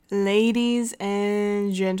Ladies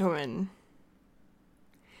and gentlemen,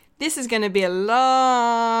 this is going to be a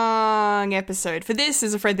long episode, for this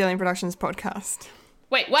is a Fred the Alien Productions podcast.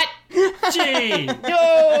 Wait, what? Gee!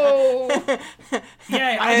 No!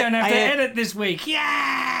 Yay, I don't have to edit this week.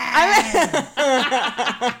 Yeah!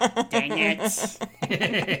 Dang it.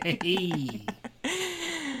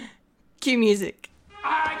 Cue music.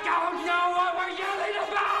 I don't know what we're yelling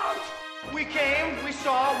about! We came, we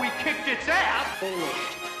saw, we kicked its ass! Wait a minute.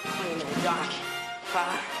 Doc.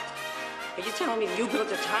 Are you telling me you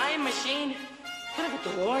built a time machine? Kind of a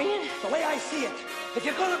DeLorean? The way I see it, if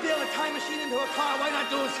you're gonna build a time machine into a car, why not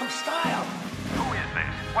do it with some style? Who is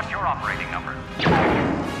this? What's your operating number?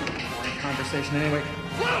 Boring conversation anyway.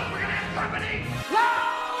 Look, we're gonna have company!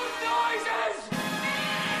 Loud noises!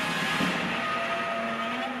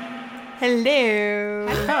 Hello.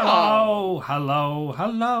 Hello.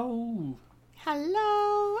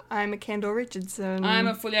 Hello. I'm a Kendall Richardson. I'm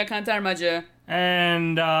a Fulia Kantarmaja.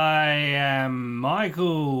 And I am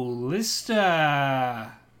Michael Lister.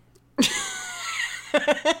 Are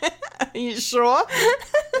you sure?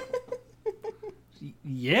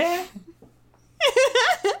 Yeah?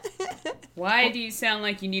 Why do you sound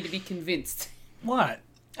like you need to be convinced? What?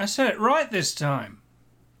 I said it right this time.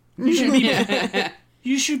 You should be,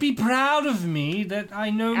 you should be proud of me that I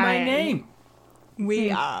know my name.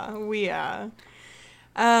 We are.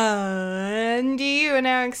 And you are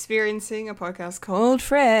now experiencing a podcast called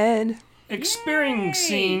Fred.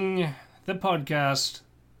 Experiencing the podcast,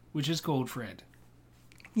 which is called Fred.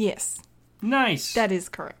 Yes, Nice. that is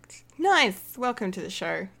correct. Nice. Welcome to the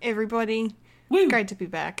show, everybody. Woo. Great to be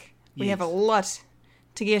back. We Yes. have a lot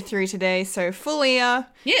to get through today. So, Fulia,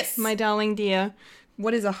 Yes. my darling dear,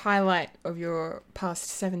 what is a highlight of your past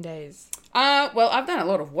 7 days? Well, I've done a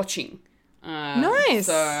lot of watching. Nice.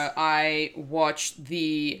 So I watched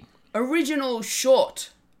the original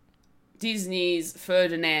short, Disney's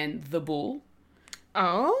Ferdinand the Bull,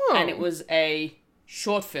 Oh. and it was a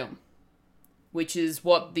short film, which is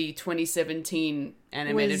what the 2017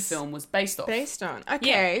 animated Was film was based off. based on.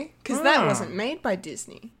 Okay. Because that wasn't made by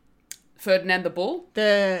Disney. Ferdinand the Bull?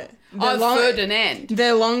 The Ferdinand.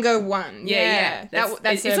 The longer one. Yeah.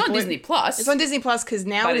 That's it's a on blue- Disney Plus. It's on Disney Plus because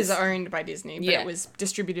now But it is it's- owned by Disney, but Yeah. it was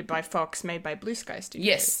distributed by Fox, made by Blue Sky Studios.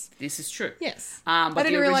 Yes, this is true. Yes. But I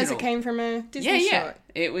didn't the realize original- it came from a Disney Yeah. short.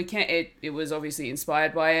 It was obviously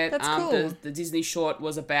inspired by it. That's cool. The Disney short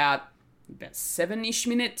was about 7-ish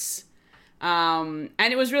minutes. And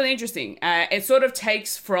it was really interesting. It sort of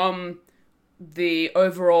takes from the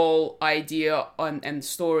overall idea and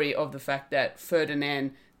story of the fact that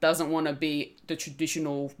Ferdinand doesn't want to be the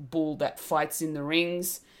traditional bull that fights in the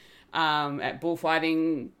rings, at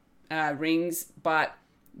bullfighting rings, but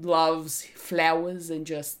loves flowers and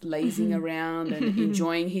just lazing around and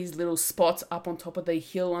enjoying his little spots up on top of the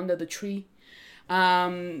hill under the tree.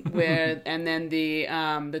 And then the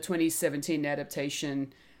 2017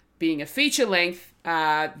 adaptation being a feature length,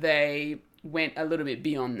 they went a little bit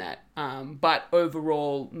beyond that, but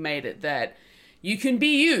overall made it that you can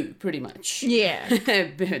be you, pretty much. Yeah.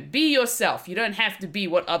 Be yourself. You don't have to be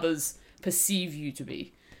what others perceive you to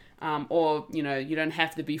be, or you don't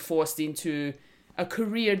have to be forced into a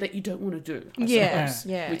career that you don't want to do. I Yeah.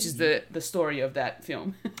 suppose, Yeah. which is the story of that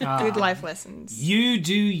film. Good life lessons. You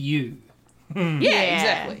do you.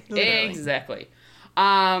 Exactly. literally. Exactly.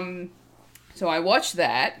 So I watched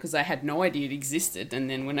that because I had no idea it existed, and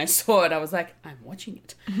then when I saw it, I was like, I'm watching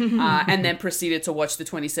it, and then proceeded to watch the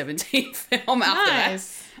 2017 film after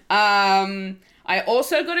Nice. that. I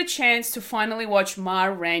also got a chance to finally watch Ma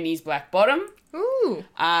Rainey's Black Bottom. Ooh.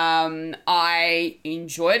 I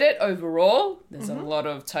enjoyed it overall. There's a lot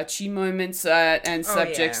of touchy moments and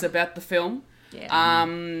subjects yeah. about the film.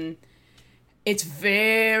 Yeah. It's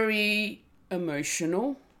very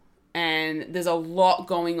emotional, and there's a lot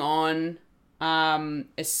going on,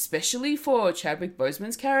 especially for Chadwick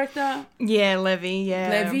Boseman's character. Yeah, Levy. Yeah.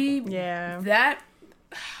 Levy. Yeah. That,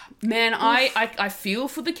 man, I feel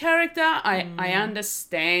for the character. I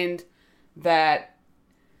understand that.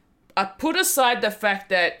 I put aside the fact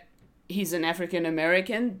that he's an African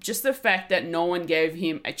American, just the fact that no one gave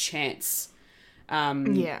him a chance.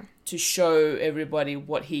 Yeah. To show everybody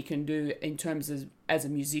what he can do in terms of as a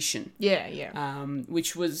musician, Yeah. Yeah.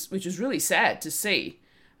 which was really sad to see.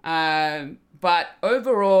 But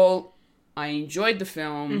overall, I enjoyed the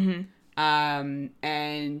film,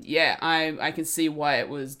 and yeah, I can see why it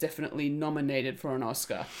was definitely nominated for an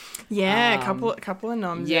Oscar. Yeah. Couple of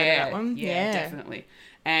noms out of that one. Yeah, definitely.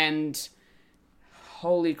 And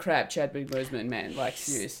holy crap, Chadwick Boseman, man, like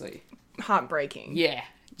seriously, Heartbreaking. yeah.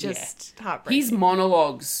 just heartbreaking. His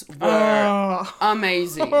monologues were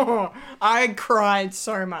amazing. I cried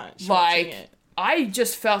so much watching Like, it. I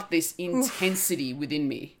just felt this intensity within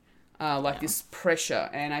me, this pressure,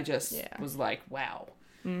 and I just was like, wow.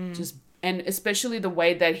 And especially the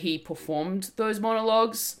way that he performed those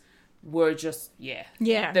monologues were just, they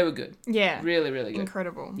were good. Yeah. Really, really good.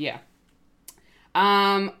 Incredible. Yeah.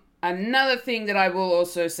 Another thing that I will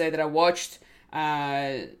also say that I watched,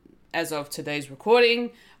 as of today's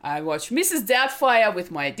recording, I watched Mrs. Doubtfire with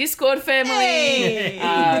my Discord family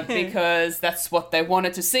because that's what they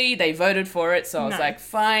wanted to see. They voted for it, so I was like,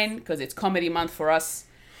 fine, because it's comedy month for us.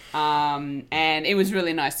 And it was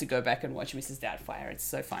really nice to go back and watch Mrs. Doubtfire. It's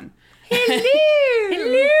so fun.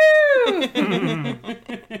 Hello!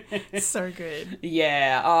 So good.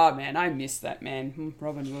 Yeah. Oh, man, I miss that, man.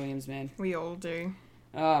 Robin Williams, man. We all do.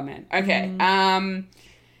 Oh, man. Okay.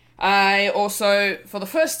 I also, for the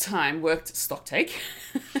first time, worked stocktake.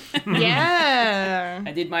 Yeah.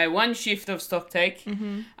 I did my one shift of stocktake,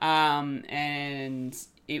 and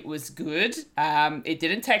it was good. It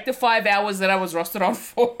didn't take the 5 hours that I was rostered on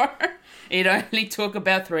for. It only took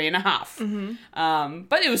about 3.5.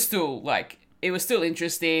 But it was still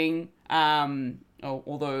interesting.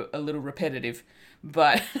 Although a little repetitive,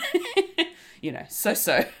 but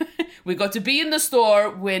so. We got to be in the store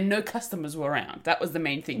when no customers were around. That was the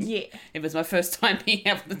main thing. Yeah. It was my first time being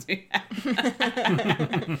able to do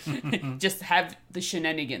that. Just have the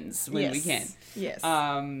shenanigans when we can. Yes.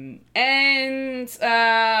 And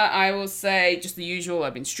I will say just the usual.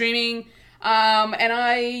 I've been streaming. And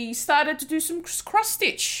I started to do some cross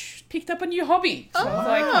stitch. Picked up a new hobby. So I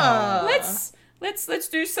was like, let's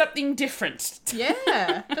do something different.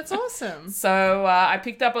 Yeah, that's awesome. So I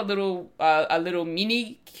picked up a little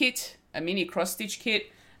mini kit, a mini cross stitch kit,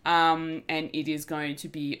 and it is going to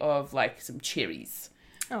be of like some cherries.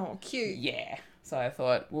 Oh, cute. Yeah. So I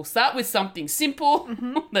thought we'll start with something simple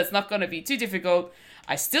that's not going to be too difficult.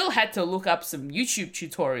 I still had to look up some YouTube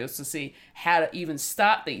tutorials to see how to even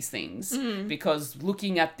start these things because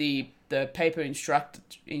looking at the paper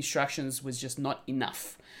instructions was just not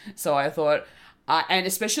enough. So I thought, and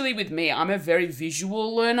especially with me, I'm a very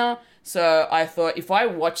visual learner. So I thought if I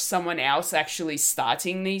watch someone else actually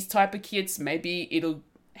starting these type of kits, maybe it'll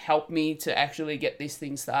help me to actually get this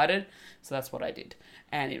thing started. So that's what I did.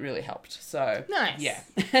 And it really helped. So nice. Yeah.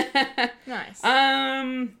 Nice.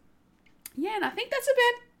 Yeah, and I think that's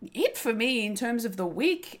about it for me in terms of the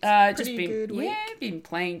week. Pretty good week. Yeah, been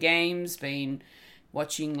playing games, been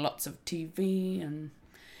watching lots of TV, and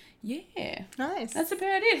yeah. Nice. That's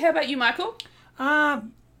about it. How about you, Michael?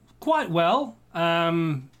 Quite well.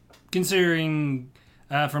 Considering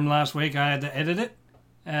from last week I had to edit it.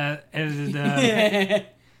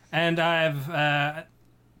 And I have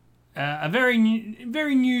a very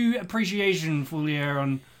new appreciation for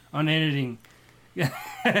Leo on editing.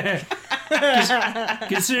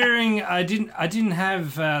 Considering I didn't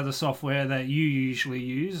have the software that you usually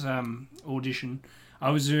use, Audition, I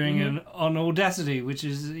was doing it on Audacity, which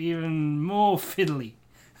is even more fiddly.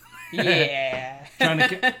 Yeah.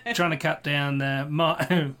 trying to cut down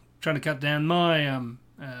my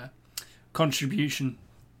contribution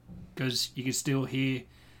because you can still hear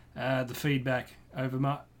the feedback over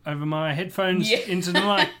my headphones into the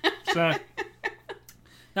mic. So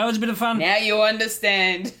that was a bit of fun. Now you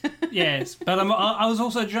understand. Yes, but I was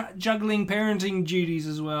also juggling parenting duties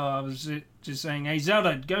as well. I was just saying, "Hey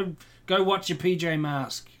Zelda, go watch your PJ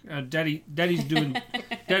Mask. Daddy's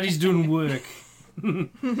doing work." I'll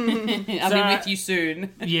be with you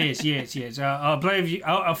soon. Yes.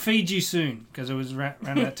 I'll feed you soon because it was around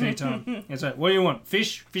that tea time. And so, what do you want?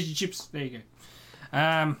 Fish and chips. There you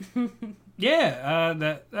go.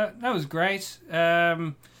 That was great.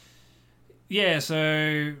 So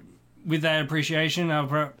with that appreciation, I'll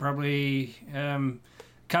probably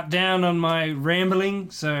cut down on my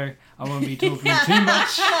rambling, so I won't be talking too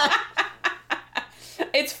much.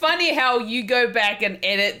 It's funny how you go back and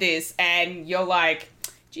edit this and you're like,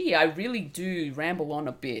 gee, I really do ramble on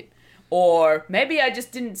a bit. Or maybe I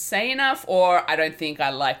just didn't say enough, or I don't think I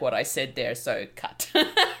like what I said there, so cut.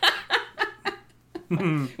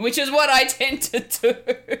 Which is what I tend to do.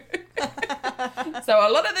 So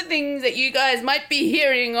a lot of the things that you guys might be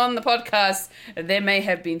hearing on the podcast, there may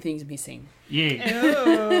have been things missing.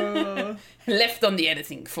 Yeah. Left on the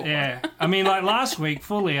editing floor. Yeah. I mean, like last week,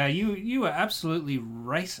 Fulia, you were absolutely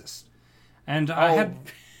racist. And I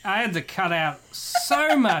had to cut out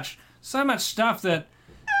so much stuff that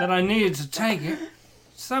I needed to take it.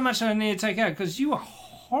 So much I needed to take out because you were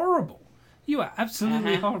horrible. You were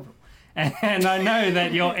absolutely horrible. And I know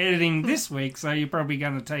that you're editing this week, so you're probably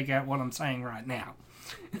going to take out what I'm saying right now.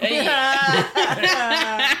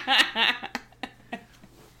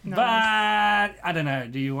 But I don't know.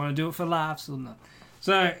 Do you want to do it for laughs or not?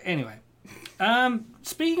 So anyway,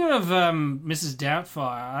 speaking of Mrs.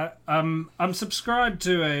 Doubtfire, I'm subscribed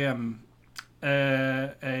to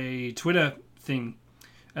a Twitter thing,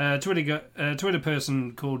 Twitter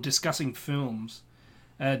person called Discussing Films,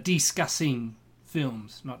 discussing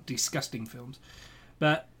films, not disgusting films,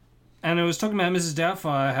 and it was talking about Mrs.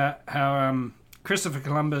 Doubtfire, how Christopher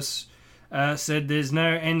Columbus said there's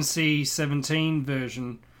no NC-17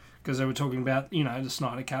 version. Because they were talking about, the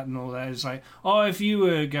Snyder Cut and all that. It's like, if you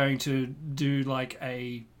were going to do like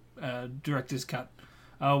a director's cut,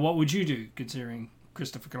 what would you do? Considering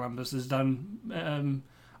Christopher Columbus has done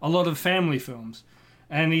a lot of family films.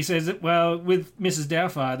 And he says that, well, with Mrs.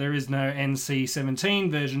 Doubtfire, there is no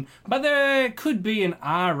NC-17 version, but there could be an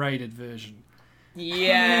R-rated version.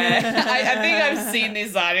 Yeah, I think I've seen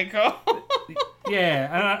this article.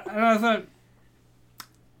 Yeah, and I thought,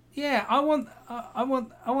 yeah, I want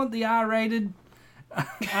the R-rated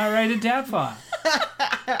Doubtfire.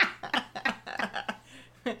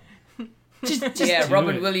 just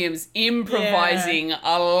Robin Williams improvising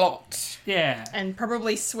a lot. Yeah, and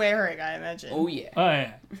probably swearing, I imagine. Oh yeah. Oh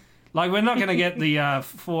yeah. Like, we're not going to get the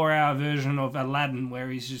 4-hour version of Aladdin where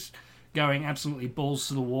he's just going absolutely balls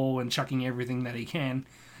to the wall and chucking everything that he can.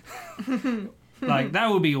 Like, that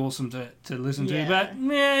would be awesome to listen to. But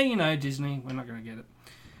yeah, Disney, we're not going to get it.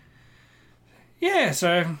 Yeah,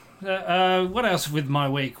 so what else with my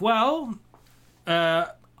week? Well, I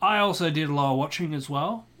also did a lot of watching as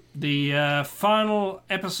well. The final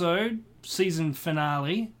episode, season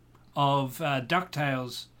finale of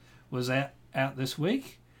DuckTales was out this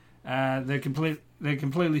week. They're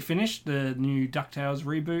completely finished. The new DuckTales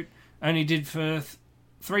reboot only did for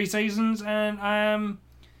 3 seasons, and I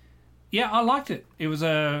liked it. It was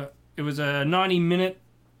a 90-minute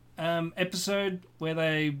episode where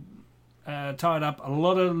they tied up a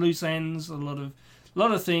lot of loose ends, a lot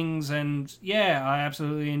of things, and I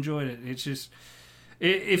absolutely enjoyed it. It's just,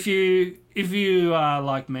 if you are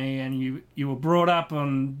like me and you were brought up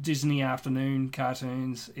on Disney afternoon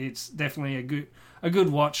cartoons, it's definitely a good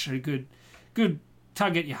watch, a good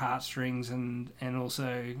tug at your heartstrings, and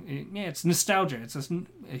also it's nostalgia. It's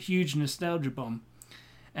a huge nostalgia bomb,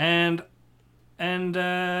 and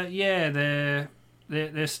they've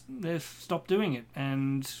stopped doing it,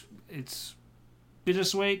 and it's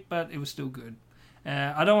bittersweet, but it was still good.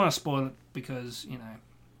 I don't want to spoil it because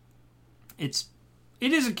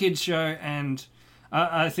it is a kids show, and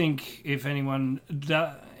I think if anyone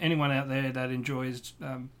out there that enjoys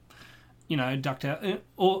DuckTales,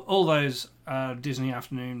 all those Disney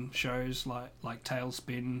afternoon shows like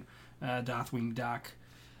Tailspin, Darkwing Duck,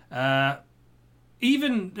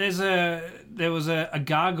 even there was a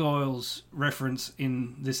Gargoyles reference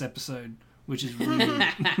in this episode, which is really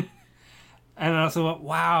and I thought,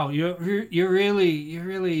 wow, you're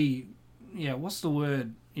really what's the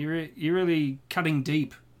word? You're really cutting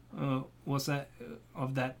deep. What's that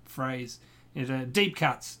of that phrase? Deep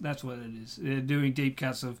cuts. That's what it is. They're doing deep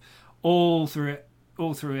cuts of all throughout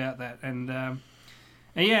that, and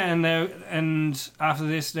after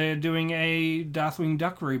this they're doing a Darkwing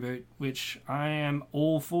Duck reboot, which I am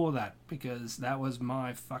all for that, because that was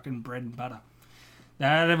my fucking bread and butter.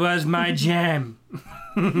 That was my jam.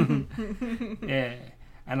 Yeah,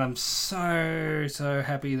 and I'm so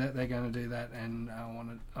happy that they're going to do that, and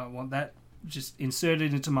I want that just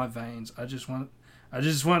inserted into my veins. I just want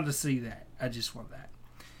to see that. I just want that.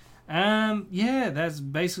 That's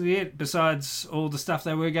basically it. Besides all the stuff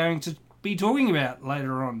that we're going to be talking about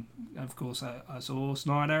later on, of course, I saw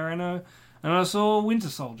Snyder and I saw Winter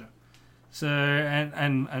Soldier. So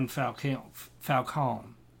and Falcon.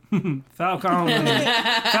 Falcon and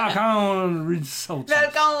Winter Soldier.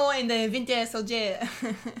 Falcon and the Winter Soldier.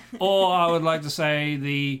 Or I would like to say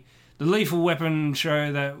the Lethal Weapon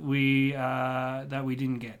show that we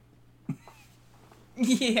didn't get.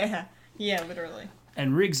 Yeah, literally.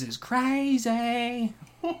 And Riggs is crazy.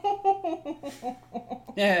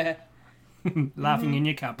 Yeah. Laughing in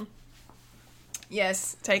your cup.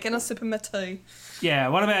 Yes, taking a sip of my tea. Yeah,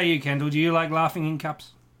 what about you, Kendall? Do you like laughing in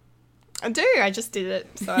cups? I do, I just did it.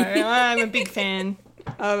 So I'm a big fan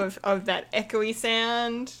of that echoey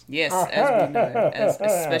sound. Yes, as we know,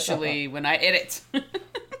 especially when I edit.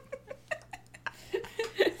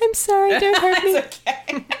 I'm sorry, don't hurt me. It's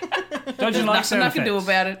okay. Don't you like sound effects? Nothing I can do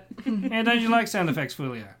about it. Yeah, don't you like sound effects,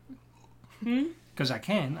 Fulia? Because I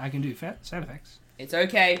can do sound effects. It's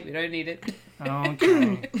okay, we don't need it.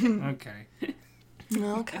 Okay. Okay.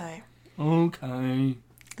 Okay. Okay.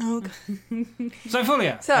 So,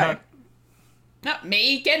 Fulia. So, Not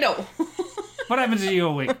me, Kendall. What happened to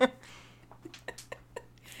your week?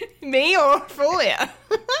 Me or Fulia?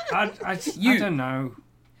 I don't know.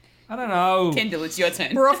 I don't know. Kendall, it's your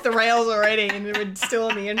turn. We're off the rails already and we're still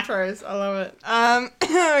in the intros. I love it.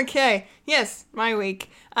 Okay. Yes, my week.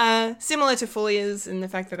 Similar to Fulia's in the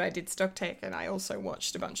fact that I did Stocktake and I also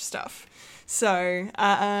watched a bunch of stuff. So,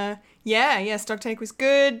 Stocktake was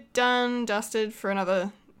good, done, dusted for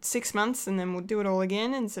another 6 months and then we'll do it all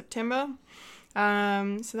again in September.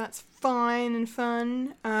 So that's fine and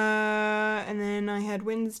fun. And then I had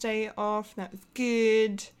Wednesday off. That was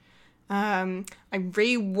good. I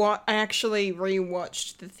actually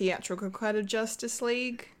rewatched the theatrical cut of Justice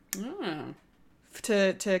League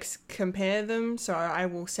to compare them. So I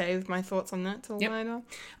will save my thoughts on that till later.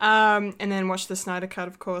 And then watched the Snyder Cut,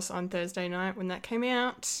 of course, on Thursday night when that came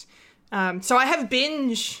out. So I have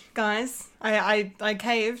binge, guys. I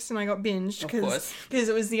caved and I got binged because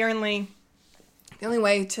it was the only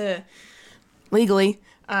way to legally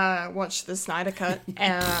watch the Snyder Cut,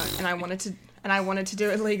 and I wanted to do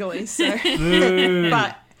it legally. So,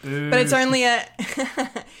 but it's only a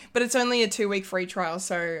 2-week free trial.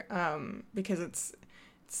 So because it's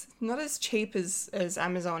not as cheap as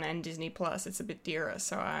Amazon and Disney Plus, it's a bit dearer.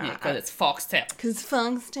 So because it's Foxtel. Because it's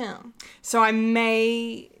Foxtel. So I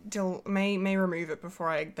may remove it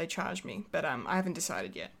before they charge me, but I haven't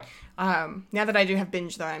decided yet. Now that I do have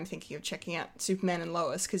binge, though, I'm thinking of checking out Superman and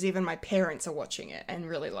Lois, because even my parents are watching it and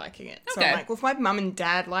really liking it. So I'm like, well, if my mum and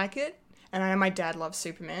dad like it, and I know my dad loves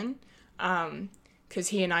Superman, because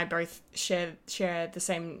he and I both share the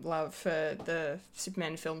same love for the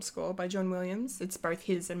Superman film score by John Williams. It's both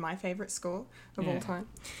his and my favourite score of all time.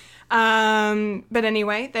 But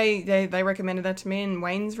anyway, they recommended that to me, and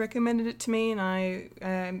Wayne's recommended it to me, and I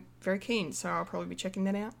am very keen, so I'll probably be checking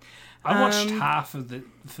that out. I watched half of the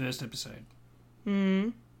first episode.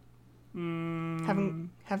 No? I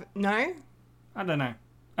don't know.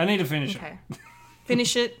 I need to finish it.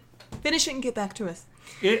 Finish it and get back to us.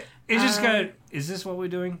 It just go, is this what we're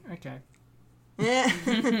doing? Okay. Yeah.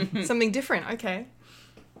 Something different. Okay.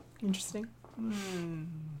 Interesting.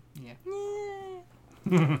 Yeah.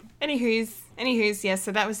 Anywho's, yeah,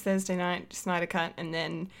 so that was Thursday night, Snyder Cut, and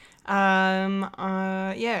then,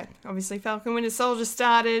 obviously Falcon Winter Soldier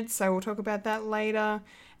started, so we'll talk about that later.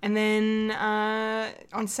 And then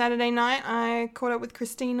on Saturday night, I caught up with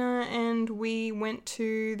Christina and we went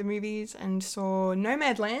to the movies and saw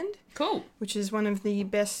Nomadland. Cool. Which is one of the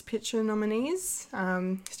Best Picture nominees,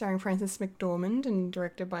 starring Frances McDormand and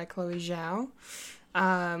directed by Chloe Zhao.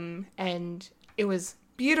 And it was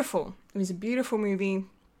beautiful. It was a beautiful movie.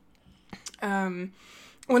 One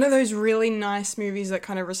of those really nice movies that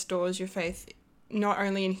kind of restores your faith not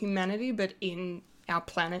only in humanity but in our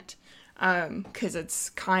planet. Because it's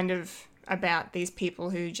kind of about these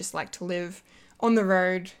people who just like to live on the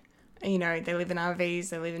road. You know, they live in RVs,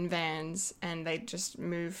 they live in vans, and they just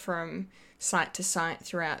move from site to site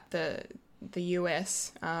throughout the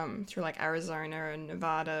US, through like Arizona and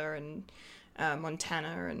Nevada and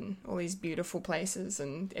Montana and all these beautiful places.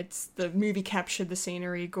 And the movie captured the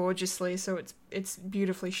scenery gorgeously, so it's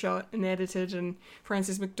beautifully shot and edited. And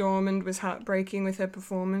Frances McDormand was heartbreaking with her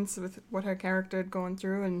performance, with what her character had gone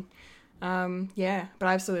through, and but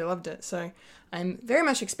I absolutely loved it. So I'm very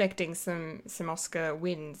much expecting some Oscar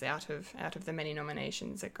wins out of the many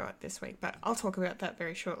nominations it got this week. But I'll talk about that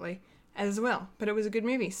very shortly as well. But it was a good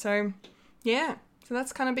movie. So yeah, so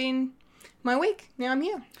that's kind of been my week. Now I'm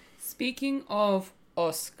here. Speaking of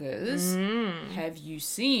Oscars, have you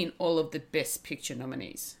seen all of the Best Picture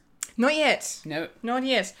nominees? Not yet. No. Not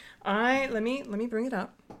yet. Let me bring it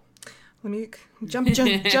up. Let me jump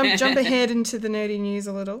ahead into the nerdy news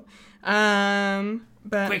a little.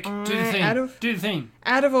 But quick, do the thing.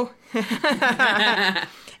 Out of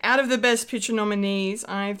the Best Picture nominees,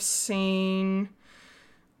 I've seen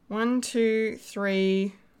 1, 2,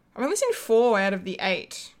 3. I've only seen 4 out of the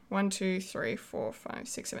 8. 1, 2, 3, 4, 5,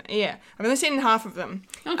 6, 7. Yeah, I've only seen half of them.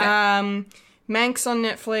 Okay. Manx on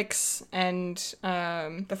Netflix, and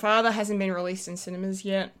The Father hasn't been released in cinemas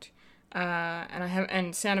yet.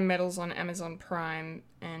 And Sound of Metal's on Amazon Prime,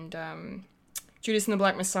 and Judas and the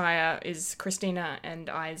Black Messiah is Christina and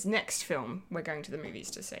I's next film we're going to the movies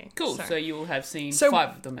to see. Cool, so you will have seen 5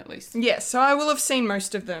 of them at least. Yes, so I will have seen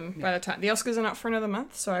most of them by the time. The Oscars are not for another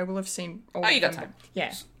month, so I will have seen all of them. Oh, you got time.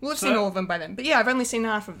 Yeah, we'll have seen all of them by then. But yeah, I've only seen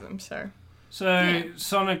half of them, so...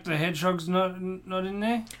 Sonic the Hedgehog's not in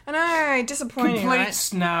there? I know, disappointing, Complete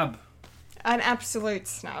snub. An absolute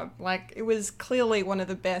snub. Like, it was clearly one of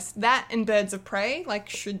the best. That and Birds of Prey,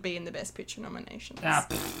 should be in the Best Picture nominations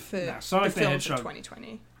for Sonic the the films Hedgehog. of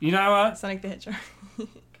 2020. You know what? Sonic the Hedgehog.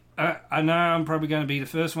 I know I'm probably going to be the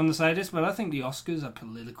first one to say this, but I think the Oscars are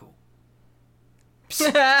political.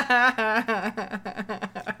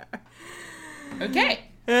 Okay.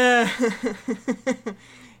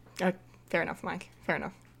 Fair enough, Mike. Fair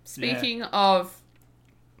enough. Speaking of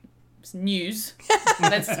news,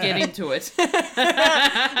 let's get into it.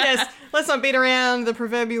 Yes, let's not beat around the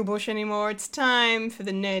proverbial bush anymore. It's time for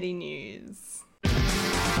the nerdy news.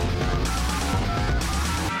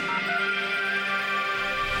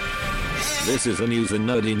 This is the news in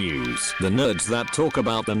Nerdy News. The nerds that talk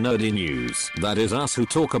about the nerdy news. That is us who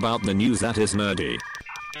talk about the news that is nerdy.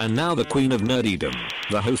 And now the queen of nerdydom,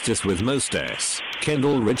 the hostess with most S,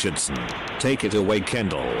 Kendall Richardson. Take it away,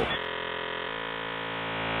 Kendall.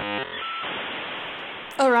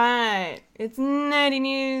 Alright, it's nerdy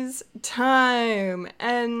news time.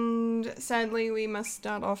 And sadly, we must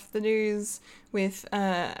start off the news with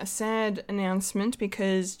a sad announcement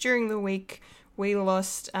because during the week, we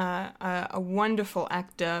lost a wonderful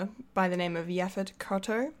actor by the name of Yaphet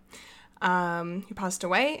Kotto, who passed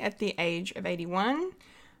away at the age of 81.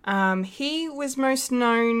 He was most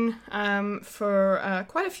known for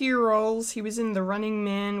quite a few roles. He was in The Running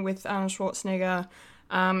Man with Arnold Schwarzenegger.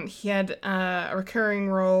 He had a recurring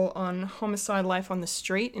role on Homicide: Life on the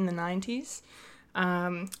Street in the 90s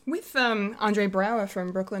with Andre Braugher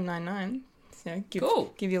from Brooklyn Nine-Nine. So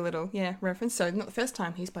give you a little reference. So not the first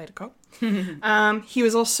time he's played a cop. He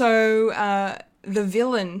was also the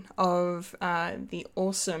villain of the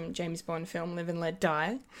awesome James Bond film Live and Let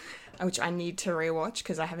Die, which I need to rewatch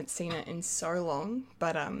because I haven't seen it in so long.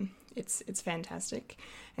 But it's fantastic,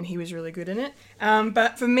 and he was really good in it.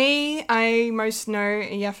 But for me, I most know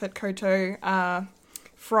Yaphet Kotto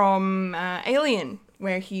from Alien,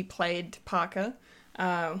 where he played Parker,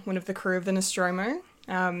 one of the crew of the Nostromo.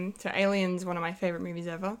 So Alien's one of my favourite movies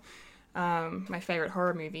ever. My favourite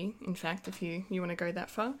horror movie, in fact, if you want to go that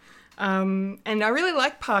far. And I really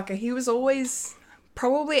like Parker. He was always,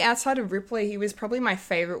 probably outside of Ripley, he was probably my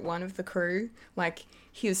favourite one of the crew. Like,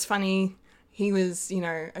 he was funny. He was,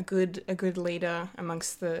 a good leader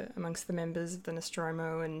amongst the members of the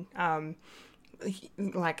Nostromo, and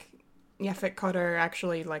Yaphet Kotto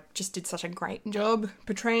actually just did such a great job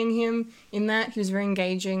portraying him in that. He was very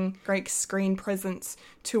engaging, great screen presence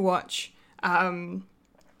to watch. And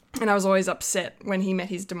I was always upset when he met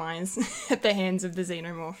his demise at the hands of the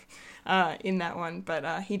Xenomorph in that one.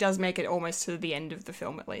 But he does make it almost to the end of the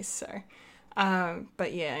film at least. So,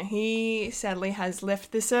 but yeah, he sadly has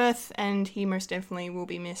left this earth, and he most definitely will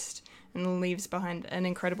be missed and leaves behind an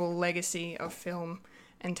incredible legacy of film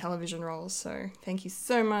and television roles. So thank you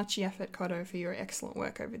so much, Yaphet Kotto, for your excellent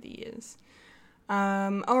work over the years.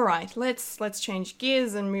 Alright, let's change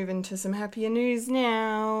gears and move into some happier news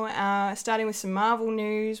now. Starting with some Marvel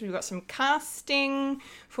news, we've got some casting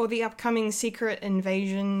for the upcoming Secret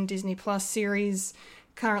Invasion Disney Plus series,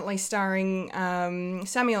 currently starring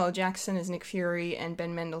Samuel L. Jackson as Nick Fury and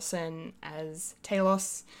Ben Mendelsohn as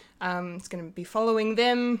Talos. It's going to be following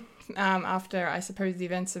them after, I suppose, the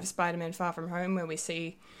events of Spider-Man Far From Home, where we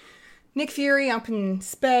see Nick Fury up in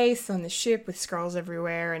space on the ship with Skrulls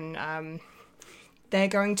everywhere, and they're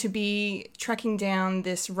going to be tracking down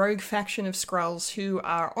this rogue faction of Skrulls who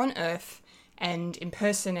are on Earth and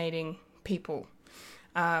impersonating people,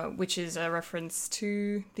 which is a reference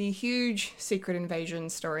to the huge Secret Invasion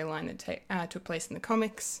storyline that took place in the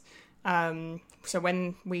comics. So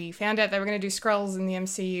when we found out they were going to do Skrulls in the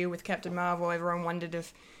MCU with Captain Marvel, everyone wondered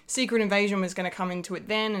if Secret Invasion was going to come into it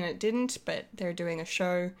then, and it didn't, but they're doing a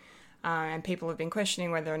show, and people have been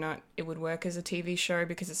questioning whether or not it would work as a TV show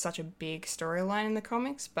because it's such a big storyline in the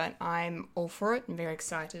comics, but I'm all for it. I'm very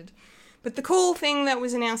excited. But the cool thing that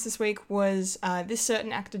was announced this week was this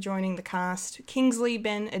certain actor joining the cast, Kingsley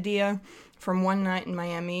Ben-Adir from One Night in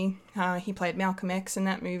Miami. He played Malcolm X in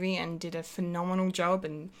that movie and did a phenomenal job,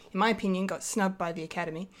 and in my opinion got snubbed by the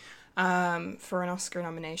Academy for an Oscar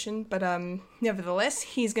nomination. But nevertheless,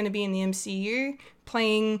 he's going to be in the MCU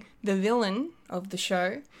playing the villain of the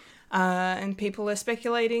show. And people are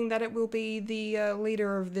speculating that it will be the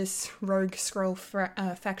leader of this rogue Skrull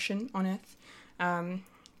faction on Earth,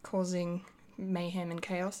 causing mayhem and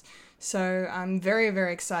chaos. So I'm very,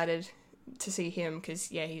 very excited to see him because,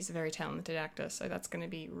 he's a very talented actor, so that's going to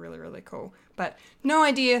be really, really cool. But no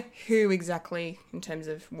idea who exactly in terms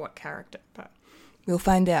of what character, but we'll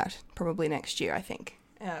find out probably next year, I think,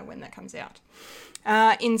 when that comes out.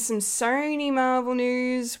 In some Sony Marvel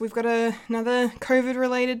news, we've got another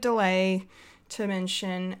COVID-related delay to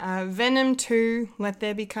mention. Venom 2, Let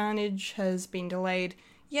There Be Carnage, has been delayed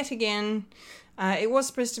yet again. It was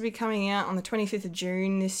supposed to be coming out on the 25th of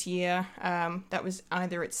June this year. That was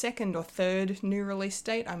either its second or third new release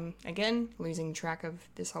date. I'm, again, losing track of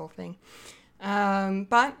this whole thing.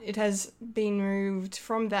 But it has been moved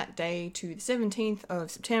from that day to the 17th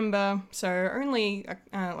of September, so only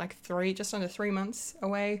just under 3 months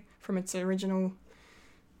away from its original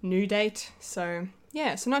new date. So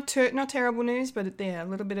yeah, so not terrible news, but a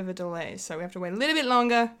little bit of a delay. So we have to wait a little bit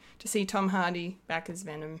longer to see Tom Hardy back as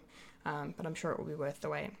Venom, but I'm sure it will be worth the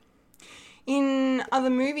wait. In other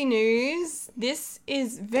movie news, this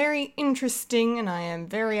is very interesting and I am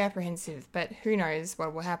very apprehensive, but who knows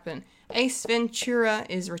what will happen. Ace Ventura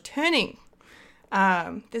is returning.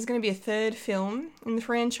 There's going to be a third film in the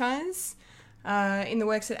franchise, in the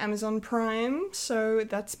works at Amazon Prime, so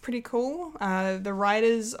that's pretty cool. The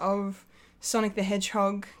writers of Sonic the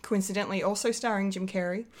Hedgehog, coincidentally also starring Jim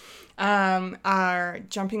Carrey, are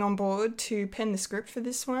jumping on board to pen the script for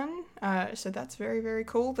this one. So that's very, very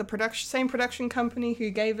cool. The same production company who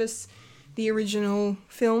gave us the original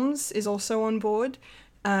films is also on board.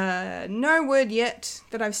 No word yet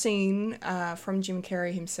that I've seen from Jim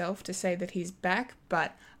Carrey himself to say that he's back,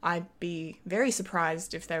 but I'd be very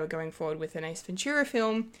surprised if they were going forward with an Ace Ventura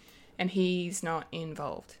film and he's not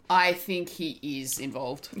involved. I think he is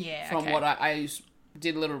involved. Yeah, From okay. what I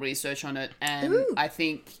did a little research on it, and Ooh. I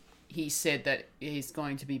think he said that he's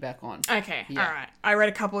going to be back on. Okay, Yeah. alright. I read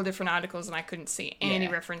a couple of different articles and I couldn't see any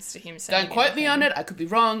Yeah. reference to him saying Don't quote me on anything. it. I could be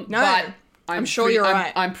wrong. No, but I'm sure you're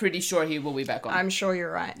right. I'm pretty sure he will be back on. I'm sure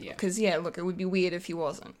you're right. Yeah. Because, look, it would be weird if he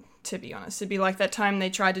wasn't, to be honest. It'd be like that time they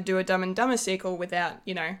tried to do a Dumb and Dumber sequel without,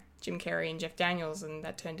 Jim Carrey and Jeff Daniels, and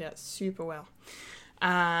that turned out super well.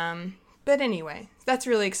 But anyway, that's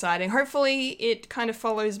really exciting. Hopefully it kind of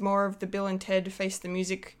follows more of the Bill and Ted Face the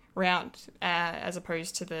Music route, as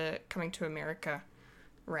opposed to the Coming to America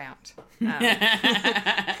route.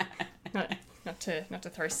 Not to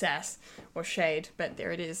throw sass or shade, but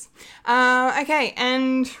there it is. Okay,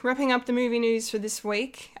 and wrapping up the movie news for this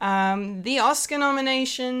week, the Oscar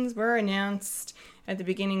nominations were announced at the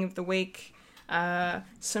beginning of the week.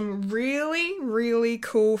 Some really, really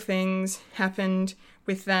cool things happened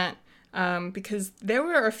with that, because there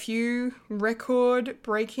were a few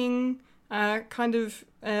record-breaking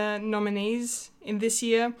nominees in this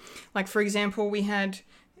year. Like, for example, we had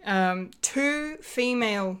 2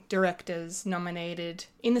 female directors nominated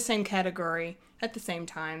in the same category at the same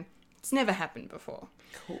time. It's never happened before.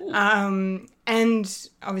 Cool. And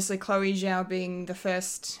obviously Chloe Zhao being the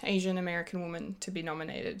first Asian American woman to be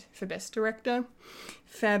nominated for Best Director.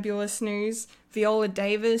 Fabulous news. Viola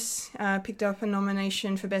Davis picked up a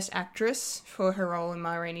nomination for Best Actress for her role in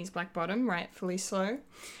Ma Rainey's Black Bottom, rightfully so.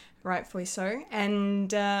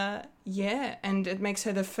 And and it makes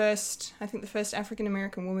her the first African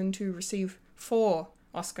American woman to receive 4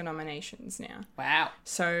 Oscar nominations now. Wow.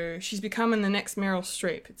 So she's becoming the next Meryl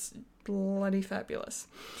Streep. It's bloody fabulous.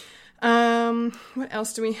 What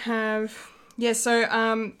else do we have? Yeah,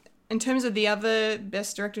 so in terms of the other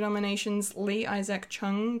Best Director nominations, Lee Isaac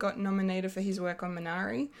Chung got nominated for his work on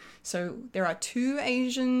Minari. So there are 2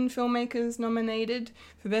 Asian filmmakers nominated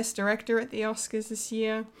for Best Director at the Oscars this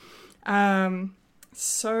year.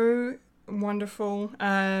 So wonderful.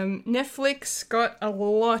 Netflix got a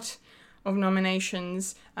lot of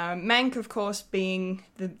nominations. Mank, of course, being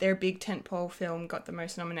their big tentpole film, got the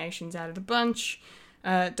most nominations out of the bunch.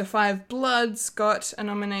 Da 5 Bloods got a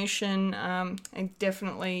nomination, and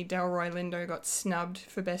definitely Delroy Lindo got snubbed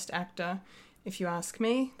for Best Actor, if you ask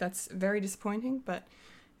me. That's very disappointing, but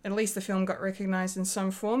at least the film got recognised in some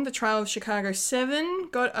form. The Trial of Chicago 7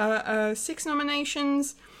 got 6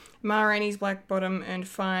 nominations. Ma Rainey's Black Bottom earned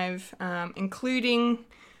 5, including,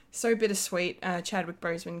 so bittersweet, Chadwick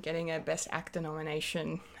Boseman getting a Best Actor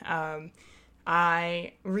nomination.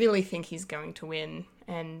 I really think he's going to win,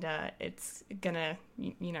 and it's gonna,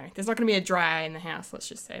 there's not gonna be a dry eye in the house, let's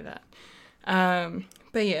just say that.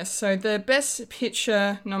 But yeah, so the Best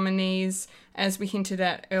Picture nominees, as we hinted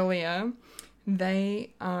at earlier,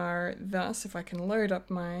 they are thus, if I can load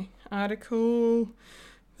up my article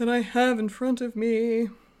that I have in front of me.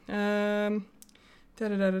 Okay,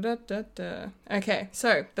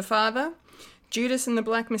 so The Father, Judas and the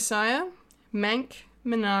Black Messiah, Mank,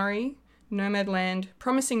 Minari, Nomadland,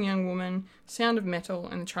 Promising Young Woman, Sound of Metal,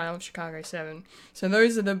 and The Trial of Chicago 7. So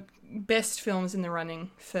those are the best films in the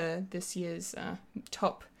running for this year's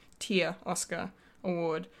top tier Oscar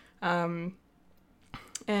award. And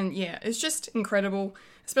yeah, it's just incredible,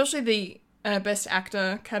 especially the Best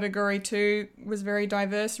Actor category too was very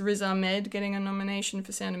diverse. Riz Ahmed getting a nomination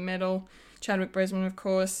for Sound of Metal, Chadwick Boseman, of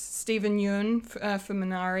course, Stephen Yeun for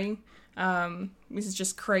Minari. This is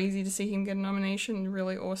just crazy to see him get a nomination,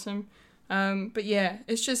 really awesome. But yeah,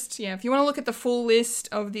 it's just, if you want to look at the full list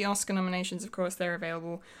of the Oscar nominations, of course, they're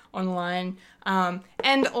available online.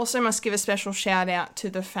 And also must give a special shout out to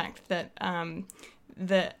the fact that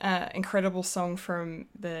the incredible song from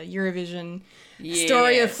the Eurovision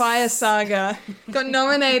Story of Fire Saga got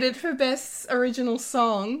nominated for Best Original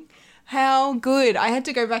Song. How good. I had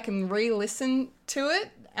to go back and re-listen to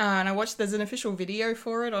it. And I watched, there's an official video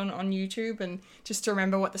for it on YouTube, and just to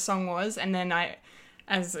remember what the song was. And then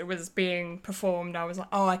as it was being performed, I was like,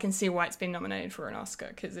 oh, I can see why it's been nominated for an Oscar,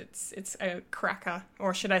 because it's a cracker.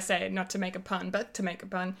 Or should I say, not to make a pun, but to make a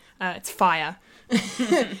pun, it's fire.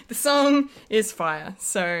 The song is fire.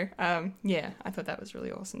 So, I thought that was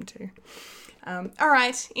really awesome too. All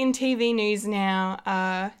right, in TV news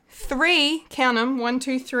now, 3, count them, 1,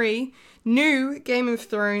 2, 3, new Game of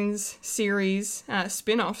Thrones series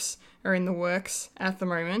spin-offs are in the works at the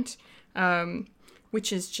moment,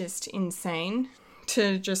 which is just insane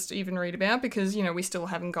to just even read about, because, we still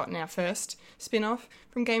haven't gotten our first spin-off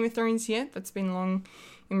from Game of Thrones yet. That's been long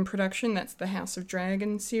in production. That's the House of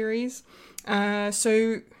Dragon series.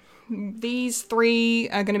 So these 3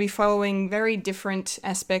 are going to be following very different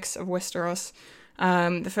aspects of Westeros.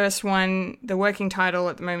 The first one, the working title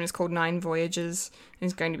at the moment is called 9 Voyages, and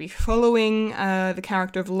is going to be following the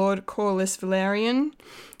character of Lord Corlys Velaryon.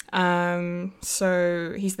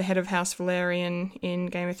 So he's the head of House Velaryon in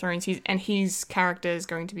Game of Thrones, his character is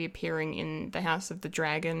going to be appearing in the House of the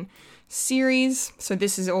Dragon series. So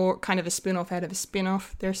this is all kind of a spin-off out of a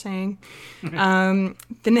spin-off, they're saying. The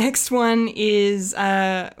next one is,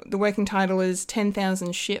 the working title is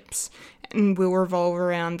 10,000 Ships, and will revolve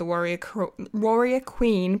around the warrior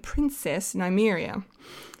queen Princess Nymeria,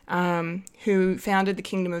 who founded the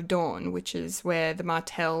Kingdom of Dawn, which is where the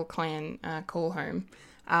Martell clan call home.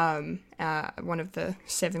 One of the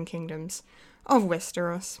 7 kingdoms of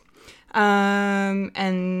Westeros.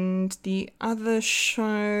 And the other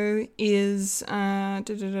show is, I've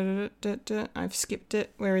skipped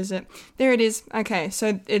it. Where is it? There it is. Okay,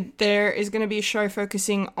 so there is going to be a show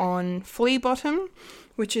focusing on Fleabottom,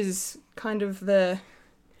 which is kind of the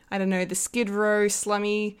Skid Row,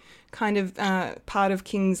 slummy kind of part of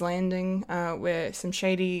King's Landing, where some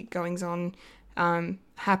shady goings-on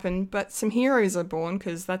happen, but some heroes are born,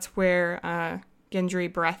 because that's where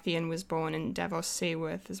Gendry Baratheon was born, and Davos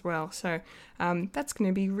Seaworth as well. So that's going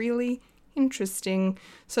to be really interesting.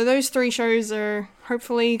 So those 3 shows are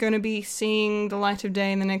hopefully going to be seeing the light of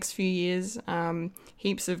day in the next few years.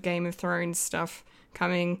 Heaps of Game of Thrones stuff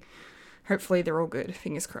coming. Hopefully they're all good.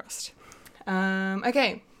 Fingers crossed.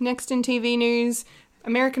 Okay, next in TV news.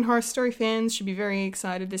 American Horror Story fans should be very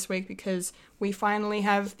excited this week, because we finally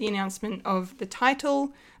have the announcement of the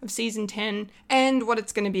title of Season 10 and what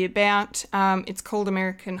it's going to be about. It's called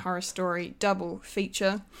American Horror Story Double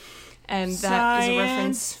Feature, and that is a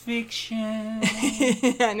reference... Science fiction.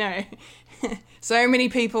 I know. So many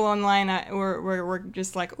people online were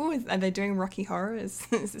just like, oh, are they doing Rocky Horror? Is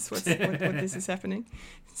this what this is happening?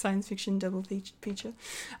 Science fiction double feature.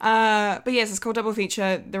 But yes, it's called Double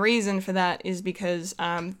Feature. The reason for that is because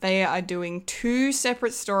they are doing 2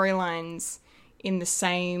 separate storylines in the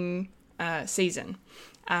same season.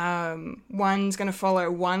 One's going to follow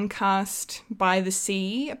one cast by the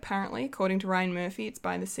sea, apparently, according to Ryan Murphy, it's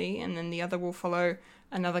by the sea, and then the other will follow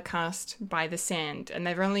another cast by the sand. And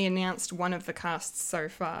they've only announced one of the casts so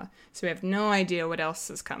far, so we have no idea what else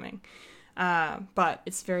is coming. But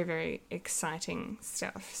it's very, very exciting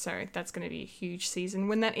stuff. So that's going to be a huge season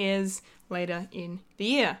when that airs later in the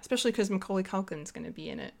year, especially because Macaulay Culkin's going to be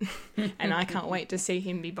in it. And I can't wait to see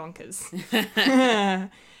him be bonkers.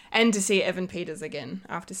 And to see Evan Peters again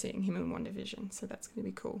after seeing him in WandaVision. So that's going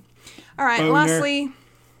to be cool. All right, Boner. Lastly...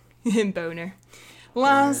 Boner.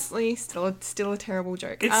 Lastly, still a terrible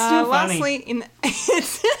joke. It's still funny. Lastly,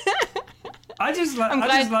 I just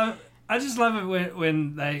love it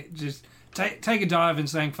when they just take a dive and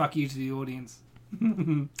saying "fuck you" to the audience.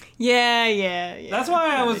 Yeah. That's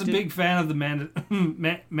why I was a big fan of the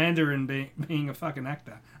Mandarin being a fucking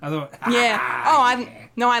actor. I thought,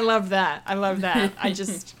 I love that.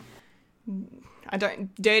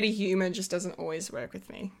 Dirty humor just doesn't always work with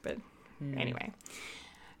me. But anyway.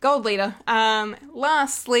 Gold Leader.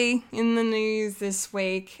 Lastly, in the news this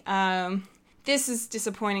week, this is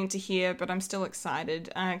disappointing to hear, but I'm still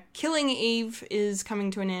excited. Killing Eve is coming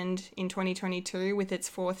to an end in 2022 with its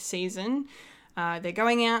 4th season. They're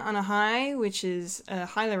going out on a high, which is a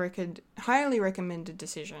highly recommended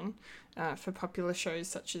decision for popular shows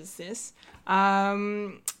such as this.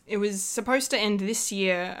 It was supposed to end this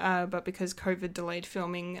year, but because COVID delayed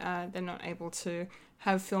filming, they're not able to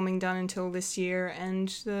have filming done until this year, and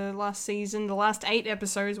the last 8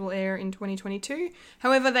 episodes will air in 2022.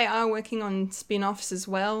 However, they are working on spin-offs as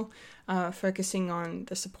well, focusing on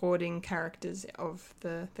the supporting characters of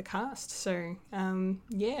the cast. So,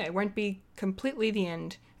 it won't be completely the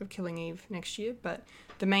end of Killing Eve next year, but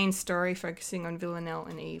the main story focusing on Villanelle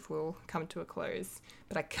and Eve will come to a close.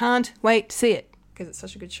 But I can't wait to see it, because it's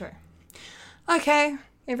such a good show. Okay,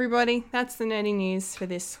 everybody, that's the nerdy news for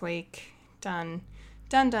this week. Done.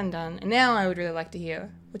 And now I would really like to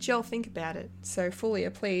hear what y'all think about it. So,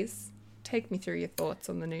 Fulia, please take me through your thoughts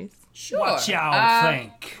on the news. Sure. What y'all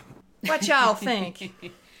think? What y'all think?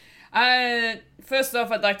 First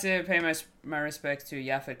off, I'd like to pay my respects to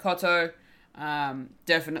Yaphet Kotto.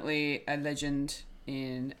 Definitely a legend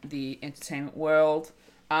in the entertainment world.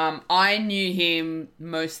 I knew him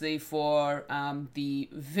mostly for the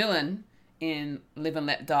villain in Live and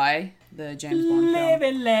Let Die, the James Bond film. Live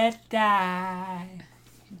and let die.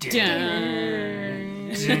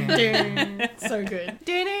 So good.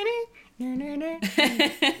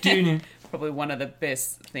 Probably one of the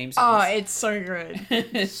best theme Oh, songs. it's so good.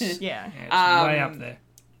 Yeah. It's way up there.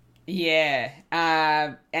 Yeah.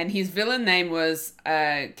 And his villain name was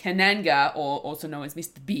Kananga, or also known as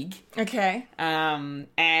Mr. Big. Okay.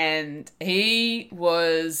 And he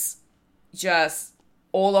was just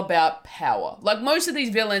all about power. Like most of these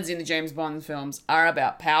villains in the James Bond films are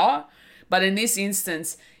about power, but in this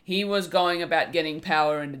instance, he was going about getting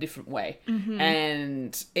power in a different way. Mm-hmm.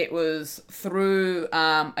 And it was through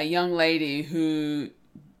a young lady who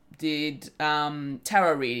did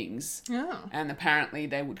tarot readings. Oh. And apparently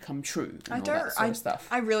they would come true and all that sort of stuff.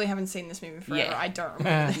 I really haven't seen this movie forever. Yeah. I don't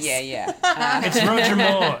remember this. Yeah. It's Roger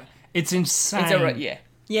Moore. It's insane.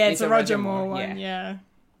 It's a Roger Moore one, yeah.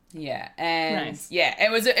 Yeah, and nice.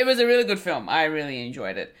 it was a really good film. I really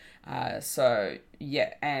enjoyed it. And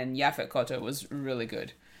Yaphet Kotto was really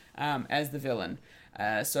good as the villain.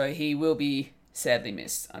 So he will be sadly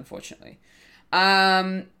missed, unfortunately.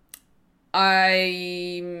 I've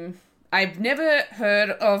never heard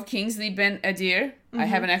of Kingsley Ben-Adir. Mm-hmm. I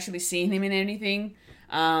haven't actually seen him in anything.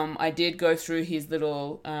 I did go through his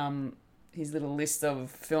little list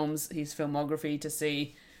of films, his filmography, to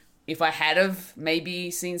see if I had have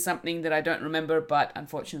maybe seen something that I don't remember, but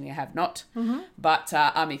unfortunately I have not. Mm-hmm. But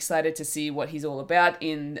I'm excited to see what he's all about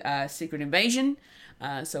in Secret Invasion.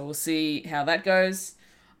 So we'll see how that goes.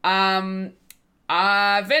 Venom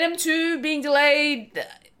 2 being delayed,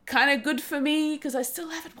 kind of good for me because I still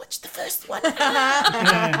haven't watched the first one.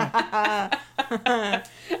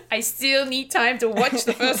 I still need time to watch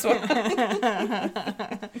the first one.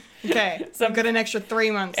 Okay, so I've got an extra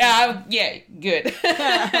 3 months. Yeah, good.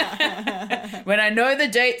 When I know the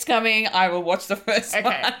date's coming, I will watch the first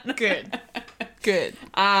one. Okay, good.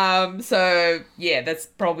 So yeah, that's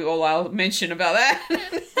probably all I'll mention about that.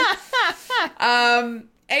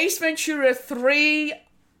 Ace Ventura 3,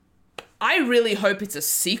 I really hope it's a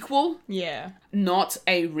sequel. Yeah. Not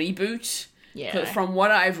a reboot. Yeah. From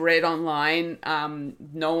what I've read online,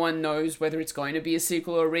 no one knows whether it's going to be a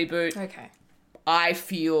sequel or a reboot. Okay. I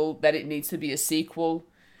feel that it needs to be a sequel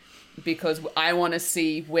because I want to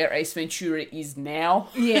see where Ace Ventura is now.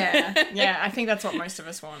 Yeah. Yeah, I think that's what most of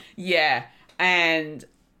us want. Yeah. And,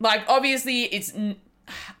 like, obviously it's...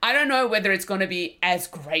 I don't know whether it's going to be as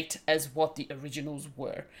great as what the originals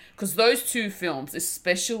were. Because those two films,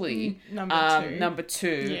 especially number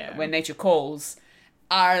two, yeah. When Nature Calls,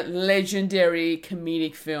 are legendary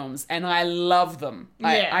comedic films. And I love them.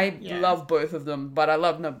 I love both of them, but I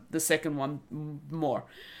love the second one more.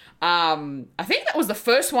 I think that was the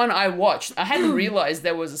first one I watched. I hadn't realized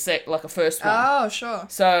there was a first one. Oh, sure.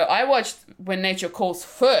 So I watched When Nature Calls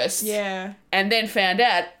first. Yeah. And then found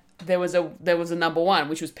out there was a number one,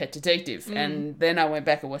 which was Pet Detective, and then I went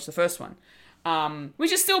back and watched the first one,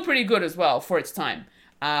 which is still pretty good as well for its time.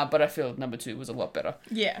 But I feel number 2 was a lot better.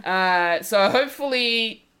 Yeah. So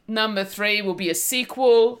hopefully number 3 will be a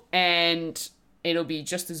sequel and it'll be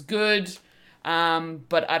just as good.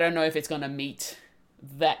 But I don't know if it's gonna meet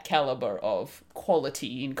that caliber of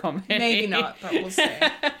quality in comedy. Maybe not, but we'll see.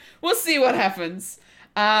 We'll see what happens.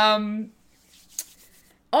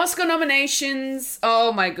 Oscar nominations.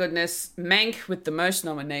 Oh my goodness. Mank with the most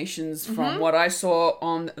nominations from what I saw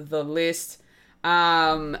on the list.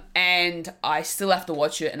 And I still have to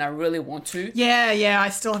watch it and I really want to. Yeah, I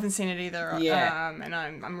still haven't seen it either. Yeah. And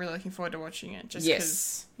I'm really looking forward to watching it just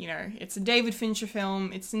because, it's a David Fincher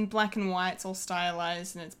film. It's in black and white, it's all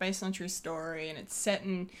stylized, and it's based on a true story, and it's set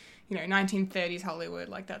in, 1930s Hollywood.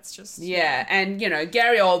 Like, that's just... Yeah, and,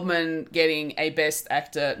 Gary Oldman getting a Best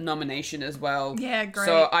Actor nomination as well. Yeah, great.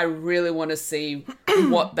 So I really want to see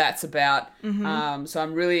what that's about. So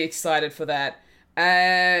I'm really excited for that.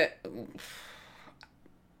 Viola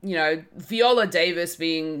Davis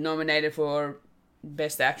being nominated for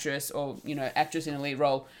Best Actress or, Actress in a Lead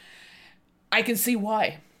Role, I can see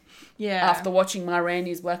why. Yeah. After watching Ma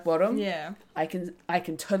Rainey's Black Bottom, Yeah. I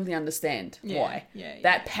can totally understand why. Yeah.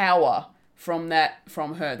 That power from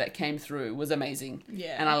her that came through was amazing.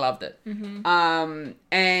 Yeah. And I loved it.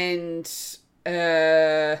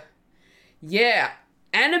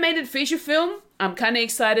 Animated feature film. I'm kind of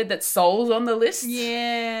excited that Soul's on the list.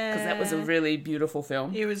 Yeah. Because that was a really beautiful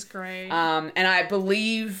film. It was great. And I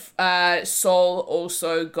believe Soul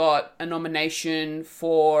also got a nomination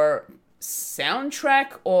for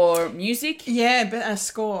soundtrack or music. Yeah, but a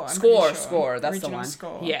score. Score. That's Original the one.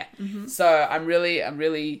 Score. Yeah. So I'm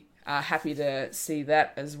really happy to see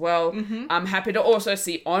that as well. I'm happy to also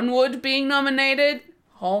see Onward being nominated.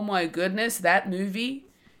 Oh my goodness, that movie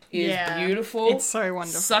is beautiful. It's so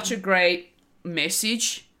wonderful. Such a great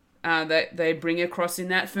message that they bring across in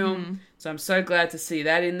that film. So I'm so glad to see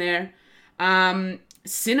that in there.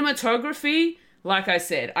 Cinematography, like I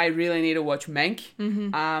said, I really need to watch Mank.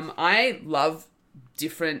 I love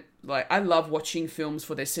I love watching films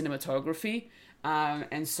for their cinematography.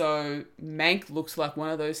 And so Mank looks like one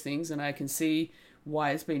of those things, and I can see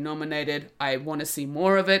why it's been nominated. I want to see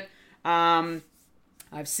more of it.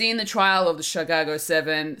 I've seen the Trial of the Chicago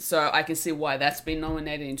 7, so I can see why that's been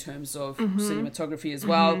nominated in terms of cinematography as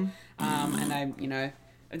well. And I,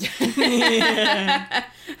 Excuse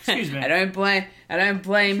me. I don't blame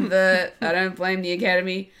the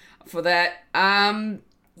Academy for that. And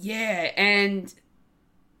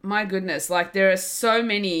my goodness, like there are so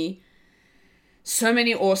many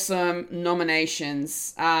awesome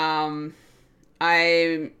nominations.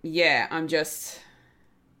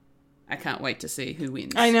 I can't wait to see who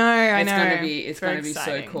wins. I know. It's gonna be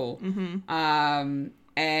so cool.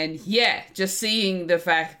 And just seeing the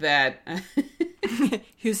fact that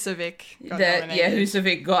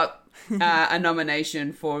Husavik got a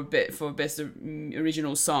nomination for best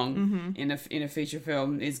original song in a feature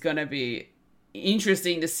film is gonna be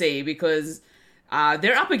interesting to see, because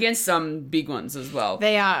they're up against some big ones as well.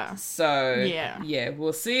 They are. So,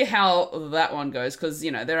 we'll see how that one goes, because,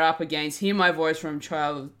 they're up against Hear My Voice from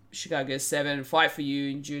Trial of Chicago 7, Fight for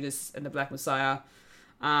You, Judas and the Black Messiah,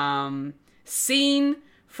 Scene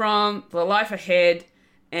from The Life Ahead,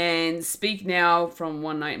 and Speak Now from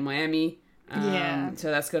One Night in Miami.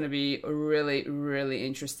 So that's going to be really, really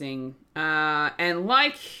interesting. And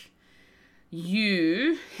like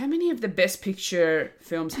you, how many of the Best Picture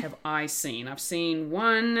films have I seen? I've seen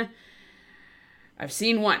one.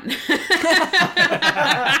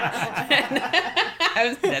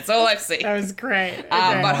 That's all I've seen. That was great.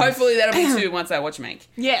 But hopefully that'll be 2 once I watch Mank.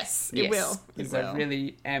 Yes, it will. Because I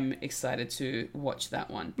really am excited to watch that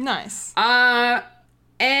one. Nice. And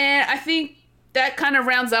I think that kind of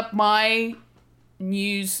rounds up my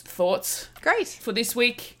news thoughts. Great. For this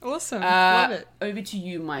week. Awesome. Love it. Over to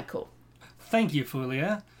you, Michael. Thank you,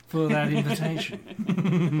 Fulia, for that invitation.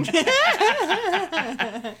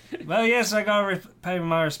 Well, yes, I got to pay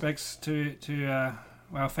my respects to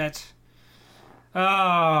Fett.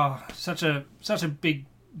 Oh, such a big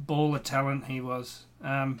ball of talent he was.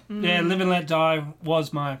 Yeah, Live and Let Die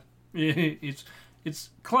was my. It's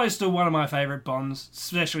close to one of my favourite Bonds,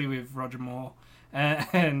 especially with Roger Moore.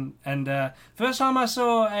 And first time I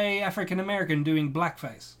saw a African American doing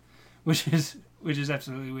blackface, which is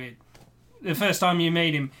absolutely weird. The first time you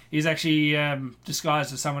meet him, he's actually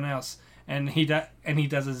disguised as someone else, and he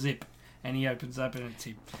does a zip, and he opens up and it's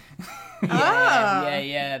him.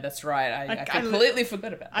 Yeah, that's right. I completely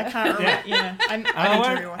forgot about that. I can't remember. Yeah,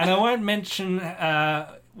 I won't mention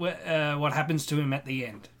what happens to him at the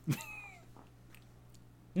end.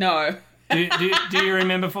 No. Do you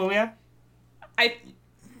remember, Fulia? I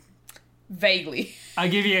vaguely. I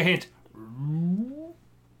give you a hint.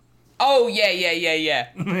 Oh yeah.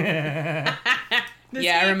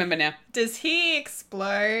 I remember now. Does he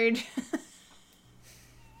explode?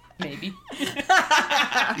 Maybe.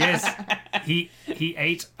 Yes, he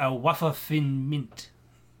ate a wafer thin mint.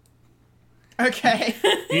 Okay.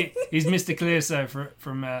 He's Mr. Clearso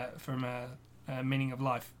from Meaning of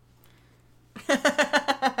Life.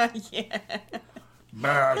 Yeah.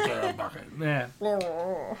 Yeah.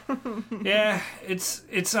 Yeah,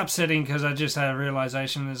 it's upsetting because I just had a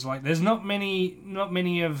realization. There's not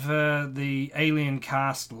many of the Alien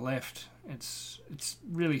cast left. It's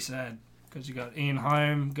really sad because you got Ian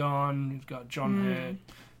Holm gone, you've got John Hurt,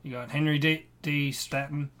 you got Henry D.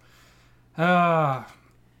 Stanton. I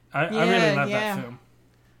really love that film.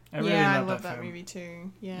 I love that movie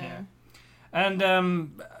too. Yeah. And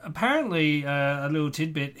apparently, a little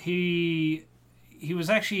tidbit, he was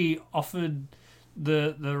actually offered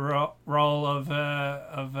role of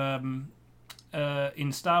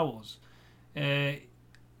in Star Wars.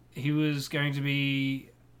 He was going to be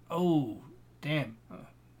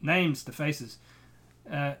names to faces.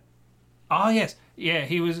 Yes, yeah.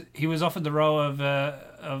 He was offered the role of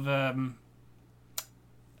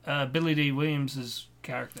Billy D. Williams's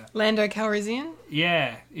character, Lando Calrissian.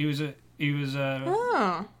 Yeah, he was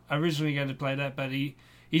originally going to play that, but he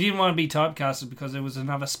didn't want to be typecasted because there was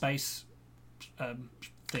another space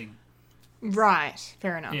thing. Right,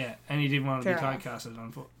 fair enough. Yeah, and he didn't want to be typecasted,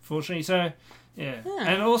 unfortunately. So, yeah. Yeah,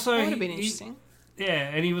 and also... that would have been interesting.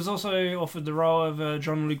 And he was also offered the role of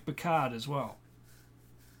Jean-Luc Picard as well.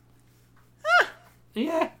 Ah!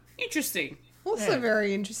 Yeah. Interesting. Also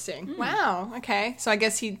very interesting. Wow, okay. So I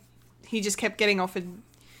guess he just kept getting offered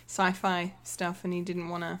sci-fi stuff and he didn't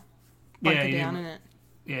want to bunker down in it.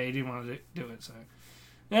 Yeah, he didn't want to do it, so...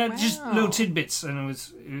 Yeah, just little tidbits, and it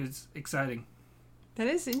was exciting. That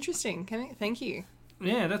is interesting. Thank you.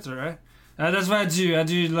 Yeah, that's all right. That's what I do. I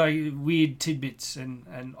do like weird tidbits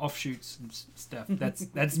and offshoots and stuff.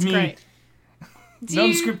 That's me. Great.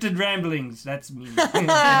 Non-scripted ramblings. That's me.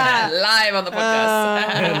 Live on the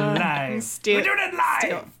podcast. Live. We're doing it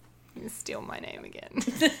live. Steal my name again.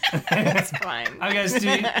 That's fine. I'm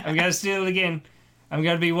gonna steal it again. I'm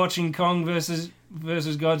gonna be watching Kong versus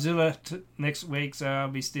Godzilla next week, so I'll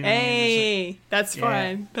be stealing. Hey, that's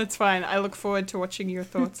fine. That's fine. I look forward to watching your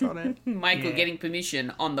thoughts on it. Michael getting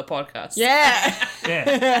permission on the podcast. Yeah.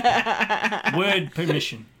 Yeah. Word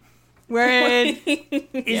permission. Word.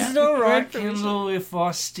 Is it alright, Kendall, if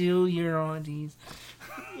I steal your ideas?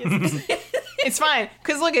 It's fine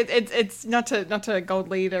because look, it's not to gold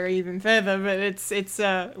lead or even further, but it's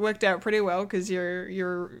worked out pretty well because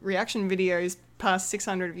your reaction video is past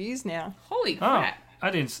 600 views now. Holy crap! I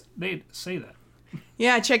didn't see that.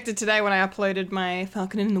 Yeah, I checked it today when I uploaded my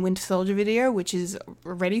Falcon and the Winter Soldier video, which is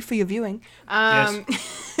ready for your viewing.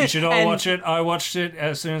 Yes, you should all watch it. I watched it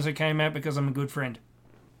as soon as it came out because I'm a good friend.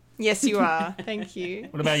 Yes, you are. Thank you.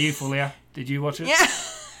 What about you, Fulia? Did you watch it? Yeah.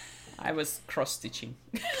 I was cross-stitching.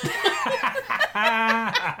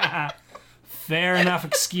 Fair enough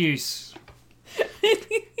excuse.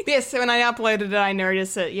 Yes, so when I uploaded it, I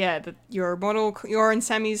noticed that, that your and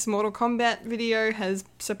Sammy's Mortal Kombat video has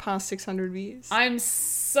surpassed 600 views. I'm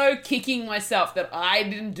so kicking myself that I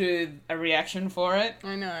didn't do a reaction for it.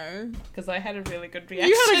 I know. Because I had a really good reaction.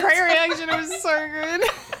 You had a great reaction. It was so good.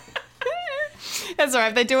 That's alright.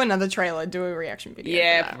 If they do another trailer, do a reaction video.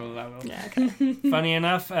 Yeah, probably I will. Yeah, okay. Funny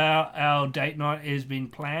enough, our date night has been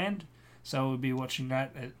planned, so we'll be watching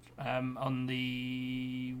that on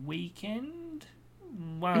the weekend,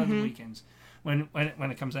 one of the weekends when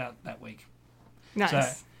it comes out that week. Nice. So,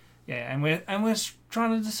 yeah, and we're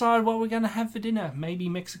trying to decide what we're going to have for dinner. Maybe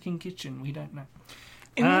Mexican kitchen. We don't know.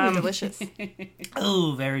 It will be delicious.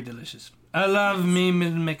 Oh, very delicious. I love me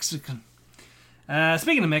Mexican.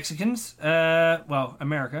 Speaking of Mexicans,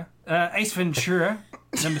 America, Ace Ventura,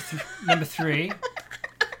 number 3.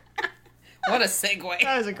 What a segue.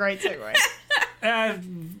 That was a great segue.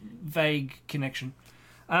 Vague connection.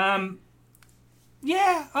 I'll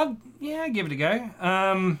give it a go.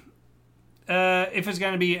 If it's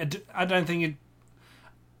going to be, I don't think it.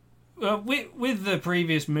 With the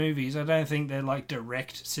previous movies, I don't think they're like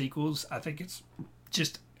direct sequels. I think it's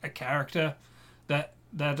just a character that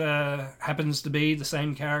happens to be the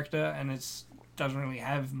same character, and it doesn't really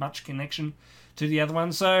have much connection to the other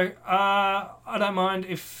one. So I don't mind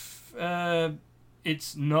if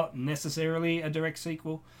it's not necessarily a direct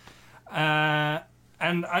sequel.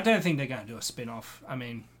 And I don't think they're going to do a spin-off. I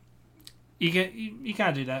mean, you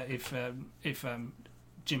can't do that if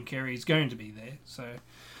Jim Carrey is going to be there. So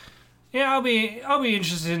yeah, I'll be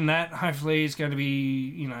interested in that. Hopefully, it's going to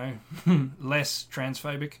be less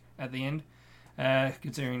transphobic at the end.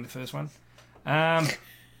 Considering the first one. It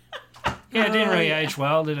didn't really age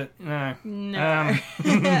well, did it? No.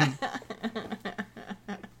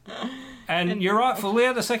 And you're right,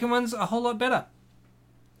 Fulia, the second one's a whole lot better.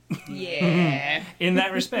 Yeah. In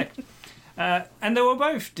that respect. And they were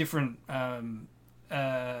both different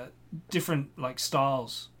like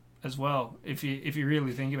styles as well, if you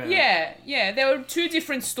really think about it. Yeah. There were two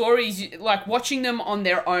different stories. Like, watching them on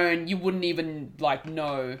their own, you wouldn't even,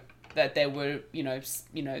 know that they were,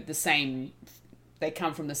 the same. They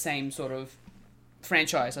come from the same sort of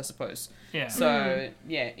franchise, I suppose. Yeah. So,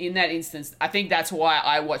 in that instance, I think that's why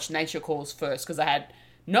I watched Nature Calls first, because I had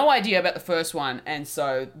no idea about the first one, and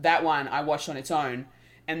so that one I watched on its own.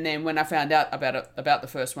 And then when I found out about the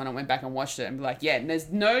first one, I went back and watched it and be like, there's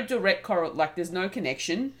no direct there's no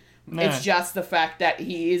connection No. It's just the fact that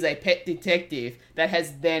he is a pet detective that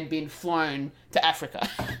has then been flown to Africa.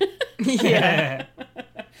 Yeah.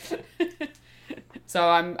 So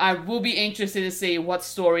I will be interested to see what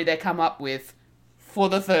story they come up with for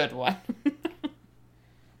the third one.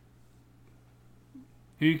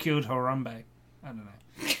 Who killed Harambe? I don't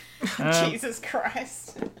know. Jesus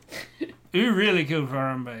Christ. Who really killed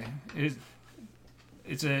Harambe?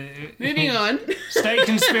 It's a Moving on. state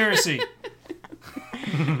conspiracy.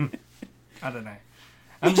 I don't know.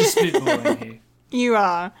 I'm just spitballing here. You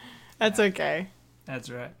are. That's okay. That's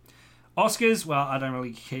right. Oscars, well, I don't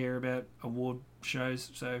really care about award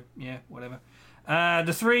shows, so yeah, whatever.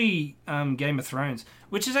 The 3 Game of Thrones,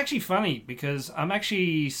 which is actually funny because I'm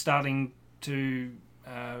actually starting to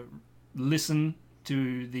listen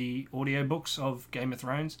to the audiobooks of Game of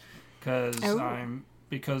Thrones because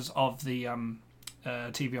of the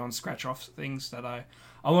TV on scratch off things that I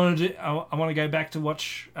want to do. I want to go back to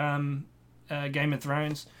watch Game of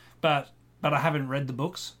Thrones, but I haven't read the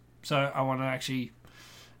books, so I want to actually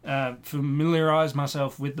familiarize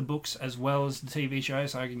myself with the books as well as the TV show,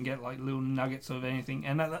 so I can get like little nuggets of anything.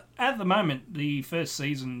 And at the moment, the first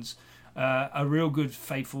season's a real good,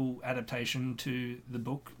 faithful adaptation to the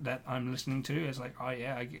book that I'm listening to. It's like, oh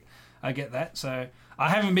yeah, I get that. So I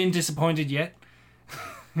haven't been disappointed yet,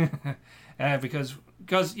 because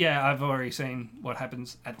yeah, I've already seen what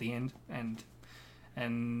happens at the end,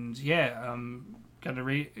 and yeah, I'm gonna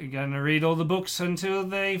read all the books until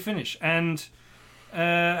they finish, and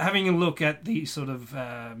having a look at the sort of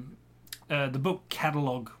the book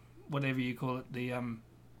catalog, whatever you call it, the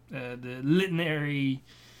literary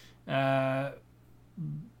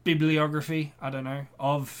bibliography, I don't know,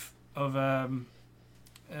 of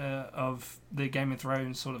the Game of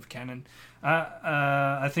Thrones sort of canon.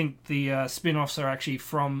 I think the spin-offs are actually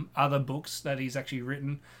from other books that he's actually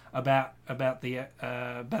written about the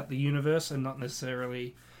universe, and not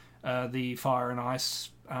necessarily the Fire and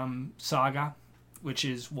Ice saga, which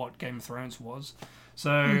is what Game of Thrones was.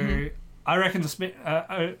 So I reckon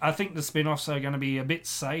I think the spin-offs are going to be a bit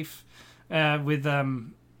safe with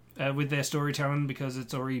their storytelling because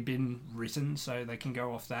it's already been written, so they can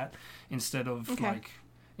go off that instead of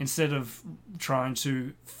trying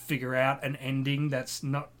to figure out an ending that's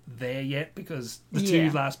not there yet, because the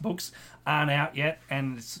 2 last books aren't out yet,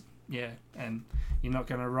 and and you're not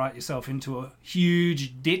going to write yourself into a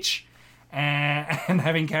huge ditch and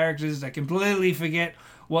having characters that completely forget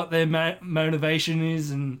what their motivation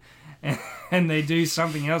is, and they do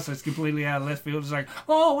something else that's completely out of left field. It's like,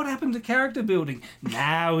 oh, what happened to character building?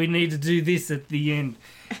 Now we need to do this at the end.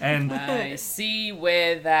 And I see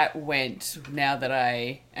where that went now that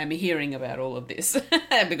I am hearing about all of this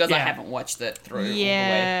because I haven't watched it through.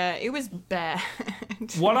 Yeah, it was bad.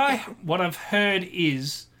 What I've heard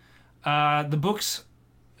is the books,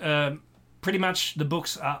 pretty much the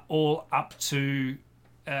books are all up to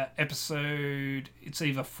episode. It's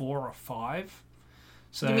either 4 or 5.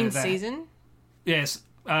 So you mean season? Yes,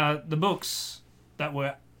 the books that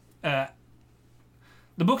were.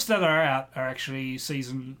 The books that are out are actually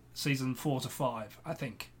season 4 to 5, I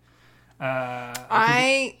think.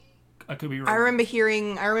 I could be wrong. I remember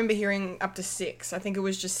hearing up to 6. I think it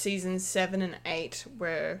was just seasons 7 and 8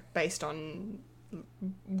 were based on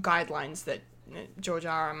guidelines that George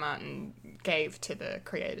R.R. Martin gave to the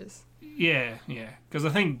creators. Yeah, because I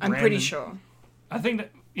think I'm pretty sure. I think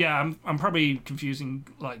that I'm probably confusing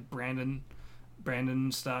like Brandon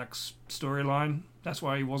Stark's storyline. That's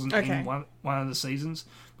why he wasn't in one of the seasons,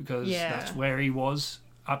 because that's where he was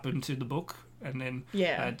up into the book, and then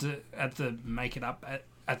had to make it up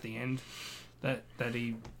at the end that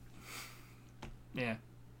he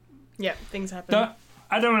things happen.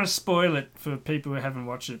 I don't want to spoil it for people who haven't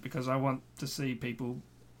watched it, because I want to see people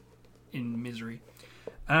in misery.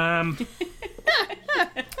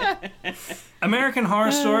 American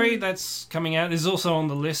Horror Story, that's coming out, is also on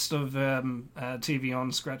the list of TV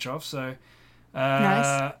on scratch off. So,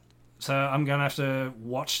 nice. So I'm gonna have to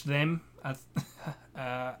watch them. I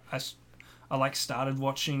started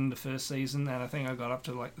watching the first season, and I think I got up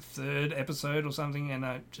to like the 3rd episode or something, and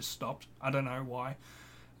I just stopped. I don't know why.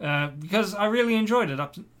 Because I really enjoyed it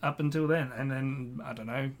up until then, and then I don't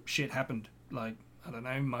know, shit happened. Like, I don't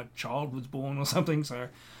know, my child was born or something, so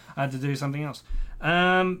I had to do something else.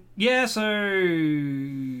 So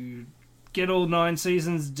get all 9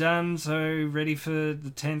 seasons done, so ready for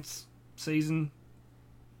the 10th season.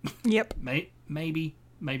 Yep. Maybe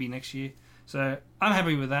next year. So I'm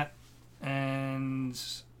happy with that, and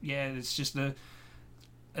yeah, it's just a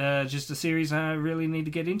series I really need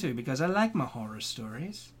to get into, because I like my horror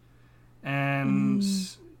stories, and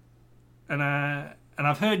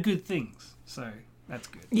I've heard good things, so That's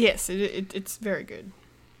good. Yes, it's very good.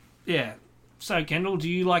 Yeah. So, Kendall, do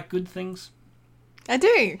you like good things? I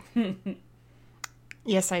do.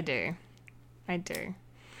 Yes, I do. I do.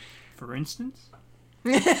 For instance?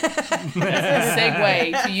 Segue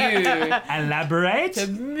to you. Elaborate?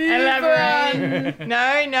 Elaborate. No.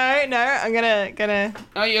 I'm gonna.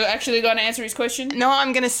 Oh, you're actually going to answer his question? No,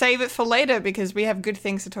 I'm gonna save it for later because we have good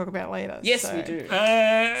things to talk about later. Yes, so. we do.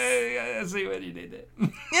 I see what you did there.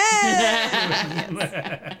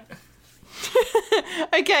 Yeah.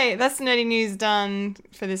 Okay, that's nerdy news done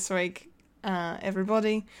for this week,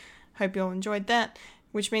 everybody. Hope you all enjoyed that.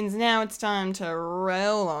 Which means now it's time to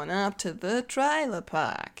roll on up to the trailer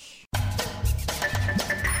park.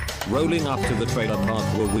 Rolling up to the trailer park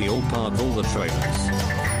where we all park all the trailers.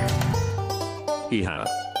 Hee-ha.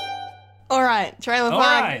 Alright, trailer All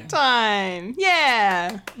park right. time.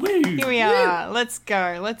 Yeah. Woo. Here we are. Let's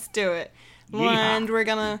go. Let's do it. Yeehaw. And we're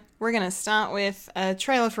gonna start with a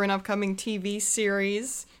trailer for an upcoming TV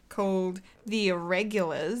series called The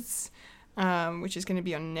Irregulars, which is going to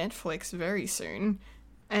be on Netflix very soon.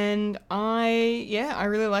 And I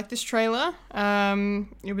really like this trailer.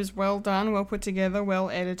 It was well done, well put together, well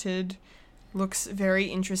edited. Looks very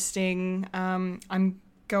interesting. I'm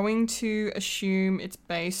going to assume it's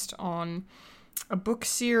based on a book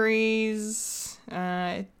series.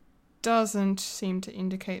 It doesn't seem to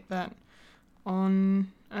indicate that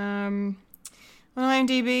on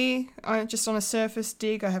IMDb. Just on a surface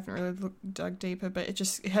dig. I haven't really dug deeper, but it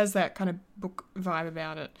has that kind of book vibe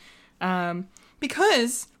about it.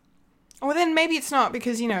 Because, or then maybe it's not,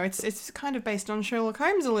 because, you know, it's kind of based on Sherlock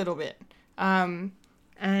Holmes a little bit. And,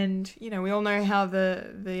 you know, we all know how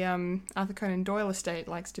the Arthur Conan Doyle estate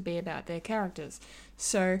likes to be about their characters.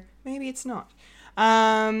 So maybe it's not.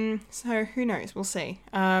 So who knows? We'll see.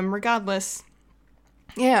 Regardless,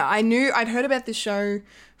 yeah, I'd heard about this show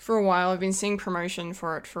for a while. I've been seeing promotion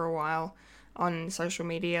for it for a while on social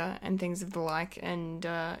media and things of the like. And,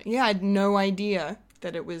 I had no idea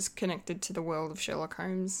that it was connected to the world of Sherlock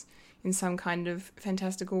Holmes in some kind of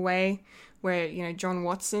fantastical way, where, you know, John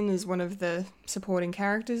Watson is one of the supporting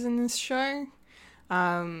characters in this show,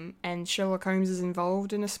 and Sherlock Holmes is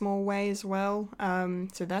involved in a small way as well,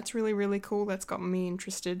 so that's really, really cool. That's got me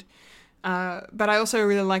interested, but I also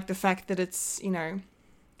really like the fact that it's, you know,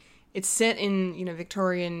 it's set in, you know,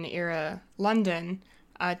 Victorian era London,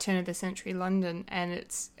 turn of the century London, and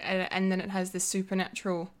then it has this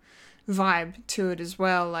supernatural vibe to it as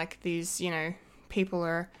well, like these, you know, people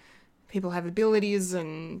have abilities,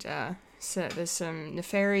 and so there's some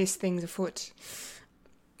nefarious things afoot,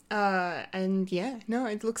 and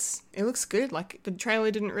it looks good. Like, the trailer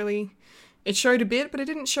it showed a bit, but it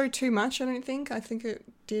didn't show too much. I think it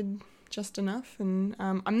did just enough, and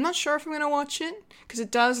I'm not sure if I'm going to watch it, because it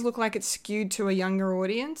does look like it's skewed to a younger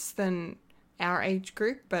audience than our age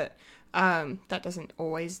group, but that doesn't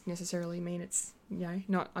always necessarily mean it's, you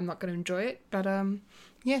know, I'm not going to enjoy it, but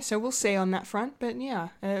so we'll see on that front. But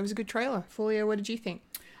it was a good trailer. Folio, what did you think?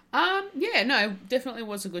 Definitely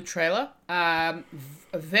was a good trailer.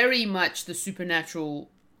 Very much the supernatural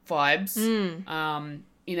vibes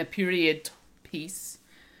in a period piece,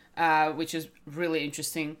 which is really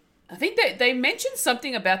interesting. I think they mentioned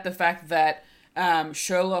something about the fact that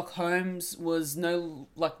Sherlock Holmes was no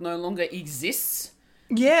longer exists.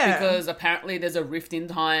 Yeah. Because apparently there's a rift in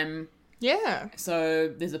time. Yeah.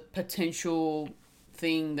 So there's a potential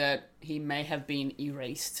thing that he may have been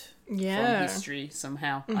erased from history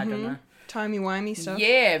somehow. Mm-hmm. I don't know. Timey-wimey stuff.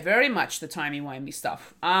 Yeah, very much the timey-wimey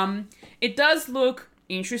stuff. It does look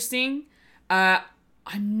interesting. I'm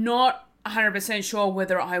not 100% sure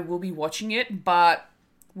whether I will be watching it, but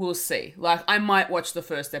we'll see. Like, I might watch the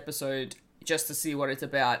first episode just to see what it's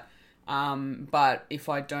about. But if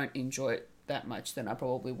I don't enjoy it that much, then I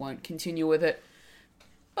probably won't continue with it.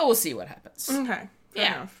 But we'll see what happens. Okay. Fair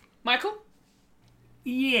enough. Michael?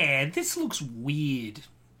 Yeah, this looks weird.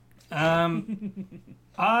 I've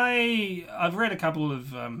read a couple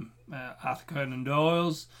of Arthur Conan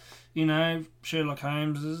Doyle's, you know, Sherlock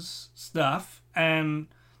Holmes's stuff, and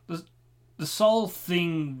the sole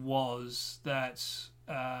thing was that,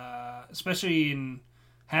 especially in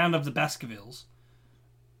Hound of the Baskervilles,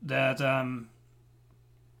 that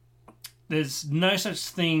there's no such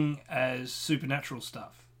thing as supernatural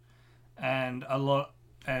stuff, and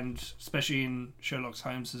especially in Sherlock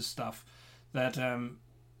Holmes's stuff, that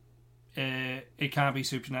it can't be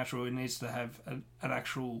supernatural. It needs to have an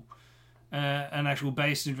actual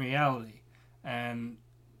base in reality, and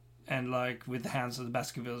like with the Hounds of the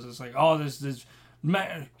Baskervilles, it's like, oh, there's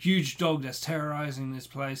huge dog that's terrorizing this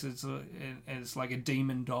place. It's like a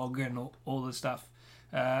demon dog and all this stuff.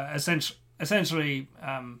 Essentially,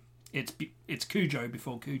 it's Cujo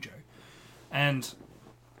before Cujo,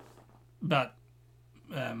 but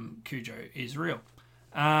Cujo is real.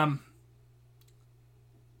 Yeah,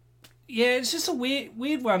 it's just a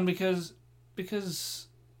weird one because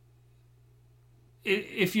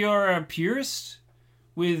if you're a purist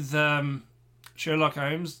with Sherlock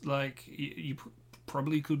Holmes, like you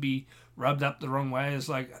probably could be rubbed up the wrong way as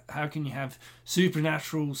like, how can you have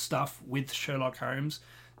supernatural stuff with Sherlock Holmes,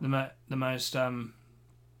 the most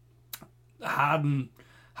hardened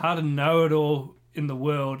know-it-all in the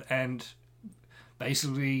world, and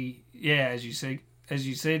basically, yeah, as you said,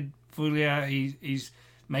 Fulia, he's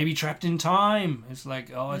maybe trapped in time. It's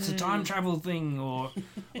like, oh, it's a time travel thing, or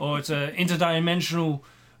it's a interdimensional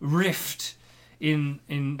rift in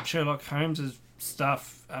Sherlock Holmes's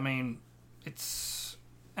stuff. I mean,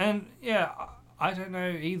 I don't know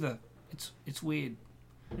either. It's weird.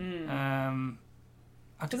 Because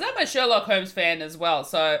I'm a Sherlock Holmes fan as well,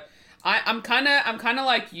 so I'm kind of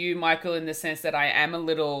like you, Michael, in the sense that I am a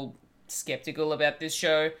little skeptical about this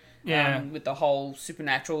show. Yeah. With the whole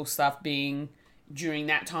supernatural stuff being during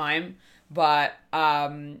that time, but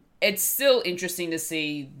it's still interesting to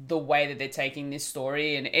see the way that they're taking this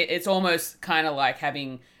story, and it's almost kind of like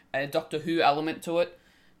having a Doctor Who element to it,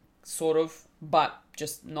 sort of, but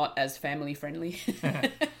just not as family friendly.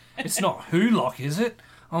 It's not Wholock, is it?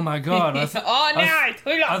 Oh my god! It's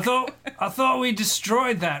Wholock. I thought we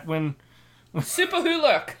destroyed that when Super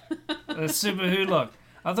Wholock. Super Wholock.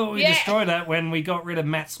 I thought we destroyed that when we got rid of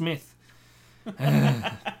Matt Smith.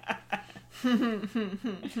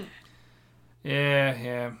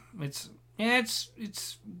 Yeah. It's as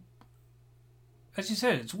you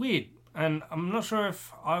said, it's weird, and I'm not sure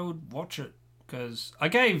if I would watch it because I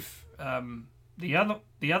gave the other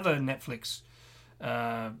Netflix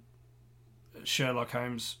Sherlock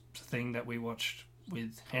Holmes thing that we watched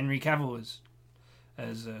with Henry Cavill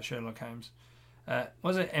as Sherlock Holmes.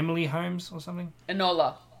 Was it Emily Holmes or something?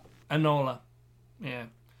 Enola. Yeah.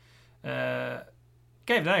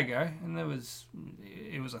 Gave that a go, and it was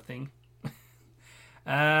a thing.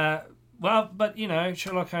 Well, but you know,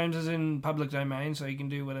 Sherlock Holmes is in public domain, so you can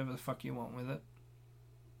do whatever the fuck you want with it.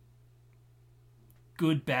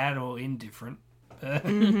 Good, bad, or indifferent.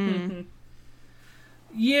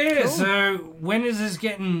 Yeah, cool. So when is this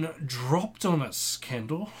getting dropped on us,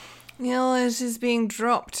 Kendall? Well, it is being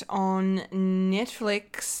dropped on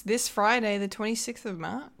Netflix this Friday, the 26th of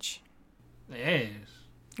March. Yes.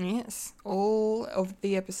 Yes, all of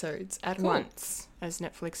the episodes at once, as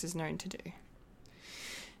Netflix is known to do.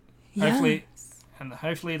 Hopefully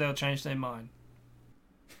they'll change their mind.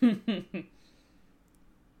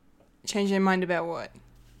 Change their mind about what?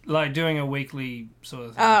 Like doing a weekly sort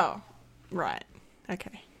of thing. Oh, right.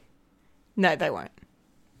 Okay. No, they won't.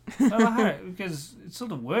 Well, I hope, because it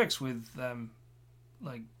sort of works with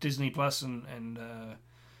like Disney Plus and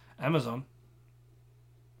Amazon.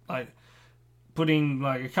 Like putting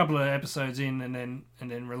like a couple of episodes in and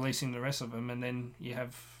then releasing the rest of them, and then you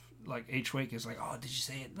have like each week is like, oh, did you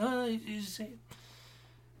see it? No, did you see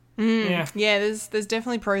it? Yeah. There's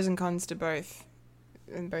definitely pros and cons to both,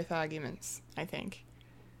 in both arguments, I think.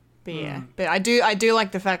 But yeah, but I do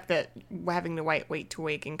like the fact that having to wait week to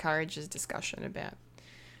week encourages discussion about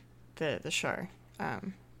the show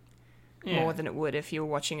more than it would if you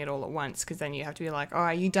were watching it all at once, because then you have to be like, oh,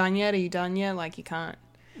 are you done yet? Like you can't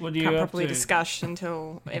properly discuss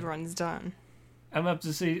until everyone's done. I'm up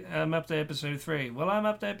to episode 3. Well, I'm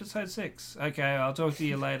up to episode 6. Okay, I'll talk to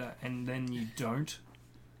you later. And then you don't.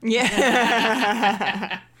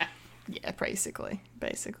 Yeah. Yeah, basically.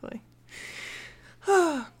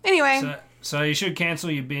 Anyway. So you should cancel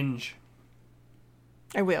your binge.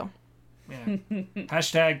 I will. Yeah.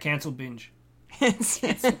 Hashtag cancel binge.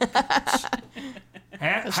 Hashtag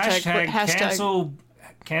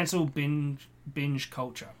cancel binge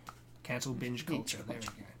culture. Cancel binge culture. There we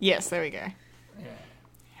go. Yes, there we go. Yeah.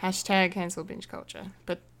 Hashtag cancel binge culture.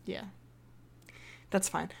 But yeah. That's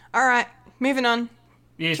fine. Alright, moving on.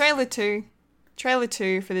 Yes. Trailer 2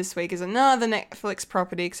 for this week is another Netflix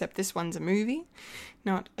property, except this one's a movie,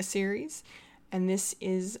 not a series. And this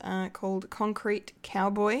is called Concrete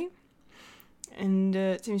Cowboy. And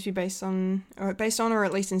it seems to be based on or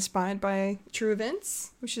at least inspired by true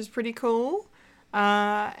events, which is pretty cool.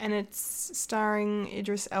 And it's starring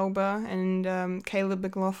Idris Elba and Caleb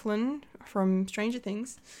McLaughlin from Stranger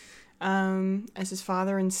Things as his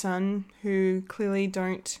father and son, who clearly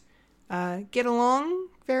don't get along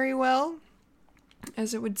very well,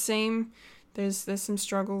 as it would seem. There's some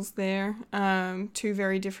struggles there. Two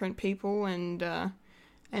very different people, and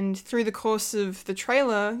through the course of the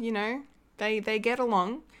trailer, you know, they get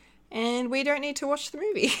along, and we don't need to watch the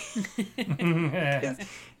movie.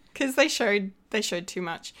 because they showed too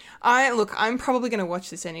much. I'm probably going to watch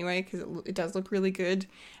this anyway because it does look really good,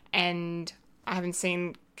 and I haven't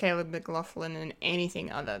seen Caleb McLaughlin in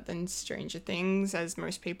anything other than Stranger Things, as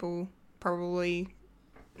most people probably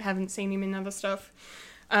haven't seen him in other stuff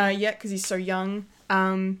yet because he's so young.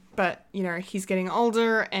 But he's getting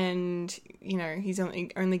older, and he's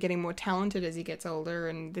only getting more talented as he gets older,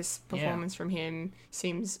 and this performance from him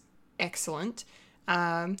seems excellent.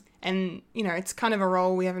 And it's kind of a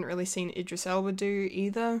role we haven't really seen Idris Elba do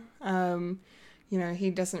either. He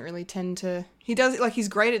doesn't really tend to... he's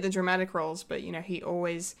great at the dramatic roles, but, he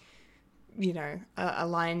always,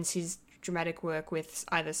 aligns his dramatic work with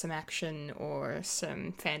either some action or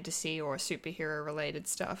some fantasy or superhero-related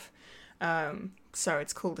stuff. So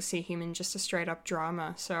it's cool to see him in just a straight-up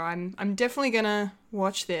drama. So I'm definitely gonna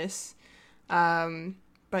watch this.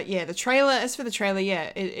 But yeah, the trailer... As for the trailer,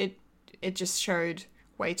 yeah, it just showed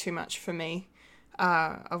way too much for me.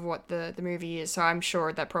 Of what the movie is, so I'm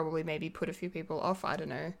sure that probably maybe put a few people off. I don't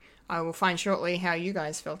know. I will find shortly how you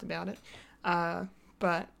guys felt about it.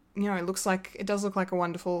 But it does look like a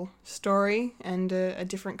wonderful story and a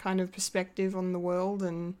different kind of perspective on the world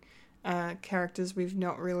and characters we've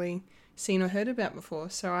not really seen or heard about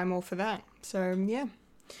before. So I'm all for that. So yeah,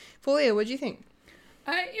 Fulia, what do you think?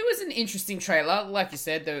 It was an interesting trailer, like you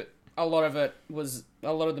said. A lot of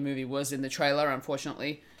the movie was in the trailer,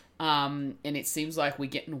 unfortunately. And it seems like we're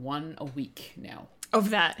getting one a week now.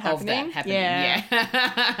 Of that happening?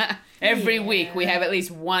 Yeah. Every week we have at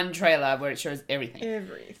least one trailer where it shows everything.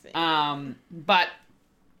 But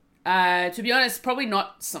to be honest, probably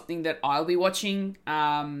not something that I'll be watching,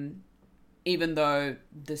 even though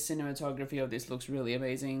the cinematography of this looks really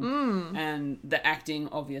amazing. And the acting,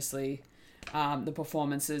 obviously, the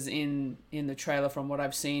performances in the trailer from what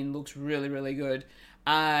I've seen looks really, really good.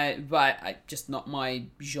 But just not my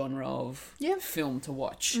genre of film to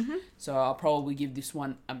watch. Mm-hmm. So I'll probably give this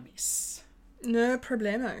one a miss. No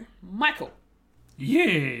problemo. Michael.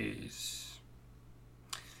 Yes.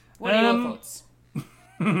 What are your thoughts?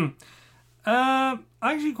 I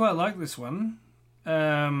actually quite like this one.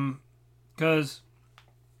 Because,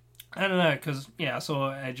 I don't know, I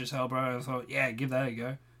saw Idris Elba and I thought, give that a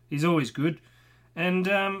go. He's always good. And,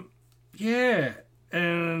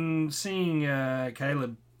 and seeing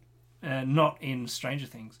Caleb not in Stranger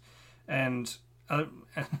Things, and a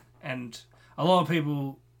lot of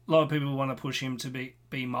people want to push him to be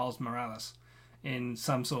Miles Morales in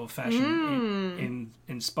some sort of fashion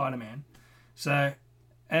in Spider-Man. So,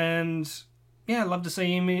 and I'd love to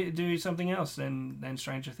see him do something else than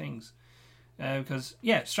Stranger Things, because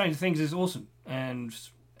Stranger Things is awesome, and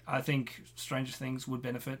I think Stranger Things would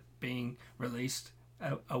benefit being released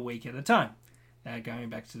a week at a time. Going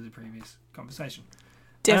back to the previous conversation.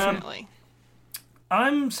 Definitely.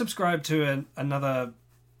 I'm subscribed to another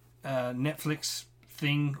Netflix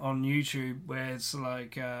thing on YouTube where it's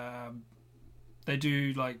like they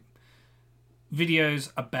do like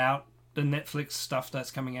videos about the Netflix stuff that's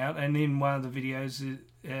coming out, and in one of the videos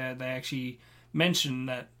they actually mention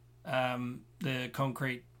that the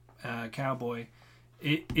Concrete Cowboy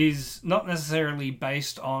it is not necessarily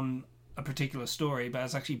based on a particular story, but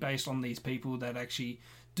it's actually based on these people that actually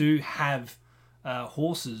do have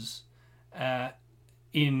horses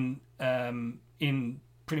in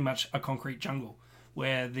pretty much a concrete jungle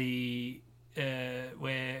where they had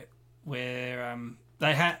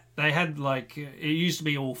like it used to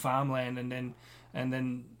be all farmland, and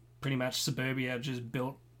then pretty much suburbia just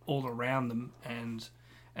built all around them,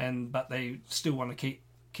 but they still want to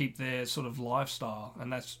keep their sort of lifestyle,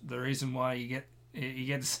 and that's the reason why you get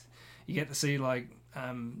to see like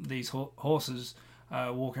these horses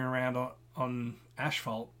walking around on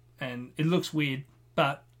asphalt, and it looks weird,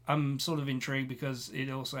 but I'm sort of intrigued because it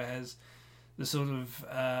also has the sort of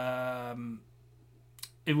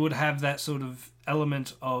it would have that sort of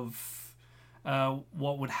element of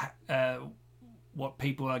what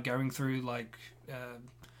people are going through, like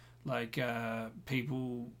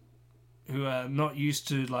people who are not used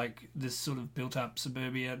to like this sort of built up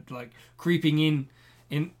suburbia, like creeping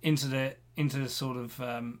into the sort of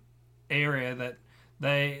area that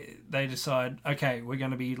they decide, okay, we're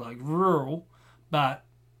going to be like rural, but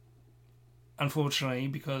unfortunately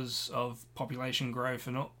because of population growth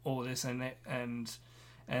and all this and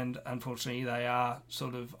unfortunately they are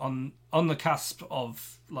sort of on the cusp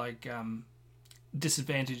of like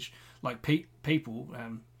disadvantaged like people,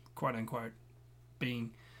 quote unquote,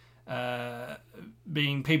 being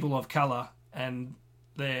people of color, and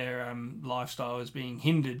their lifestyle is being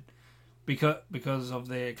hindered because of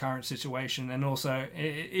their current situation. And also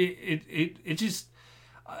it just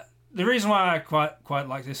the reason why I quite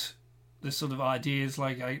like this this sort of ideas.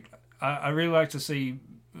 Like I really like to see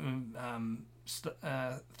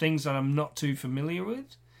things that I'm not too familiar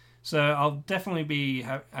with. So I'll definitely be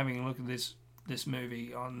having a look at this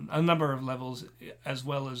movie on a number of levels, as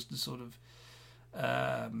well as the sort of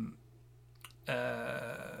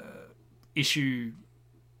issue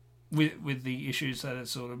with the issues that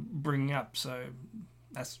it's sort of bringing up. So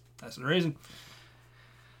that's the reason.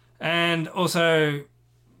 And also,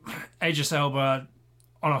 Idris Elba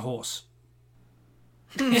on a horse.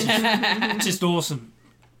 Just awesome.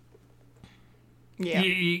 Yeah.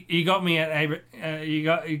 You got me at you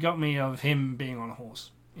got me of him being on a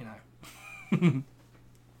horse. You know.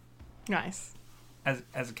 Nice.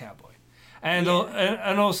 As a cowboy. And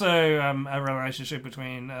and also a relationship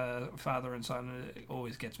between father and son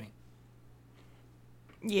always gets me.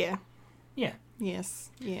 Yeah. Yeah. Yes.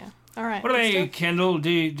 Yeah. All right. What about you, Kendall? Do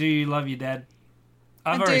you love your dad?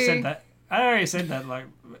 I already said that like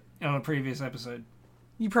on a previous episode.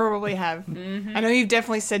 You probably have. Mm-hmm. I know you've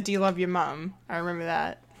definitely said, "Do you love your mum?" I remember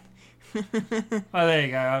that. Oh, there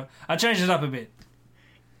you go. I changed it up a bit.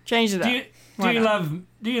 Change it up.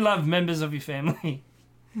 Do you love members of your family?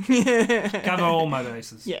 Cover all my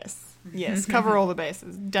bases. Yes, cover all the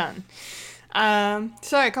bases. Done.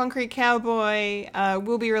 So, Concrete Cowboy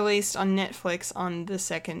will be released on Netflix on the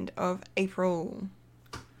 2nd of April.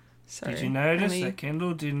 So, did you notice that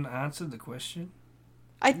Kendall didn't answer the question?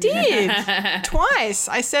 I did! Twice!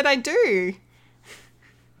 I said I do.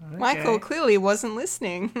 Okay. Michael clearly wasn't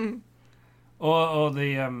listening. or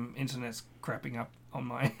the internet's crapping up on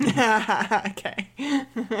my... Okay.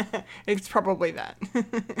 It's probably that.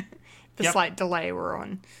 The slight delay we're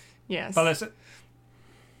on. Yes. But that's it.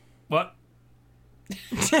 What?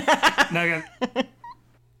 No, again.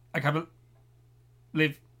 I can't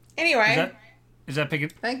believe... Anyway. Is that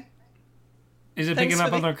picking... Is it picking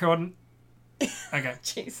up on the recording? Okay.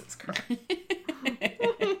 Jesus Christ.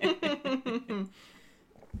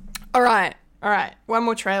 All right. One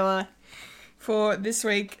more trailer for this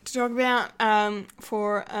week to talk about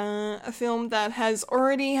for a film that has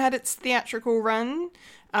already had its theatrical run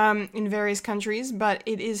in various countries, but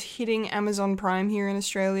it is hitting Amazon Prime here in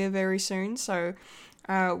Australia very soon. So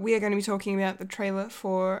we are going to be talking about the trailer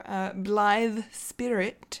for Blithe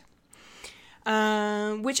Spirit,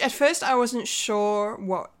 which at first I wasn't sure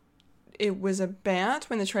what it was about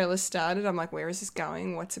when the trailer started. I'm like, where is this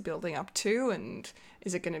going? What's it building up to? And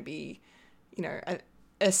is it going to be, a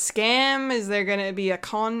scam? Is there going to be a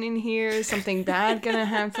con in here? Is something bad going to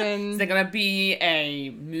happen? Is there going to be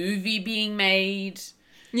a movie being made?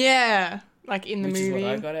 Yeah, like in the movie. Which is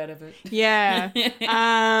what I got out of it. Yeah.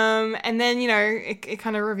 And then, it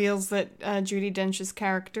kind of reveals that Judi Dench's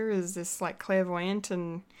character is this, like, clairvoyant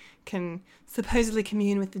and can supposedly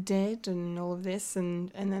commune with the dead and all of this.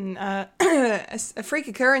 And then a freak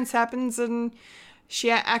occurrence happens and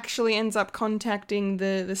she actually ends up contacting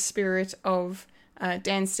the spirit of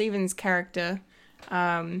Dan Stevens' character,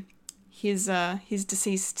 his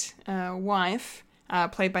deceased wife,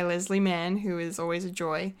 played by Leslie Mann, who is always a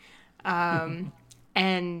joy.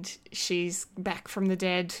 And she's back from the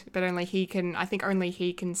dead, but only he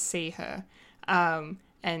can see her.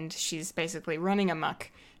 And she's basically running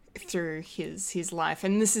amok through his life.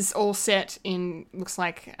 And this is all set in, looks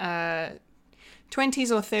like, 20s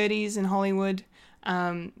or 30s in Hollywood.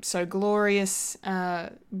 So glorious,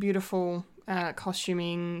 beautiful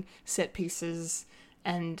costuming, set pieces,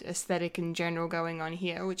 and aesthetic in general going on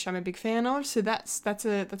here, which I'm a big fan of. So that's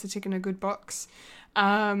a tick in a good box.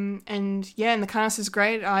 And the cast is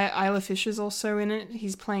great. Isla Fisher's also in it.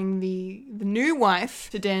 He's playing the new wife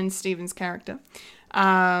to Dan Stevens' character.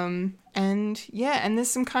 And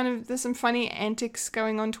there's some funny antics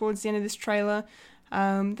going on towards the end of this trailer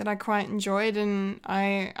that I quite enjoyed, and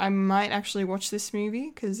I might actually watch this movie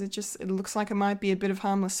because it looks like it might be a bit of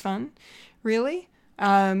harmless fun, really.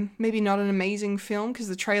 Maybe not an amazing film because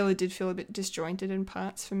the trailer did feel a bit disjointed in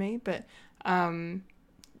parts for me, but I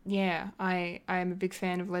am a big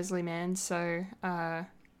fan of Leslie Mann, so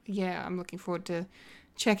I'm looking forward to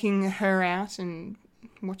checking her out and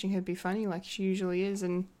watching her be funny like she usually is.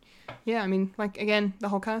 And again, the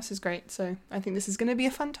whole cast is great, so I think this is going to be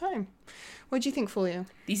a fun time. What do you think, Fulia?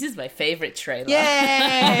 This is my favorite trailer. Yay!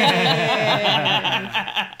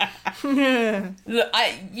 Look,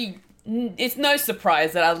 it's no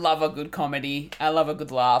surprise that I love a good comedy. I love a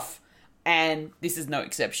good laugh. And this is no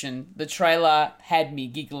exception. The trailer had me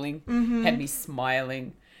giggling, had me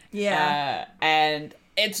smiling. Yeah. And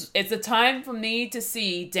it's a time for me to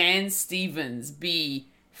see Dan Stevens be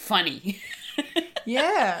funny.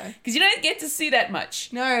 Yeah. Because you don't get to see that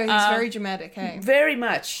much. No, he's very dramatic, hey? Very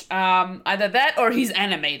much. Either that or he's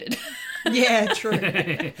animated. Yeah,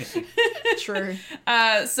 true. True.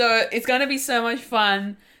 So it's going to be so much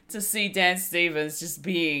fun to see Dan Stevens just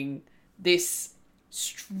being this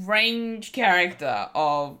strange character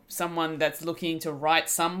of someone that's looking to write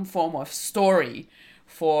some form of story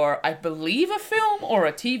for, I believe, a film or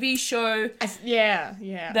a TV show. Yeah.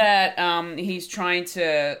 That he's trying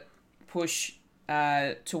to push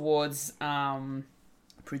towards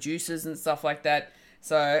producers and stuff like that.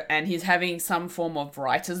 So, and he's having some form of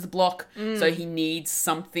writer's block, so he needs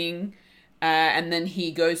something. And then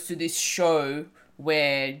he goes to this show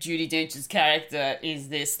where Judi Dench's character is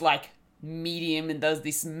this, like, medium and does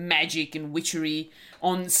this magic and witchery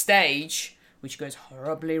on stage, which goes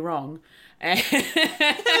horribly wrong. And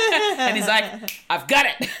he's like, I've got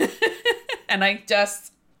it. And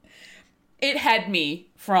it had me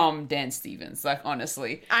from Dan Stevens, like,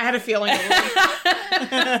 honestly. I had a feeling it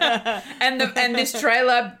would. And this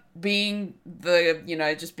trailer being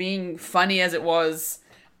just being funny as it was,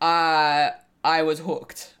 I was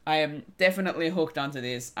hooked. I am definitely hooked onto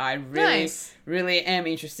this. I really am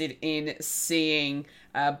interested in seeing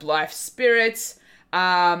Blythe Spirit.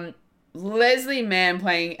 Leslie Mann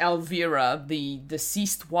playing Elvira, the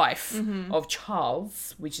deceased wife of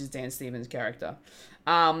Charles, which is Dan Stevens' character,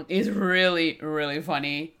 is really, really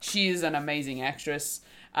funny. She is an amazing actress.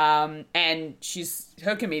 And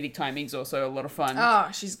her comedic timing is also a lot of fun. Oh,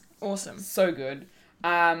 she's awesome. So good.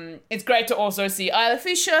 It's great to also see Isla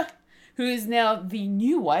Fisher, who is now the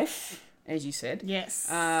new wife, as you said. Yes.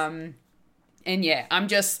 And yeah,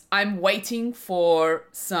 I'm waiting for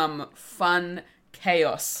some fun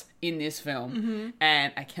chaos in this film,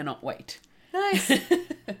 and I cannot wait. Nice.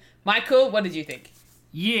 Michael, what did you think?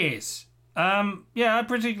 Yes. Yeah, I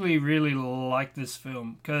particularly really like this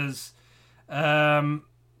film because having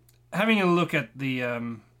a look at the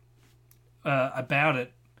about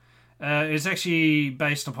it, it's actually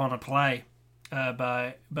based upon a play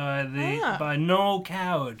by Noel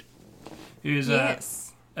Coward, who's an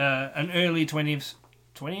early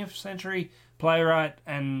 20th century playwright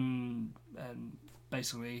and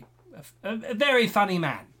basically a very funny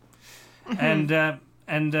man.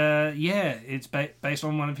 And yeah, it's based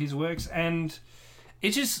on one of his works, and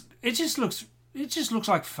it just looks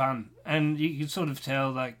like fun, and you can sort of tell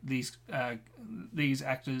like these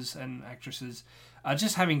actors and actresses are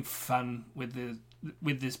just having fun with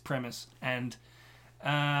this premise, and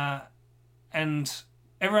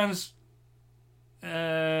everyone's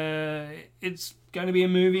it's going to be a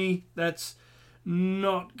movie that's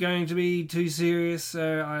not going to be too serious,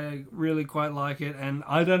 so I really quite like it, and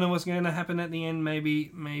I don't know what's going to happen at the end.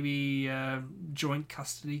 Maybe joint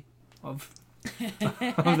custody of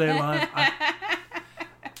their life.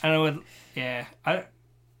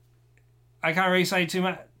 I can't really say too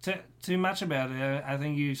much about it. I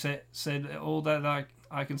think you said all that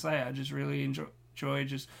I can say. I just really enjoy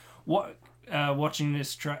just watching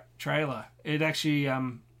this trailer. It actually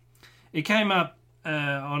it came up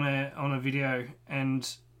on a video and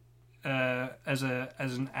as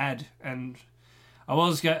an ad, and I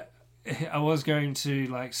was going to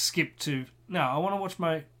like skip to I want to watch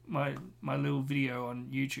my little video on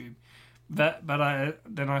YouTube, but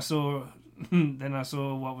then I saw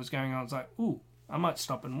what was going on. I was like, ooh, I might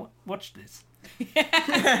stop and watch this.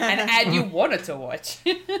 An ad you wanted to watch.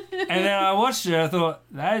 And then I watched it. I thought,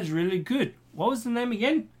 that is really good. What was the name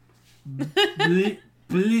again?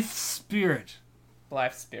 Blythe Spirit.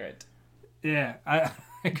 Blythe Spirit. Yeah, I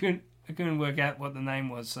couldn't work out what the name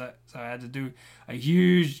was, so I had to do a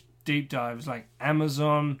huge deep dive. It was like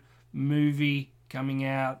Amazon movie coming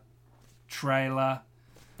out, trailer,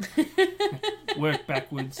 work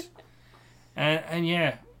backwards, and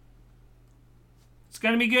yeah, it's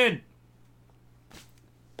gonna be good.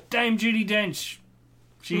 Dame Judi Dench,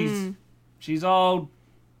 she's old,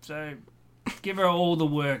 so give her all the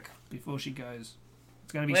work before she goes.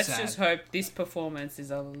 It's gonna be sad. Let's just hope this performance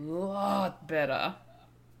is a lot better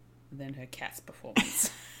than her cat's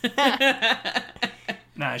performance.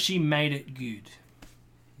 No, she made it good.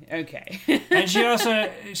 Okay. And she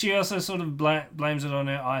also sort of blames it on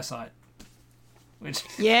her eyesight, which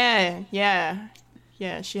Yeah.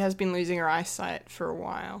 She has been losing her eyesight for a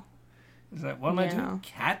while. is that what am I doing?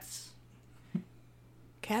 Cats?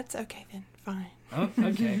 Cats? Okay then, fine. Oh,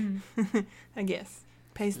 okay. I guess.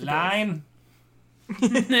 Pays the Line.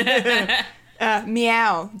 bills.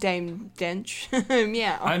 Meow, Dame Dench.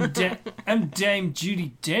 Meow. I'm Dame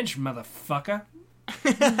Judi Dench, motherfucker.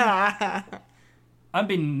 I've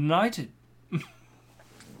been knighted.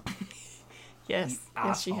 Yes,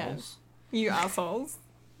 yes, she has. Assholes. You assholes.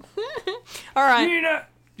 All right.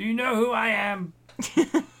 Do you know who I am?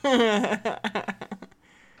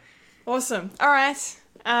 Awesome. All right.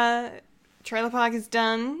 Trailer Park is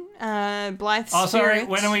done. Blythe Spirit. Oh, sorry.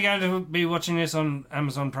 When are we going to be watching this on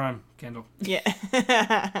Amazon Prime, Kendall? Yeah.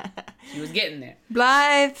 She was getting there.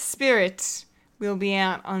 Blythe Spirit will be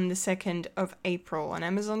out on the 2nd of April on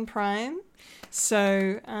Amazon Prime.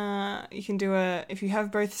 So you can do if you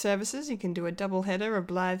have both services, you can do a double header of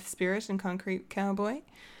Blythe Spirit and Concrete Cowboy.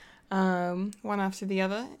 One after the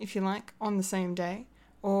other, if you like, on the same day.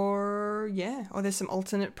 Or there's some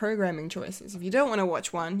alternate programming choices. If you don't want to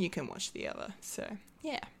watch one, you can watch the other. So,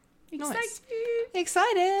 yeah. Nice.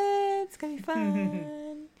 Excited! It's going to be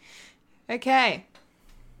fun. Okay.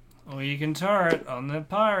 Or you can tour it on the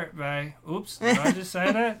Pirate Bay. Oops, did I just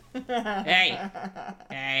say that?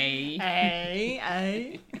 Hey. Hey.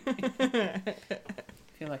 I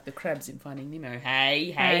feel like the crabs in Finding Nemo.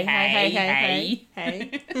 Hey.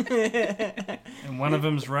 And one of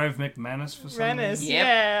them's Rove McManus for some reason. Yep.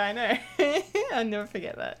 Yeah, I know. I'll never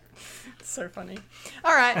forget that. It's so funny.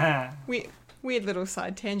 All right. Weird little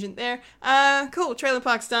side tangent there. Cool. Trailer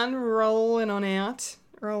Park's done. Rolling on out.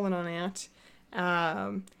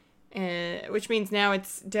 Which means now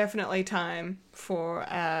it's definitely time for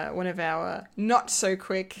one of our not so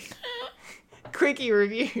quickie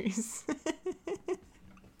reviews.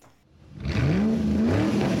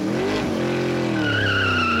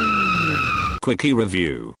 Quickie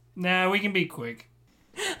review. Nah, we can be quick.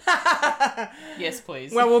 Yes,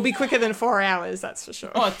 please. Well, we'll be quicker than 4 hours, that's for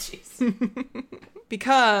sure. Oh, jeez.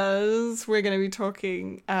 Because we're going to be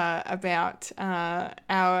talking about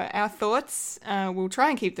our thoughts. We'll try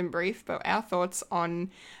and keep them brief, but our thoughts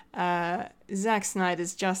on Zack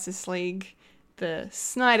Snyder's Justice League. The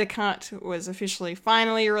Snyder Cut was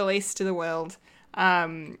finally released to the world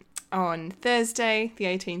on Thursday, the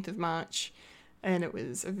 18th of March, and it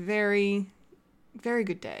was a very, very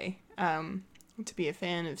good day to be a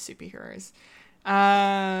fan of superheroes.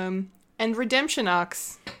 And redemption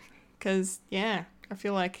arcs, because, I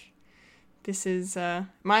feel like this is...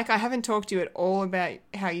 Mike, I haven't talked to you at all about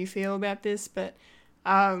how you feel about this, but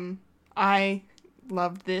I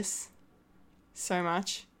loved this so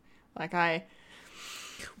much. Like, I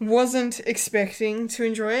wasn't expecting to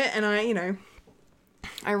enjoy it, and I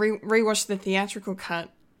rewatched the theatrical cut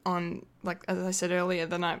on, like, as I said earlier,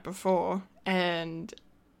 the night before, and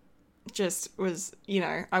just was,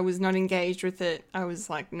 I was not engaged with it. I was,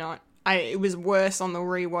 like, it was worse on the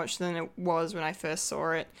rewatch than it was when I first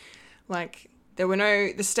saw it. Like,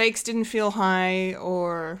 the stakes didn't feel high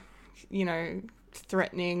or,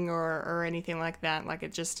 threatening or anything like that. Like,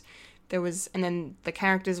 it just, and then the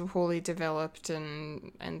characters were poorly developed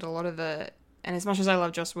and a lot of and as much as I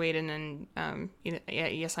love Joss Whedon and,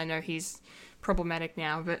 yes, I know he's problematic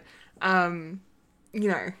now, but,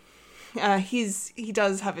 he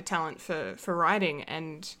does have a talent for writing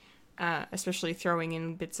and, especially throwing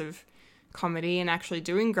in bits of comedy and actually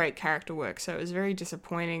doing great character work. So it was very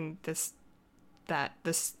disappointing that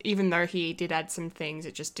even though he did add some things,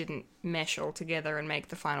 it just didn't mesh all together and make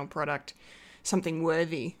the final product something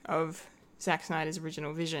worthy of Zack Snyder's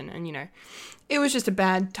original vision. And, it was just a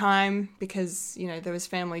bad time because, there was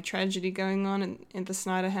family tragedy going on in the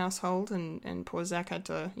Snyder household and poor Zack had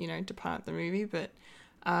to, depart the movie. But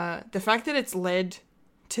the fact that it's led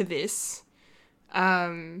to this,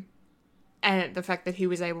 and the fact that he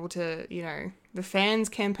was able to, the fans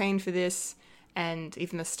campaigned for this, and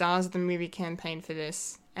even the stars of the movie campaigned for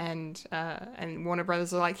this, and Warner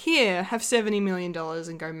Brothers are like, here, have $70 million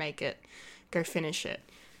and go make it, go finish it.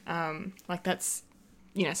 Like that's,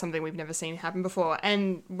 something we've never seen happen before.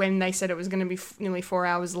 And when they said it was going to be nearly 4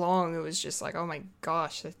 hours long, it was just like, oh my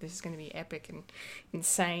gosh, this is going to be epic and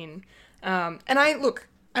insane. And I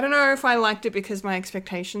don't know if I liked it because my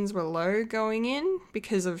expectations were low going in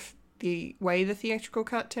because of the way the theatrical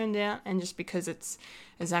cut turned out, and just because it's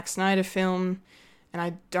a Zack Snyder film and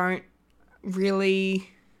I don't really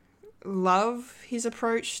love his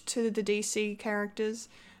approach to the DC characters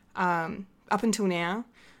up until now,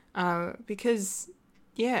 because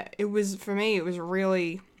it was, for me, it was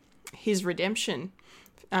really his redemption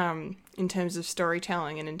in terms of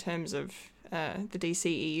storytelling and in terms of the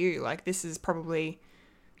DCEU. Like, this is probably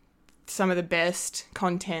some of the best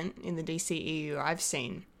content in the DCEU I've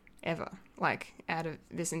seen ever, like, out of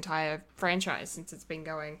this entire franchise since it's been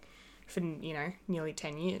going for, nearly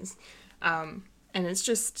 10 years. And it's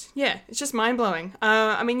just mind-blowing.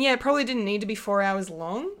 It probably didn't need to be 4 hours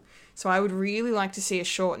long, so I would really like to see a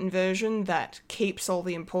shortened version that keeps all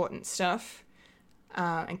the important stuff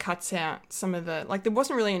and cuts out some of the, like, there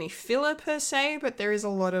wasn't really any filler per se, but there is a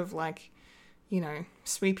lot of, like,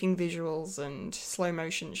 sweeping visuals and slow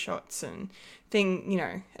motion shots and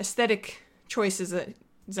aesthetic choices that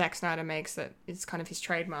Zack Snyder makes that is kind of his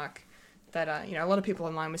trademark, that a lot of people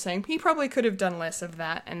online were saying he probably could have done less of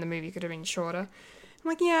that and the movie could have been shorter. I'm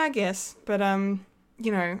like, yeah, I guess, but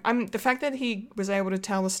the fact that he was able to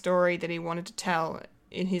tell the story that he wanted to tell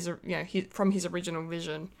in his from his original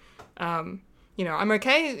vision, I'm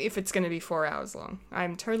okay if it's going to be 4 hours long.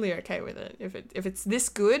 I'm totally okay with it if it's this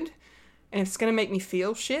good and if it's going to make me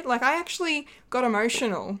feel shit. Like, I actually got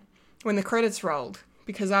emotional when the credits rolled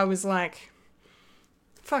because I was like,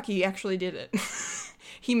 fuck, he actually did it.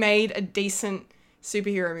 He made a decent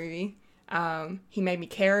superhero movie. He made me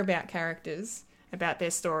care about characters, about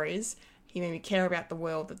their stories. He made me care about the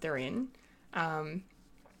world that they're in.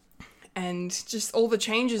 And just all the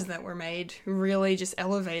changes that were made really just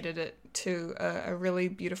elevated it to a really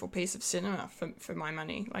beautiful piece of cinema for my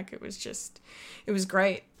money. Like, it was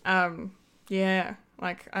great. Yeah,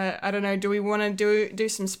 like, I don't know, do we want to do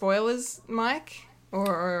some spoilers, Mike?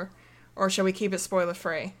 Or shall we keep it spoiler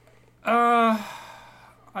free? I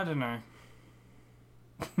don't know.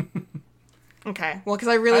 Okay, well, because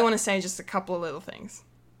I really want to say just a couple of little things.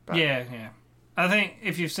 But... Yeah. I think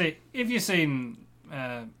if you've seen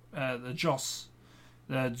the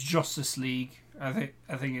Justice League, I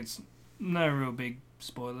think it's no real big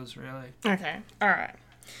spoilers, really. Okay, all right.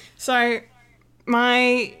 So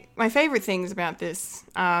my favorite things about this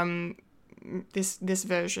this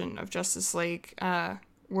version of Justice League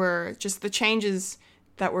were just the changes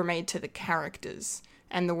that were made to the characters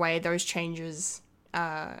and the way those changes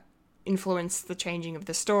influenced the changing of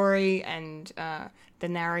the story and the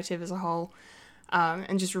narrative as a whole,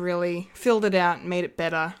 and just really filled it out and made it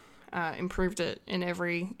better, improved it in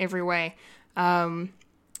every way.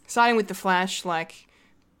 Starting with the Flash, like,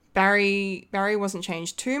 Barry wasn't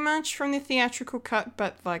changed too much from the theatrical cut,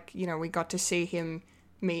 but we got to see him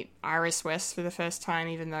meet Iris West for the first time,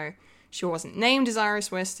 even though she wasn't named as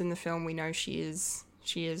Iris West in the film. We know she is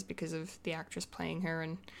because of the actress playing her,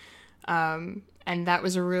 and that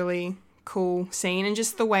was a really cool scene. And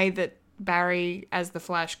just the way that Barry, as the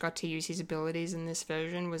Flash, got to use his abilities in this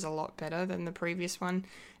version was a lot better than the previous one.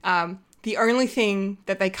 The only thing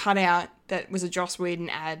that they cut out that was a Joss Whedon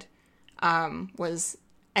ad was,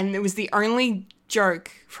 and it was the only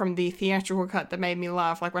joke from the theatrical cut that made me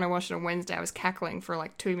laugh. Like, when I watched it on Wednesday, I was cackling for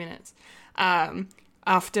like 2 minutes.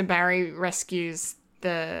 After Barry rescues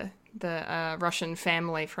the Russian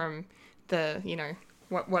family from the,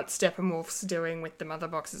 what Steppenwolf's doing with the mother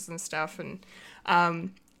boxes and stuff, and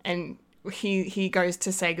he goes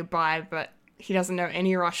to say goodbye, but he doesn't know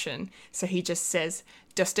any Russian, so he just says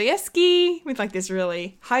Dostoevsky with like this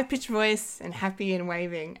really high-pitched voice and happy and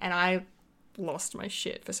waving, and I lost my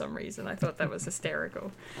shit for some reason. I thought that was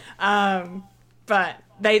hysterical. But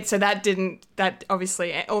that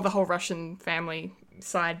obviously, all the whole Russian family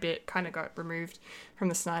side bit kind of got removed from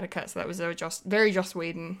the Snyder Cut, so that was a very Joss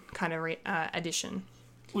Whedon kind of addition.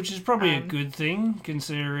 Which is probably a good thing,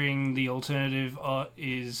 considering the alternative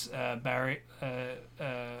is Barry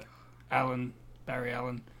Allen.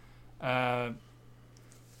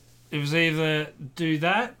 It was either do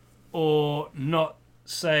that or not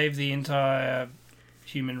save the entire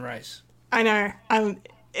human race. I know.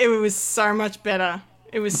 It was so much better.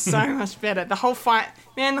 It was so much better. The whole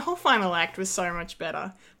final act was so much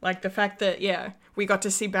better. Like, the fact that, we got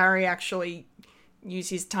to see Barry actually use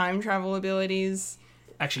his time travel abilities.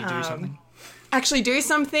 Actually do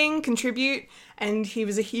something, contribute, and he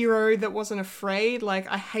was a hero that wasn't afraid. Like,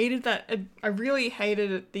 I hated that. I really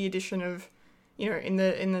hated the addition of, in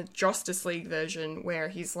the Justice League version, where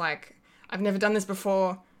he's like, I've never done this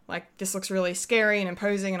before. Like, this looks really scary and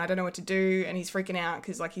imposing, and I don't know what to do. And he's freaking out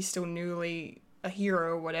because, like, he's still newly a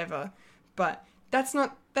hero or whatever. But that's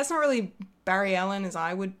not really Barry Allen as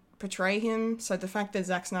I would portray him. So the fact that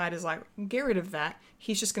Zack Snyder's like, get rid of that.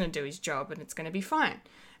 He's just going to do his job, and it's going to be fine.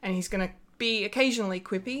 And he's going to be occasionally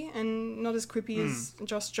quippy, and not as quippy as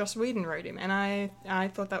Joss Whedon wrote him. And I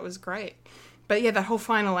thought that was great. But yeah, that whole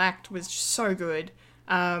final act was just so good.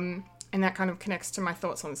 And that kind of connects to my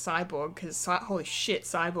thoughts on Cyborg, because holy shit,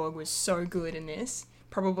 Cyborg was so good in this.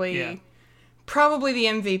 Probably the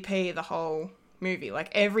MVP of the whole movie. Like,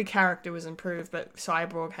 every character was improved, but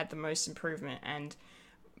Cyborg had the most improvement. And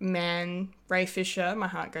man, Ray Fisher, my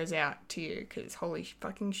heart goes out to you, because holy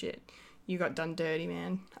fucking shit, you got done dirty,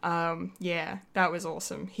 man. Yeah, that was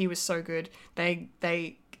awesome. He was so good.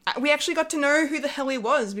 We actually got to know who the hell he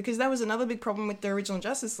was, because that was another big problem with the original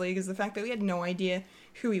Justice League, is the fact that we had no idea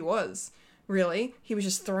who he was, really. He was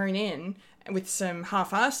just thrown in with some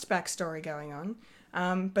half-assed backstory going on.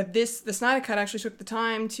 But the Snyder Cut actually took the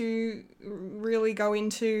time to really go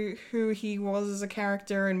into who he was as a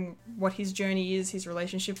character and what his journey is, his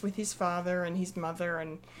relationship with his father and his mother,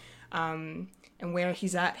 and and where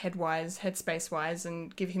he's at headspace-wise,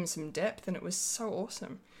 and give him some depth, and it was so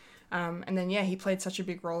awesome. And then, he played such a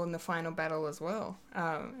big role in the final battle as well.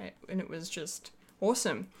 And it was just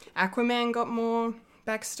awesome. Aquaman got more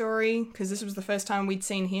backstory, because this was the first time we'd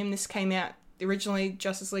seen him. This came out, originally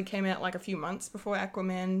Justice League came out like a few months before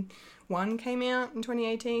Aquaman 1 came out in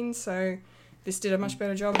 2018, so this did a much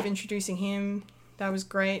better job of introducing him. That was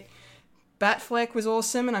great. Batfleck was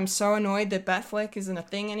awesome, and I'm so annoyed that Batfleck isn't a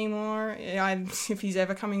thing anymore, if he's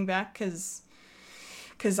ever coming back, because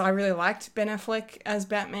I really liked Ben Affleck as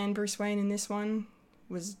Batman Bruce Wayne in this one.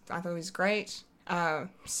 I thought it was great.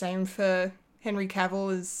 Same for Henry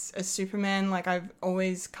Cavill as Superman. Like, I've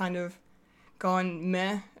always kind of gone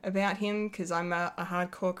meh about him, because I'm a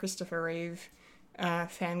hardcore Christopher Reeve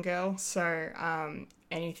fangirl, so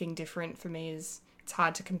anything different for me it's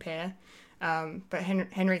hard to compare. But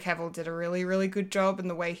Henry Cavill did a really, really good job, and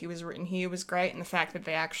the way he was written here was great, and the fact that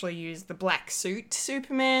they actually used the black suit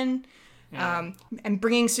Superman, and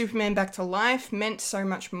bringing Superman back to life meant so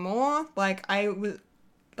much more.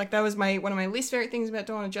 That was one of my least favorite things about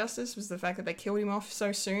Dawn of Justice, was the fact that they killed him off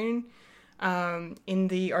so soon in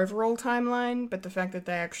the overall timeline, but the fact that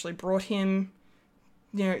they actually brought him,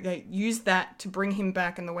 they used that to bring him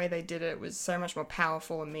back, and the way they did it was so much more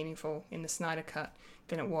powerful and meaningful in the Snyder Cut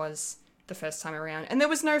than it was the first time around. And there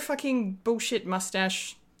was no fucking bullshit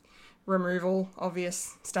mustache removal,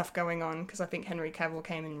 obvious stuff going on, because I think Henry Cavill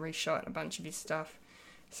came and reshot a bunch of his stuff.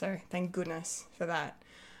 So thank goodness for that.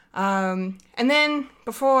 And then,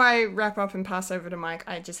 before I wrap up and pass over to Mike,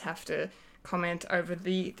 I just have to comment over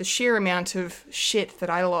the sheer amount of shit that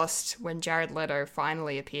I lost when Jared Leto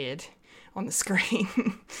finally appeared on the screen.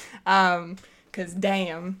 Because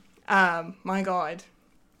damn, my God.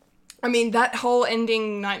 I mean, that whole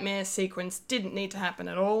ending nightmare sequence didn't need to happen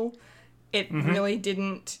at all. It really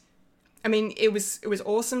didn't. I mean, it was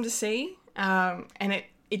awesome to see, and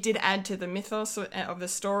it did add to the mythos of the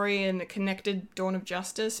story, and it connected Dawn of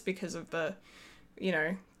Justice because of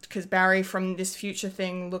because Barry from this future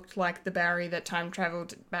thing looked like the Barry that time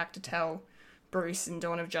traveled back to tell Bruce in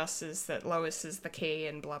Dawn of Justice that Lois is the key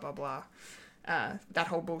and blah, blah, blah. That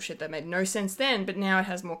whole bullshit that made no sense then, but now it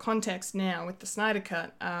has more context now with the Snyder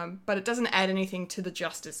Cut. But it doesn't add anything to the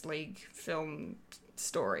Justice League film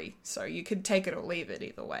story, so you could take it or leave it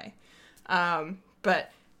either way.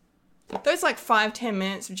 But those 5-10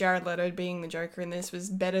 minutes of Jared Leto being the Joker in this was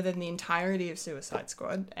better than the entirety of Suicide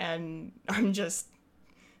Squad, and I'm just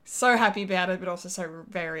so happy about it, but also so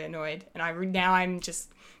very annoyed. And I'm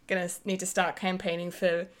just gonna need to start campaigning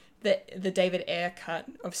for the David Ayer cut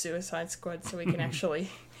of Suicide Squad, so we can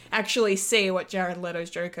actually see what Jared Leto's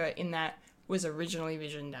Joker in that was originally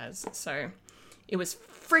visioned as. So it was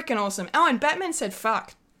freaking awesome. Oh, and Batman said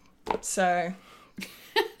fuck. So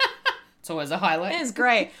it's always a highlight. It was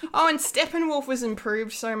great. Oh, and Steppenwolf was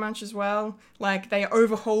improved so much as well. They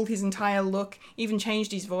overhauled his entire look, even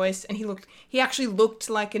changed his voice, and he actually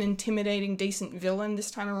looked like an intimidating, decent villain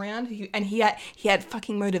this time around. He had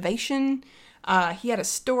fucking motivation. He had a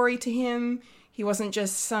story to him. He wasn't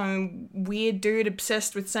just some weird dude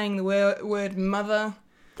obsessed with saying the word mother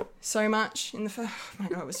so much in the oh my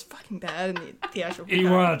God, it was fucking bad in the actual He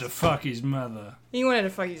wanted to fuck his mother. He wanted to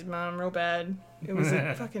fuck his mum real bad. It was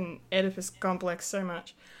a fucking Oedipus complex so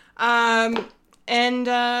much. And then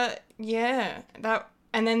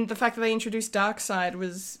the fact that they introduced Darkseid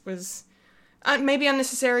was maybe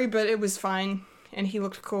unnecessary, but it was fine, and he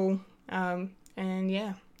looked cool. I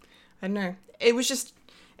don't know. It was just,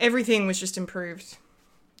 everything was just improved.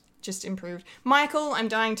 Just improved. Michael, I'm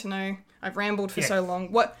dying to know. I've rambled for so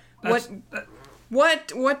long. What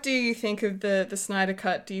do you think of the Snyder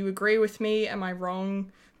Cut? Do you agree with me? Am I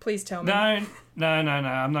wrong? Please tell me. No.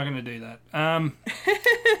 I'm not going to do that.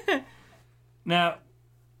 Now,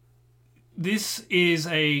 this is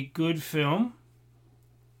a good film.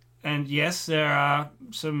 And yes, there are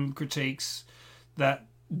some critiques that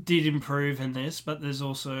did improve in this, but there's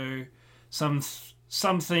also some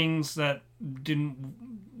things that didn't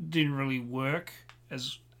really work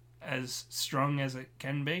as strong as it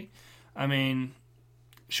can be. I mean,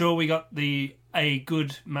 sure, we got a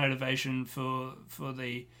good motivation for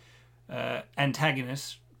the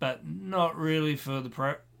antagonist, but not really for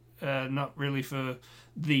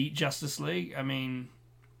the Justice League. I mean,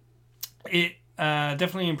 it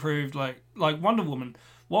definitely improved. Like Wonder Woman,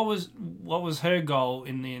 what was her goal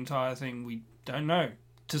in the entire thing? We don't know.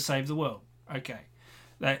 To save the world. Okay,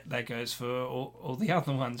 that goes for all the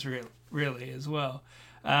other ones really as well.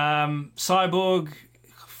 Cyborg,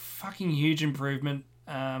 fucking huge improvement.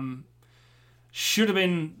 Should have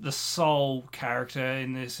been the sole character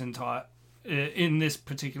in this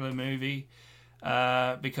particular movie,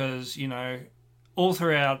 because all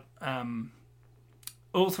throughout like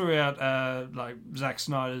Zack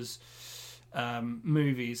Snyder's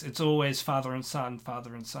movies, it's always father and son,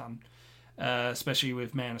 especially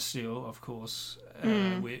with Man of Steel, of course,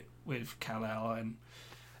 with Kal-El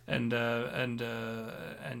and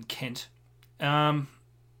Kent.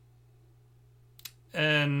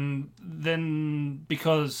 And then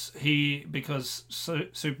because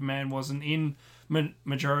Superman wasn't in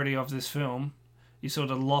majority of this film, you sort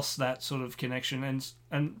of lost that sort of connection,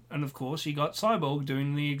 and of course you got Cyborg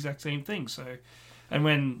doing the exact same thing. So, and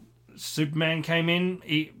when Superman came in,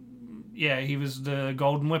 he was the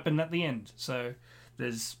golden weapon at the end. So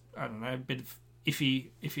there's, I don't know, a bit of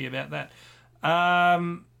iffy about that.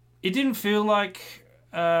 It didn't feel like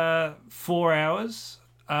 4 hours.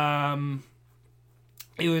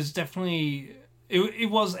 It was definitely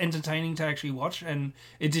it was entertaining to actually watch, and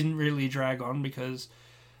it didn't really drag on because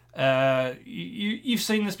you've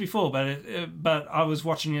seen this before, but I was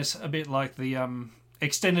watching this a bit like the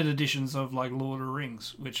extended editions of like Lord of the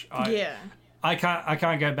Rings, which I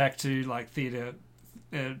can't go back to like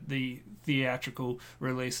the theatrical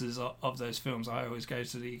releases of those films. I always go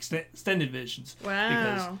to the extended versions.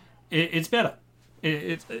 Wow. Because it's better.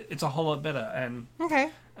 It's a whole lot better, and okay.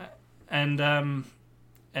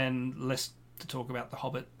 And less to talk about The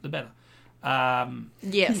Hobbit, the better.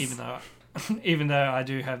 Yes. Even though I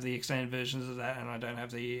do have the extended versions of that, and I don't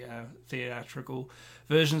have the theatrical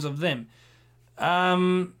versions of them.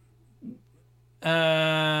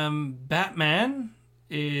 Batman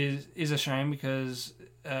is a shame because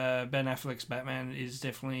Ben Affleck's Batman is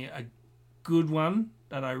definitely a good one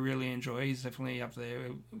that I really enjoy. He's definitely up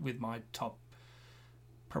there with my top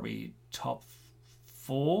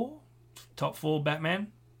four Batman.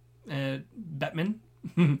 My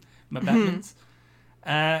Batmans.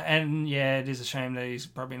 And yeah, it is a shame that he's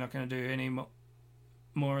probably not going to do any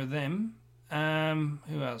more of them.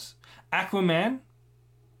 Who else? Aquaman.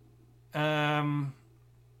 I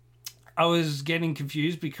was getting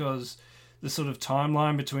confused because the sort of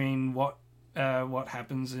timeline between what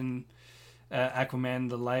happens in Aquaman,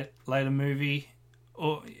 the later movie,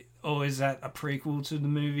 or is that a prequel to the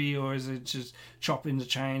movie, or is it just chop into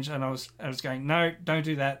change? And I was going, no, don't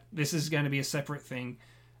do that. This is going to be a separate thing.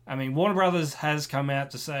 I mean, Warner Brothers has come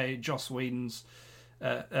out to say Joss Whedon's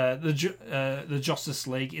the Justice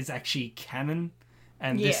League is actually canon,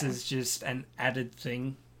 and this is just an added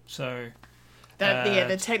thing. So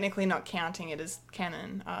they're technically not counting it as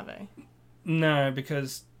canon, are they? No,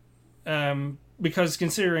 because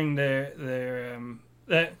considering their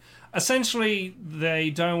essentially they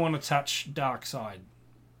don't want to touch Darkseid,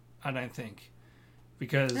 I don't think,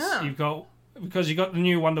 because you've got the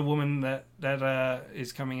new Wonder Woman that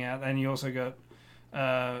is coming out, and you also got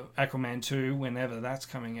Aquaman 2 whenever that's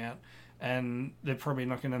coming out, and they're probably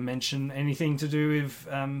not going to mention anything to do with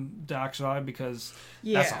Darkseid because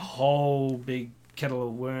that's a whole big kettle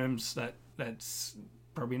of worms that's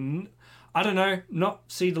probably, I don't know, not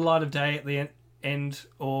see the light of day at the end,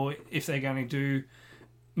 or if they're going to do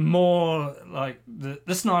more like the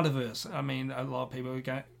Snyderverse. I mean, a lot of people are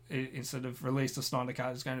going, instead of release the Snyder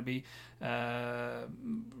Cut, is going to be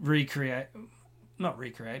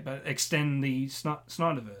extend the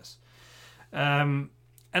Snyderverse. And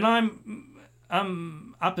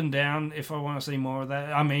I'm up and down if I want to see more of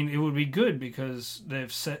that. I mean, it would be good because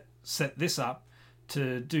they've set this up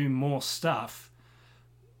to do more stuff.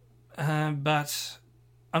 But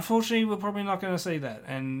unfortunately, we're probably not going to see that.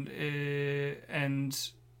 And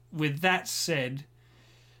with that said,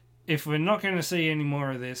 if we're not going to see any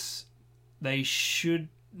more of this, they should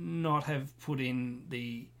not have put in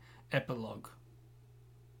the epilogue,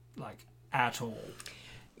 like, at all.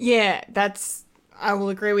 Yeah, I will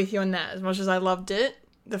agree with you on that. As much as I loved it,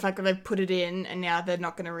 the fact that they've put it in and now they're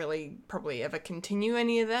not going to really probably ever continue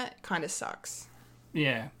any of that kind of sucks.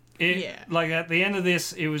 Yeah. Like, at the end of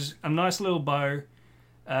this, it was a nice little bow.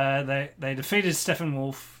 They defeated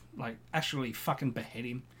Steppenwolf, like, actually fucking behead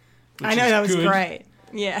him. I know, that was great.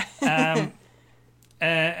 Yeah.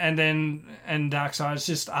 And Darkseid's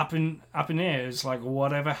just up in air. It's like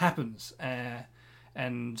whatever happens, and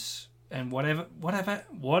whatever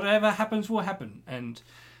happens will happen. And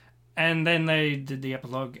then they did the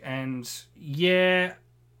epilogue, and yeah,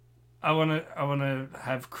 I wanna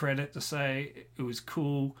have credit to say it was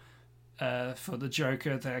cool for the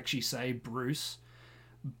Joker to actually say Bruce,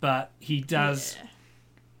 but he does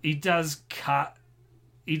cut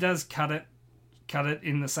it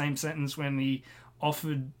in the same sentence when he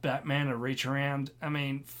offered Batman a reach around. I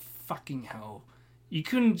mean, fucking hell. You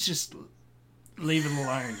couldn't just leave it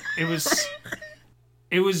alone.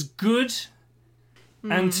 It was good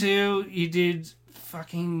until you did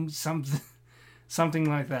fucking something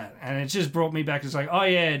like that. And it just brought me back. It's like, oh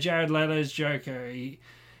yeah, Jared Leto's Joker. He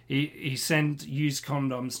sent used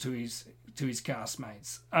condoms to his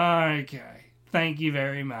castmates. Okay, thank you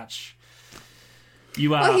very much.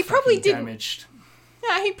 You are he probably damaged.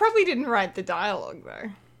 Yeah, he probably didn't write the dialogue though.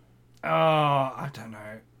 Oh, I don't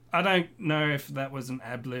know. I don't know if that was an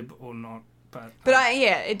ad-lib or not, but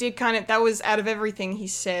it did kind of. That was out of everything he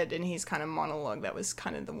said in his kind of monologue. That was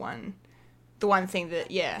kind of the one thing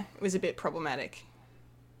that it was a bit problematic.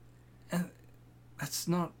 That's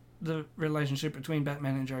not the relationship between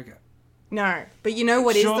Batman and Joker. No, but you know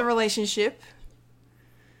what is the relationship?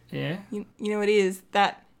 Yeah. You know what it is?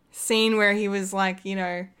 That scene where he was like, he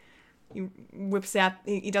whips out,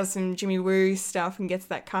 he does some Jimmy Woo stuff and gets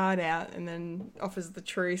that card out and then offers the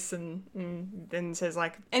truce and then says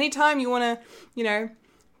like, anytime you want to,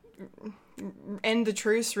 end the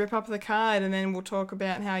truce, rip up the card and then we'll talk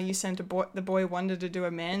about how you sent the boy Wonder to do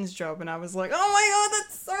a man's job. And I was like, oh my God,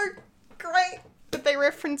 that's so great. But they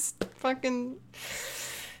referenced fucking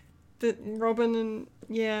the Robin and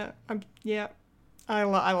I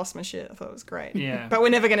lost my shit. I thought it was great. Yeah. But we're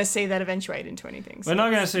never going to see that eventuate into anything. So we're not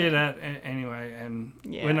going to see that anyway, and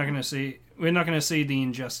we're not going to see the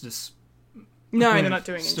Injustice. No, they're not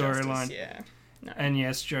doing storyline. Injustice. Yeah. No. And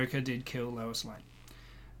yes, Joker did kill Lois Lane.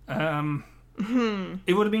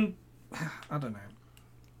 It would have been, I don't know.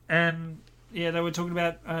 And yeah, they were talking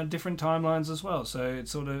about different timelines as well. So it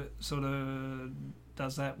sort of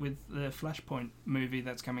does that with the Flashpoint movie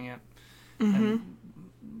that's coming out. Mm-hmm. And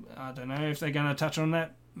I don't know if they're going to touch on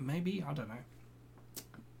that. Maybe, I don't know.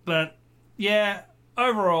 But yeah,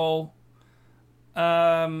 overall,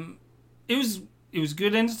 it was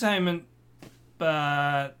good entertainment,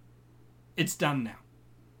 but it's done now.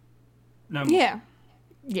 No more.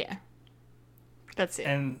 Yeah. That's it.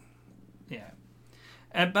 And yeah,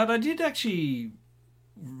 but I did actually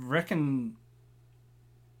reckon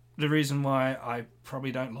the reason why I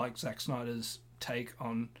probably don't like Zack Snyder's take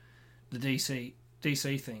on the DC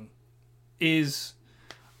thing is,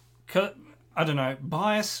 I don't know,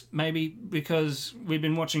 bias maybe, because we've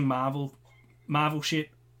been watching Marvel shit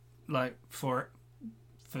like for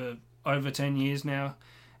over 10 years now,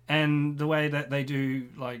 and the way that they do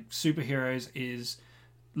like superheroes is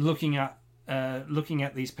looking at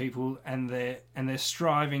these people and they're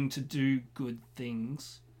striving to do good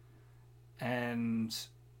things, and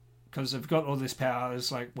because they've got all this power,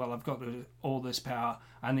 it's like, well, I've got all this power,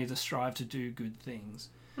 I need to strive to do good things.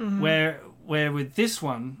 Mm-hmm. Where with this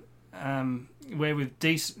one, where with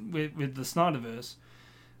the Snyderverse,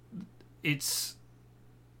 it's,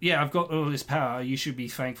 yeah, I've got all this power, you should be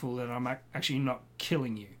thankful that I'm actually not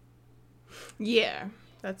killing you. Yeah,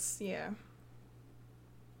 that's, yeah.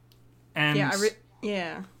 And go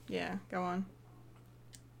on.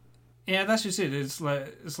 Yeah, that's just it. It's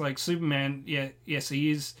like Superman. Yeah, yes,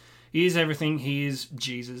 he is everything. He is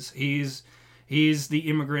Jesus. He is the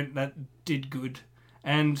immigrant that did good,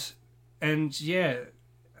 and yeah,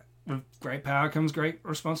 with great power comes great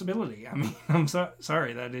responsibility. I mean, I'm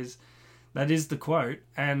sorry, that is the quote,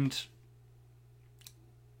 and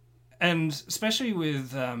especially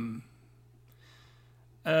with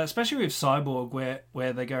Cyborg,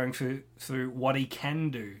 where they're going through what he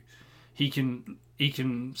can do. He can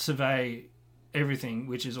survey everything,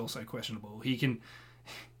 which is also questionable. He can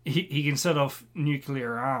set off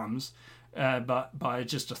nuclear arms, but by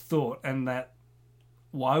just a thought. And that,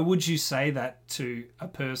 why would you say that to a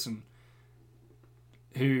person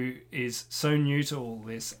who is so new to all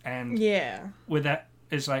this? And with that,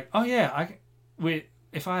 it's like, oh yeah,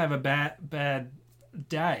 if I have a bad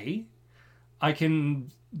day, I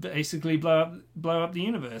can basically blow up the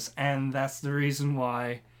universe, and that's the reason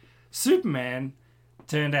why Superman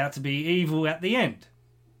turned out to be evil at the end.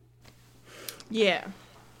 Yeah.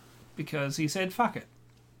 Because he said, fuck it.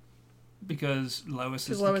 Because Lois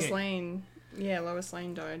is the Lois key. Lane. Yeah, Lois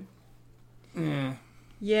Lane died. Yeah.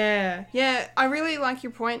 Yeah, I really like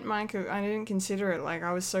your point, Mike. I didn't consider it. Like,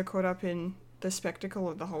 I was so caught up in the spectacle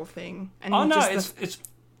of the whole thing. And oh, no, it's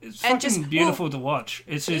fucking beautiful to watch.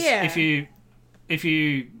 It's just, if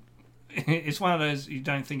you... It's one of those, you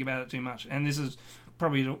don't think about it too much. And this is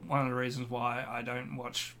probably one of the reasons why I don't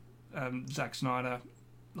watch Zack Snyder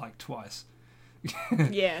like twice.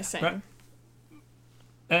 Yeah, same.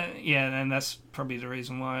 But, yeah, and that's probably the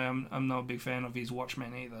reason why I'm not a big fan of his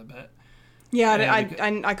Watchmen either. But yeah,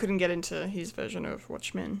 I couldn't get into his version of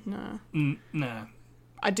Watchmen. No. No.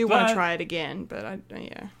 I do want to try it again, but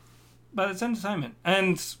yeah. But it's entertainment,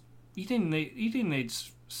 and you didn't need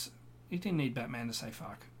Batman to say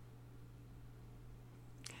fuck.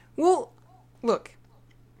 Well, look.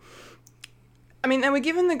 I mean, they were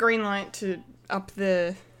given the green light to up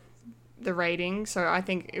the the rating. So I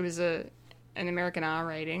think it was an American R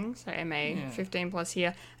rating, so MA 15+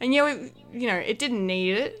 here. And it didn't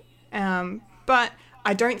need it, but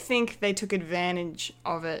I don't think they took advantage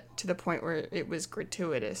of it to the point where it was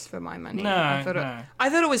gratuitous for my money. I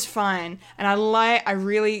thought it was fine, and I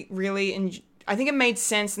really, really I think it made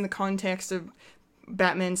sense in the context of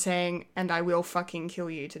Batman saying, "And I will fucking kill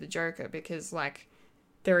you" to the Joker, because like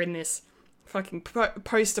they're in this fucking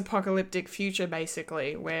post-apocalyptic future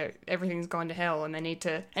basically where everything's gone to hell, and they need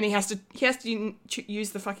to, and he has to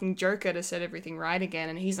use the fucking Joker to set everything right again,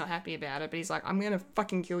 and he's not happy about it, but he's like, I'm gonna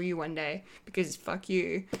fucking kill you one day because fuck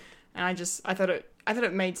you. And I thought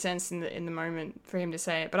it made sense in the moment for him to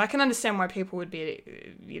say it, but I can understand why people would be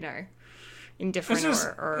indifferent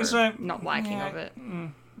or not liking of it.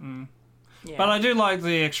 Yeah. But I do like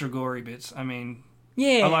the extra gory bits. I mean,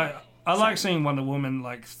 I like seeing Wonder Woman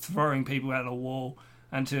like throwing people at a wall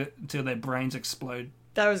until their brains explode.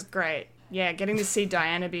 That was great. Yeah, getting to see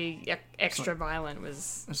Diana be extra violent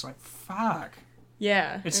was... It's like, fuck.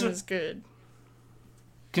 Yeah, it was good.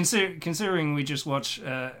 Considering we just watched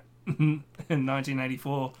in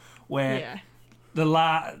 1984, where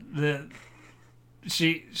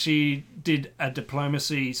she did a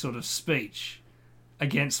diplomacy sort of speech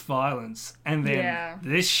against violence, and then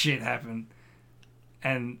this shit happened.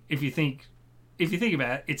 And if you think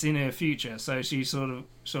about it, it's in her future. So she sort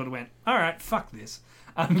of went, all right, fuck this.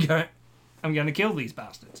 I'm going to kill these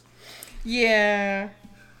bastards. Yeah,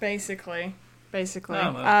 basically. Oh,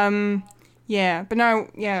 well. Yeah, but no,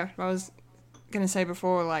 I was gonna say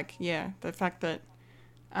before, like, the fact that,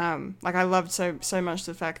 like, I loved so much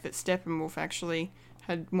the fact that Steppenwolf actually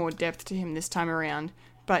had more depth to him this time around.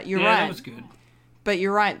 But you're right. Yeah, that was good. But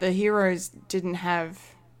you're right. The heroes didn't have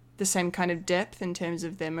the same kind of depth in terms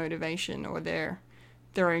of their motivation or their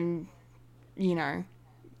own,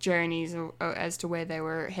 journeys or as to where they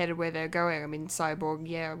were headed, where they were going. I mean,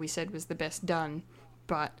 Cyborg, we said was the best done,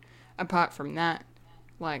 but apart from that,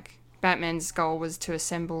 like, Batman's goal was to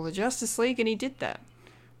assemble the Justice League, and he did that.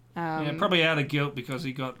 Probably out of guilt because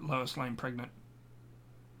he got Lois Lane pregnant.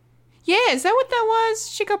 Yeah, is that what that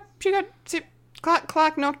was? She got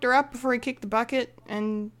Clark knocked her up before he kicked the bucket,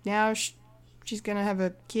 and now she's gonna have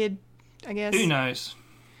a kid, I guess. Who knows?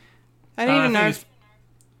 I don't even know if...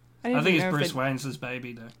 I think it's Bruce Wayne's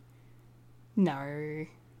baby, though. No.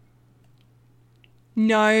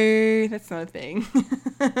 No, that's not a thing.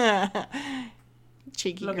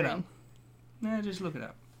 Cheeky Look grin. it up. Yeah, just look it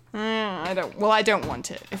up. I don't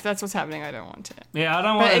want it. If that's what's happening, I don't want it. Yeah, I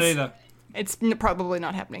don't want it either. It's probably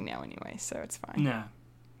not happening now anyway, so it's fine. No.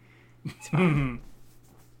 It's fine.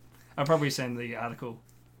 I'll probably send the article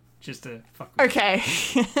just to fuck with Okay.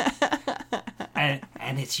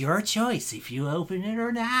 And it's your choice if you open it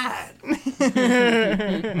or not.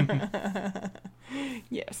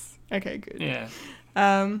 Yes. Okay, good. Yeah.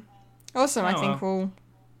 Awesome. I think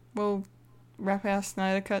we'll wrap our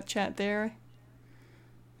Snyder Cut chat there.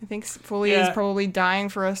 I think Fully is probably dying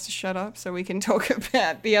for us to shut up so we can talk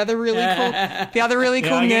about the other really cool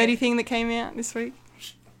nerdy thing that came out this week.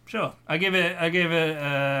 Sure. I give it a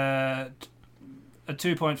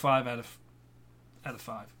 2.5 out of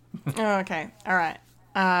 5. Oh, okay. All right.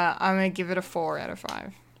 I'm gonna give it a 4 out of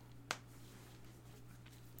 5.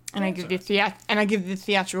 And I give the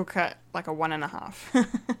theatrical cut like a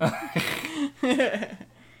 1.5.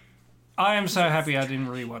 I am so happy I didn't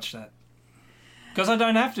rewatch that, because I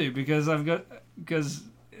don't have to, because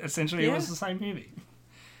essentially it was the same movie.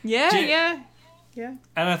 Yeah.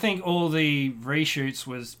 And I think all the reshoots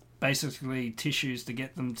was basically tissues to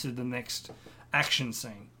get them to the next action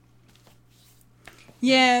scene.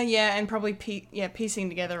 Yeah, and probably piecing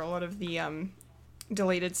together a lot of the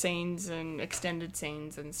deleted scenes and extended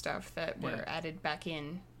scenes and stuff that were added back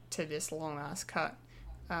in to this long ass cut.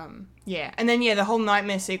 And then the whole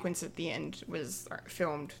nightmare sequence at the end was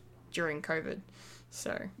filmed during COVID.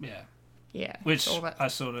 So which all that, I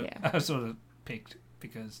sort of picked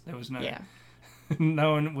because there was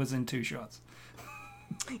no one was in 2 shots.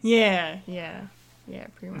 Yeah,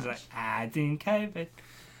 pretty much. It's like, I didn't COVID.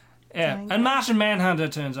 Yeah, and Martian Manhunter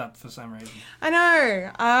turns up for some reason. I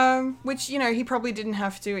know, which, he probably didn't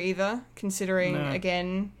have to either, considering,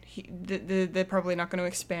 again, they're probably not going to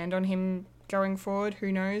expand on him going forward.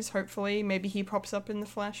 Who knows? Hopefully. Maybe he pops up in the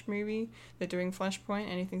Flash movie. They're doing Flashpoint.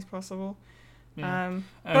 Anything's possible. Yeah.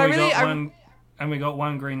 And we got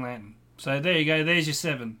one Green Lantern. So there you go. There's your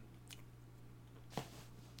 7.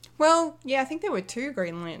 Well, I think there were 2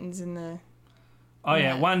 Green Lanterns in the... Oh,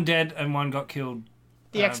 yeah. One dead and one got killed.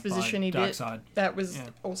 The exposition he did, that was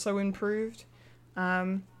also improved.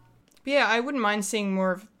 I wouldn't mind seeing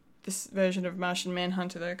more of this version of Martian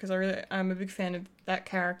Manhunter though, because I'm a big fan of that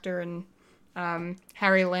character, and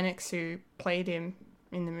Harry Lennox, who played him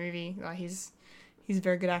in the movie, like he's a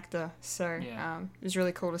very good actor. So it was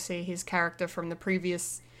really cool to see his character from the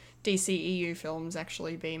previous DCEU films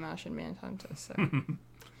actually be Martian Manhunter. So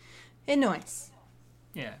nice.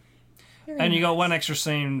 Yeah. Very and you got nice. one extra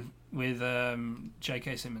scene with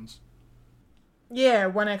J.K. Simmons. Yeah,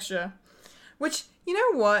 one extra. Which, you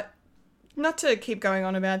know what? Not to keep going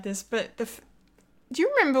on about this, but do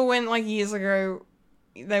you remember when, like, years ago,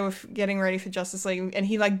 they were getting ready for Justice League and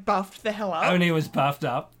he, like, buffed the hell up? Only was buffed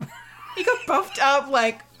up. He got buffed up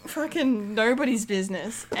like fucking nobody's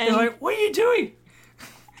business. And He's like, what are you doing?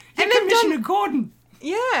 You're And they've Commissioner done- Gordon.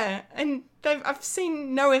 yeah, and I've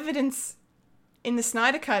seen no evidence in the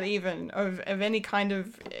Snyder Cut even of any kind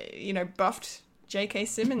of, buffed J.K.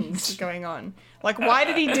 Simmons going on. Like, why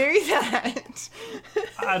did he do that?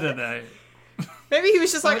 I don't know. Maybe he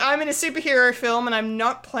was just like, I'm in a superhero film and I'm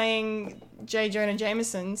not playing J. Jonah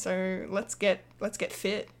Jameson, so let's get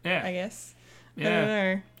fit. Yeah. I guess. Yeah. I don't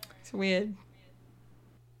know. It's weird.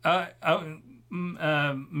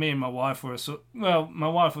 Me and my wife were my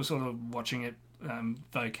wife was sort of watching it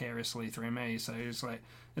vicariously through me. So it's like,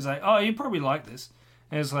 oh, you probably like this.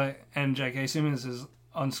 And it's like, and J.K. Simmons is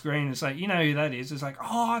on screen. It's like, you know who that is? It's like,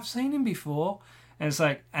 oh, I've seen him before. And it's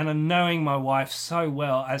like, and knowing my wife so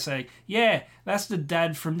well, I say, yeah, that's the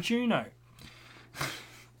dad from Juno.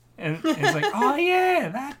 And it's like, oh yeah,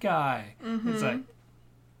 that guy. Mm-hmm. It's like,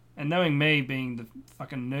 and knowing me being the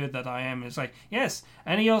fucking nerd that I am, it's like, yes,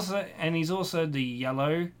 and he's also the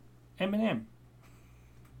yellow Eminem.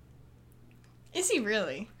 Is he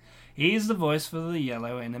really? He is the voice for the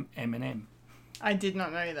yellow Eminem. I did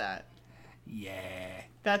not know that. Yeah,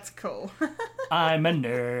 That's cool. I'm a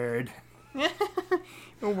nerd.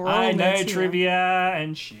 Well, we're all I know nerds here. trivia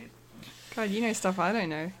and shit. God, you know stuff I don't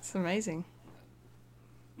know. It's amazing.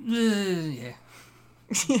 Yeah,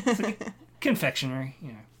 confectionery,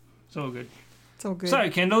 it's all good. It's all good. So,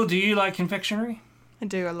 Kendall, do you like confectionery? I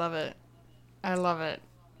do. I love it. I love it.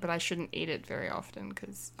 But I shouldn't eat it very often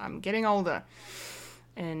because I'm getting older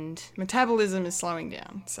and metabolism is slowing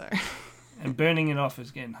down. So And burning it off is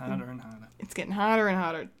getting harder and harder. it's getting harder and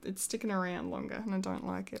harder. It's sticking around longer and I don't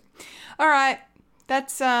like it. All right.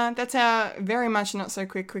 That's our very much not so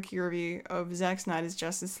quickie review of Zack Snyder's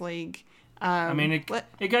Justice League. I mean, it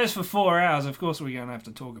goes for 4 hours. Of course, we're going to have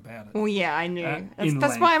to talk about it. Well, yeah, I knew. In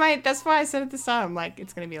That's length. why I said at the start, I'm like,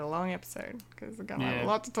 it's going to be a long episode because we're going to have a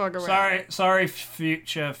lot to talk about. Sorry,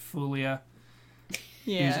 future Fulia.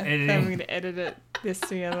 Yeah, Who's editing. then we're going to edit this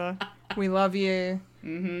together. We love you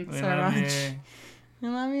We so love much. you. We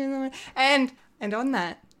love you. And on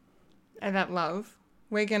that love,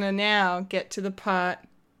 we're going to now get to the part,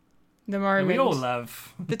 the moment, We all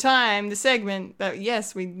love. the time, the segment that,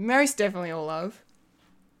 yes, we most definitely all love.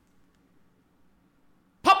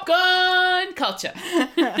 Popcorn culture.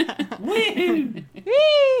 Woohoo!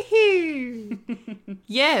 Wee-hoo.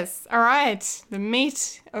 Yes, all right, the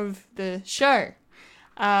meat of the show.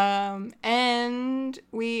 And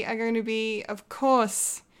we are going to be, of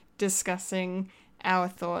course, discussing our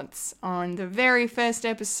thoughts on the very first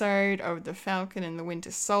episode of The Falcon and the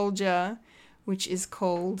Winter Soldier, which is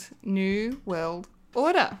called New World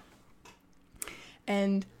Order.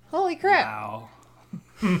 And holy crap. Wow.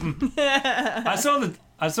 I saw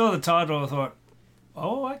the title. I thought,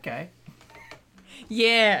 oh, okay.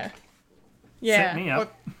 Yeah. Set me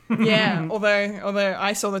up. Yeah, although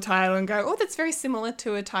I saw the title and go, oh, that's very similar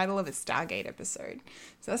to a title of a Stargate episode.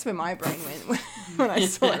 So that's where my brain went when I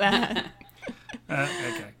saw that.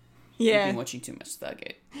 Okay. You've Yeah, been watching too much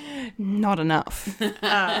Stargate. not enough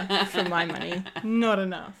for my money. Not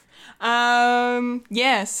enough.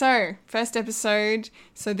 Yeah, so first episode.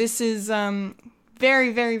 So this is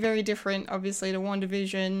very, very, very different, obviously, to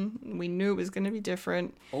WandaVision. We knew it was going to be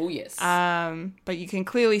different. Oh, yes. But you can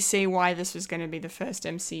clearly see why this was going to be the first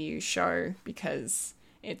MCU show because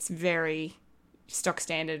it's very stock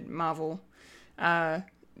standard Marvel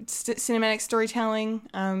cinematic storytelling,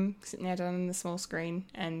 now done on the small screen,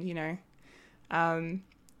 and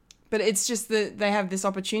but it's just that they have this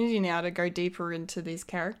opportunity now to go deeper into these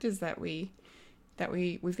characters that we've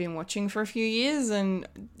been watching for a few years, and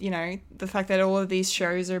the fact that all of these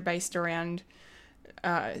shows are based around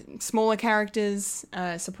smaller characters,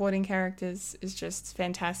 supporting characters is just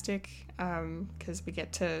fantastic, because we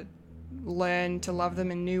get to learn to love them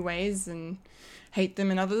in new ways and hate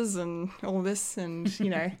them in others and all this, and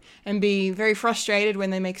and be very frustrated when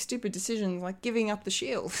they make stupid decisions like giving up the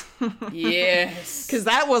shield. Yes. Because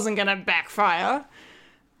that wasn't going to backfire.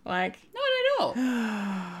 Like, Not at all.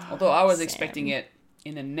 Although I was expecting it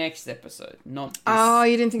in the next episode, not this, Oh,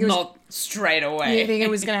 you didn't think it was... not straight away. You didn't think it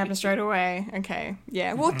was going to happen straight away? Okay.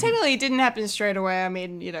 Yeah. Well, technically it didn't happen straight away. I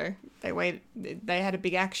mean, you know, they had a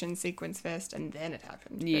big action sequence first and then it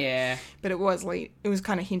happened. Yeah. But it was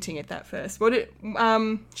kind of hinting at that first.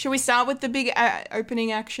 Should we start with the big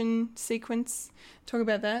opening action sequence? Talk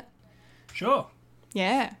about that? Sure.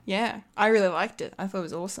 Yeah. I really liked it. I thought it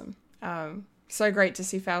was awesome. So great to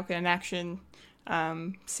see Falcon in action.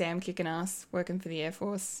 Sam kicking ass, working for the Air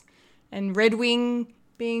Force, and Red Wing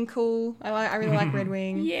being cool. I really like Red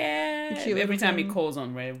Wing. Yeah. Every time he calls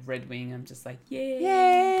on Red Wing, I'm just like,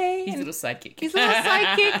 yay! His little sidekick.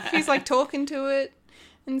 He's like talking to it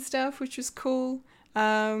and stuff, which was cool.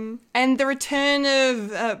 And the return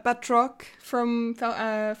of Batroc from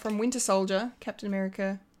Winter Soldier, Captain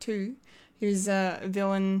America 2, who's a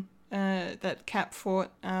villain that Cap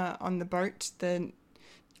fought on the boat, the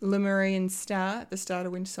Lemurian Star, the start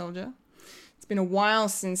of Winter Soldier. It's been a while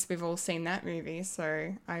since we've all seen that movie,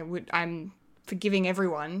 so I'm forgiving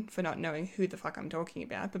everyone for not knowing who the fuck I'm talking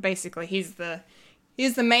about. But basically, he's the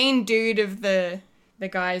main dude of the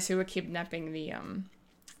guys who were kidnapping the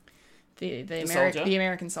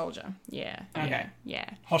American soldier. Yeah. Okay. Yeah.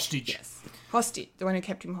 Hostage. Yes. Hostage. The one who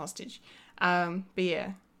kept him hostage. But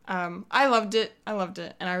yeah. I loved it,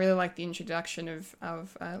 and I really liked the introduction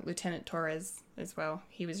of Lieutenant Torres as well.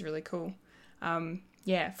 He was really cool.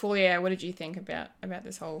 Yeah, Fulia, what did you think about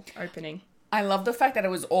this whole opening? I love the fact that it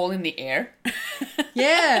was all in the air.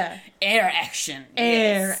 Yeah. Air action.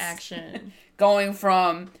 Action. Going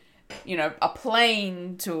from, you know, a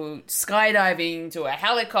plane to skydiving to a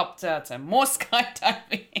helicopter to more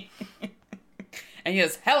skydiving. And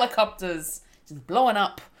yes, helicopters just blowing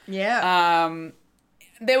up. Yeah.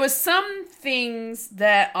 There were some things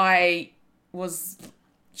that I was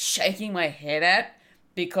shaking my head at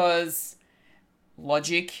because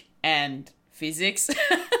logic and physics.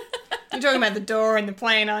 You're talking about the door and the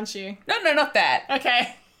plane, aren't you? No, not that.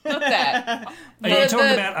 Okay. Not that. Are you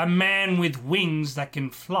talking about a man with wings that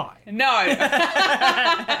can fly? No.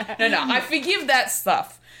 No. I forgive that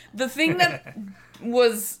stuff. The thing that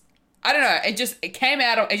was... I don't know, it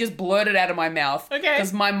just blurted out of my mouth. Okay.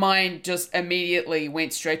 Because my mind just immediately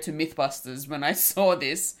went straight to Mythbusters when I saw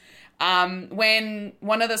this. When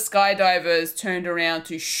one of the skydivers turned around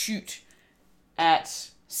to shoot at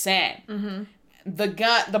Sam,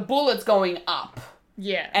 the bullet's going up.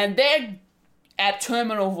 Yeah. And they're at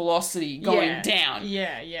terminal velocity going down.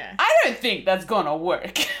 Yeah. I don't think that's gonna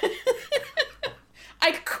work.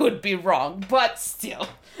 I could be wrong, but still.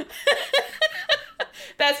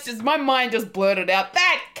 That's just, my mind just blurted out,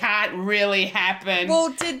 that can't really happen. Well,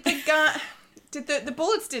 did the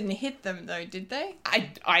bullets didn't hit them though, did they?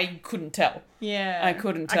 I couldn't tell. Yeah. I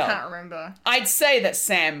couldn't tell. I can't remember. I'd say that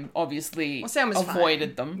Sam obviously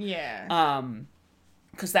avoided them. Yeah.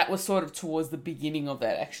 Because that was sort of towards the beginning of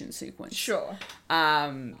that action sequence. Sure.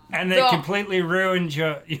 And they completely ruined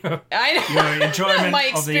your enjoyment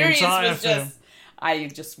My of the experience entire was film. I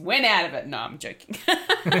just went out of it. No, I'm joking.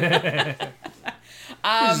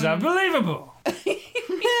 This is unbelievable.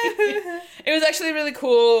 It was actually really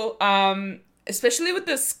cool, especially with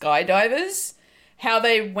the skydivers, how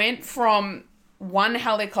they went from one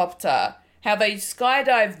helicopter, how they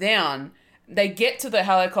skydive down, they get to the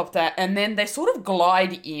helicopter, and then they sort of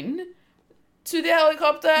glide in to the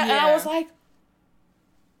helicopter, and I was like,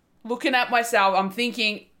 looking at myself, I'm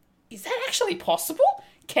thinking, is that actually possible?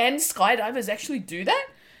 Can skydivers actually do that?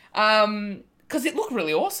 Because it looked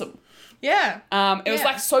really awesome. Yeah. It was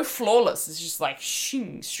like so flawless. It's just like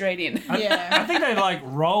shing straight in. I think they like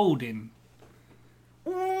rolled in.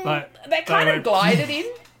 They kind of glided in.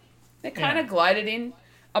 They kind of glided in.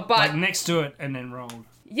 But like next to it and then rolled.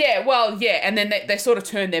 Yeah, well, yeah. And then they sort of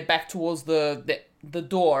turn their back towards the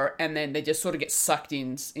door and then they just sort of get sucked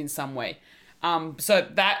in some way. So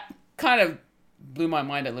that kind of blew my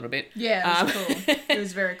mind a little bit. Yeah, it was cool. It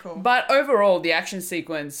was very cool. But overall, the action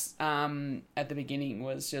sequence at the beginning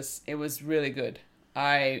was it was really good.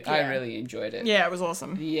 I really enjoyed it. Yeah, it was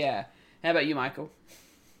awesome. Yeah. How about you, Michael?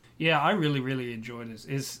 Yeah, I really, really enjoyed it.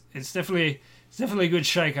 It's definitely a good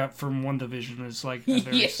shake up from WandaVision. It's like a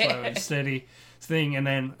very slow and steady thing, and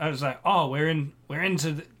then I was like, oh, we're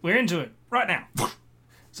into it right now.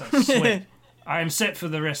 So sweet. I am set for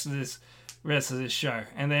the rest of this show,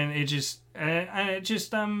 and then it just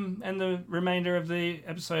and the remainder of the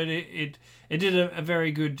episode it did a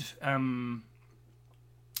very good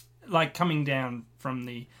like coming down from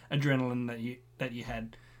the adrenaline that you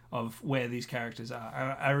had of where these characters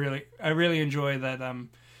are. I really enjoy that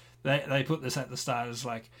they put this at the start as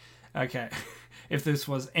like, okay, if this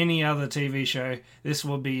was any other TV show, this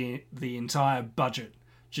will be the entire budget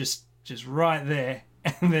just right there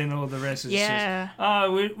and then all the rest is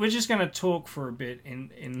just, we're just going to talk for a bit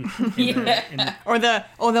or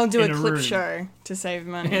they'll do a clip room. show to save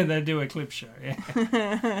money. Yeah, they do a clip show,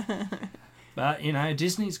 yeah. But, you know,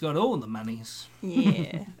 Disney's got all the monies.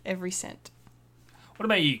 Yeah, every cent. What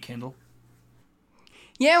about you, Kendall?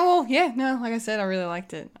 Yeah, well, yeah, no, like I said, I really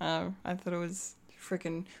liked it. I thought it was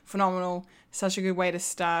freaking phenomenal. Such a good way to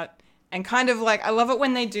start. And kind of like, I love it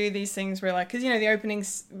when they do these things where like, because, you know, the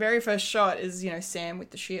opening's very first shot is, you know, Sam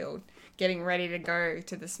with the shield getting ready to go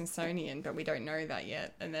to the Smithsonian, but we don't know that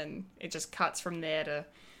yet. And then it just cuts from there to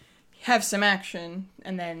have some action,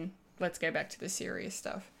 and then let's go back to the serious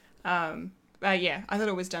stuff. Yeah, I thought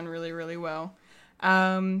it was done really, really well.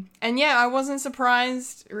 And yeah, I wasn't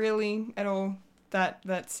surprised really at all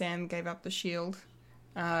that Sam gave up the shield.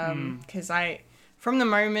 Because from the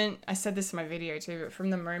moment, I said this in my video too, but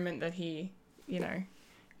from the moment that he, you know,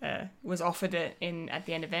 was offered it at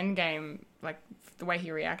the end of Endgame, like the way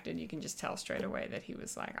he reacted, you can just tell straight away that he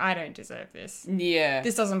was like, I don't deserve this. Yeah.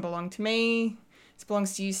 This doesn't belong to me. This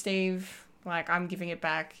belongs to you, Steve. Like, I'm giving it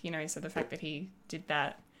back, you know, so the fact that he did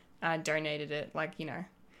that, donated it, like, you know,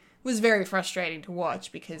 was very frustrating to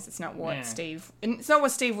watch because it's not what Steve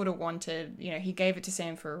would have wanted. You know, he gave it to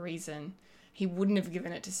Sam for a reason. He wouldn't have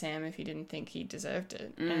given it to Sam if he didn't think he deserved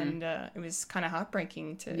it. And it was kind of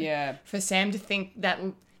heartbreaking for Sam to think that,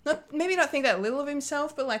 maybe not think that little of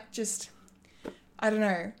himself, but like just, I don't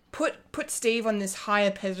know, put Steve on this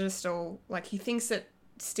higher pedestal. Like he thinks that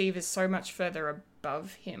Steve is so much further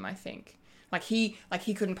above him, I think. Like he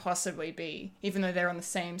couldn't possibly be, even though they're on the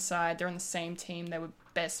same side, they're on the same team, they were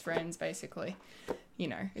best friends basically. You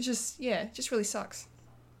know, it's just, it just really sucks.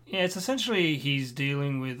 Yeah, it's essentially he's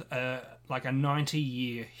dealing with like a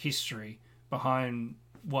 90-year history behind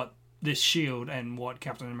what this shield and what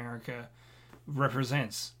Captain America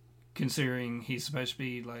represents, considering he's supposed to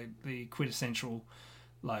be like the quintessential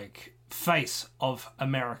like face of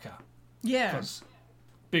America. Yeah.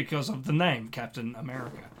 Because of the name Captain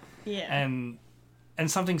America. Yeah. And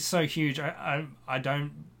something so huge, I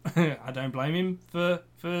don't I don't blame him for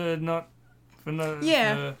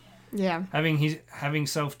having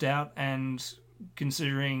self-doubt, and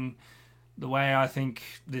considering the way I think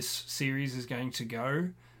this series is going to go,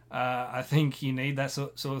 I think you need that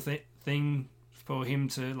sort of thing for him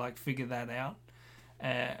to like figure that out,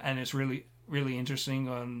 and it's really really interesting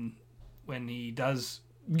on when he does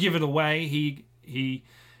give it away. He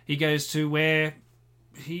goes to where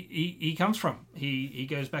he comes from. He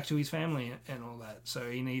goes back to his family and all that. So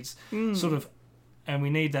he needs sort of, and we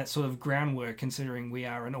need that sort of groundwork, considering we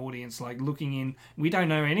are an audience like looking in. We don't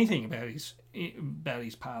know anything about his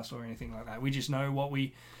past or anything like that. We just know what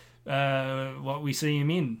we see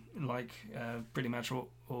him in, like pretty much all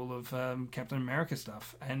of Captain America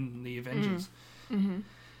stuff and the Avengers. Mm-hmm.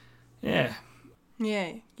 Yeah.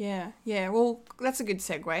 Yeah. Well, that's a good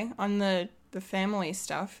segue on the family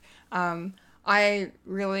stuff. I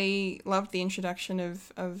really loved the introduction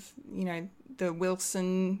of you know, the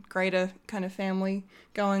Wilson Greater kind of family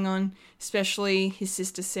going on, especially his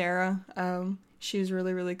sister Sarah. She was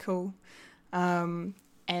really, really cool. And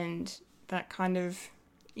that kind of,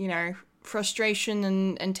 you know, frustration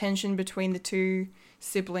and tension between the two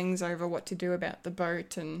siblings over what to do about the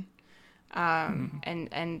boat and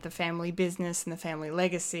the family business and the family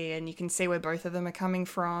legacy, and you can see where both of them are coming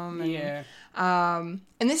from. And,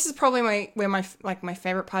 and this is probably where my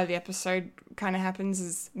favorite part of the episode kind of happens,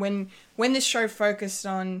 is when this episode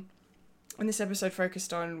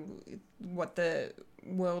focused on what the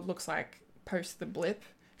world looks like post the blip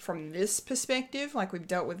from this perspective. Like, we've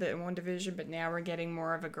dealt with it in WandaVision, but now we're getting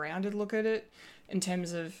more of a grounded look at it in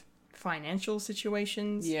terms of financial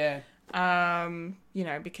situations. Yeah. You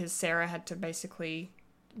know, because Sarah had to basically,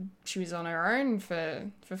 she was on her own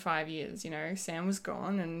for 5 years, you know. Sam was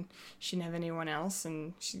gone and she didn't have anyone else,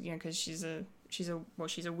 and she, you know, because she's a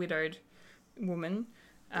widowed woman.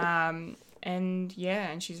 And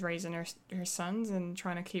she's raising her sons and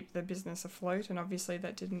trying to keep the business afloat, and obviously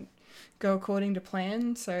that didn't go according to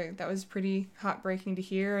plan, so that was pretty heartbreaking to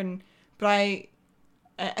hear. And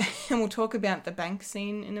we'll talk about the bank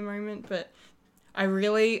scene in a moment, but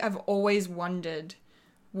I've always wondered,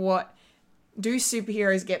 what do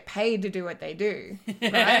superheroes get paid to do what they do,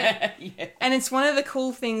 right? Yeah. And it's one of the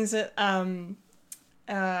cool things that,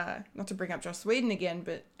 not to bring up Joss Whedon again,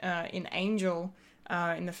 but in Angel,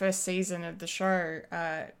 in the first season of the show,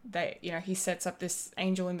 he sets up this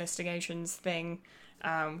Angel Investigations thing,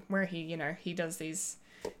 where he does these,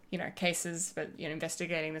 cases, but,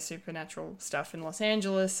 investigating the supernatural stuff in Los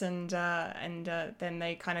Angeles, and then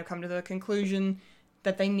they kind of come to the conclusion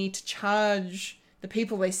that they need to charge the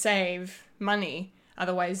people they save money,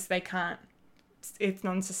 otherwise they can't it's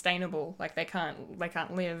non-sustainable. Like they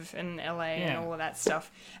can't live in LA and Yeah. all of that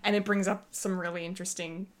stuff. And it brings up some really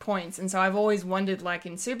interesting points. And so I've always wondered, like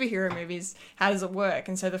in superhero movies, how does it work?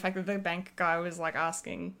 And so the fact that the bank guy was like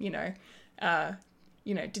asking,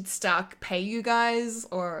 did Stark pay you guys,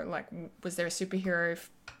 or like was there a superhero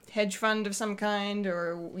hedge fund of some kind,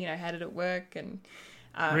 or how did it work? And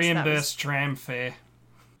Reimbursed tram fare.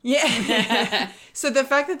 Yeah. So the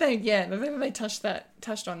fact that they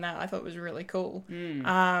touched on that, I thought was really cool.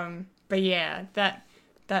 But yeah, that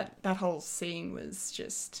whole scene was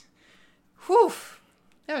just, whew,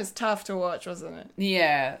 that was tough to watch, wasn't it?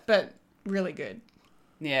 Yeah. But really good.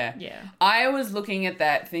 Yeah. Yeah. I was looking at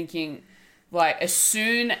that thinking, like, as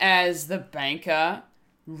soon as the banker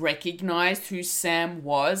recognized who Sam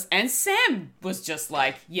was, and Sam was just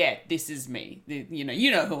like, yeah, this is me,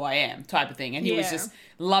 you know who I am, type of thing, and he was just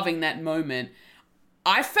loving that moment.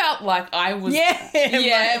 I felt like I was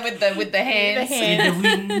with the hands,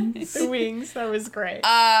 the wings, that was great.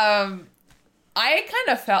 I kind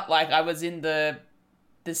of felt like I was in the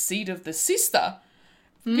seat of the sister,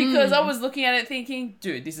 because I was looking at it thinking,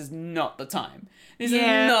 dude, this is not the time. This is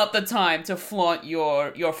not the time to flaunt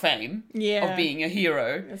your fame of being a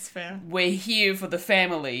hero. That's fair. We're here for the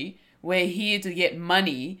family. We're here to get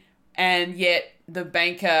money. And yet the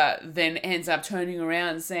banker then ends up turning around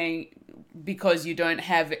and saying, because you don't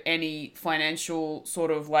have any financial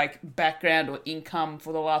sort of like background or income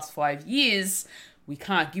for the last 5 years, we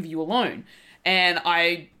can't give you a loan. And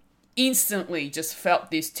I instantly just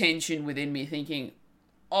felt this tension within me thinking,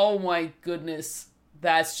 oh my goodness,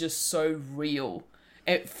 that's just so real.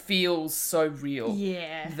 It feels so real.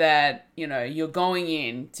 Yeah. That, you're going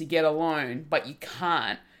in to get a loan, but you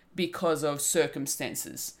can't because of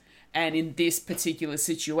circumstances. And in this particular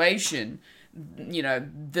situation,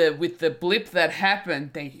 with the blip that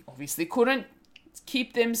happened, they obviously couldn't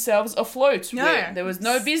keep themselves afloat. No. There was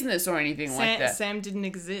no business or anything like that. Sam didn't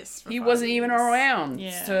exist. He wasn't even around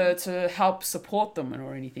Yeah. to help support them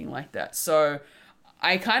or anything like that. So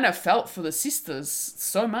I kind of felt for the sisters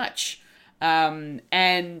so much.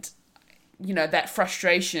 And, that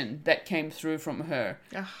frustration that came through from her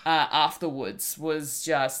afterwards was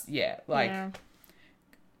just,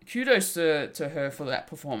 kudos to her for that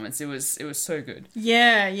performance. It was so good.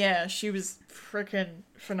 Yeah, she was freaking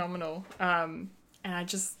phenomenal. And I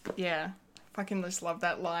just, fucking just love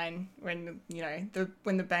that line when,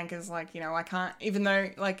 when the banker's like, I can't, even though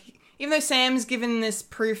Sam's given this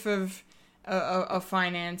proof of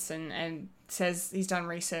finance and says he's done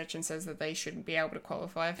research and says that they shouldn't be able to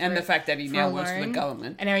qualify for and the fact that he now works for the loan.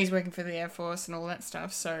 government, and now he's working for the Air Force and all that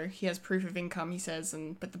stuff, so he has proof of income, he says,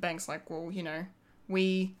 but the bank's like, well,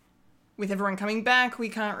 we, with everyone coming back, we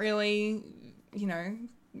can't really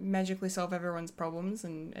magically solve everyone's problems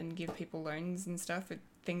and give people loans and stuff.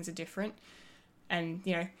 Things are different, and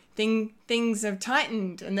things have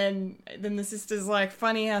tightened, and then the sister's like,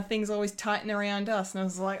 funny how things always tighten around us, and I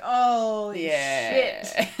was like, oh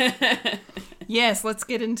shit. Yes, let's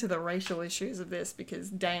get into the racial issues of this, because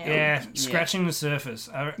damn. Scratching the surface.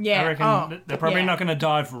 I Yeah. reckon they're probably Yeah. not going to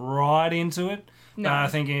dive right into it. No. I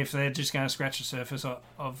think if they're just going to scratch the surface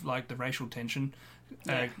of like the racial tension,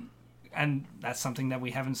 and that's something that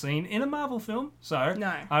we haven't seen in a Marvel film. So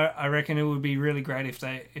No. I reckon it would be really great if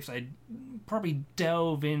they probably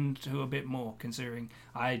delve into a bit more. Considering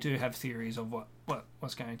I do have theories of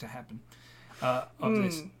what's going to happen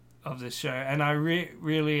of this show, and I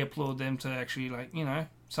really applaud them to actually, like,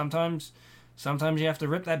 sometimes you have to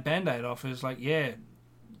rip that Band-Aid off. It's like, there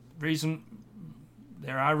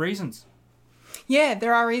are reasons. Yeah,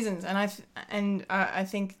 there are reasons, and I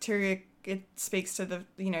think too it speaks to the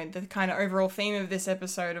the kind of overall theme of this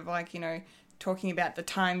episode of, like, talking about the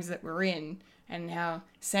times that we're in, and how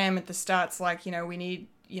Sam at the start's like, we need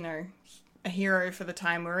a hero for the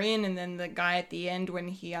time we're in, and then the guy at the end when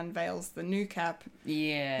he unveils the new cap,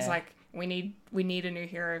 is like, we need a new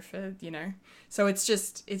hero for So it's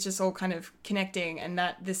just all kind of connecting, and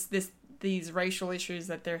that these racial issues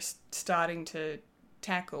that they're starting to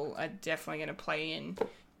tackle are definitely going to play in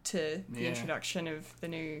to the introduction of the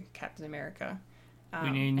new Captain America. We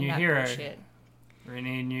need a new hero. Bullshit. We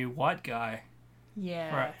need a new white guy.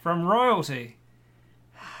 Yeah. Right, from royalty.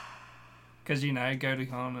 Because, Goldie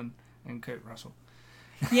Hawn and Kurt Russell.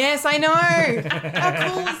 Yes, I know. How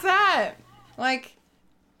cool is that? Like,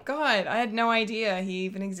 God, I had no idea he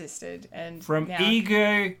even existed. And From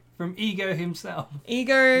Ego himself.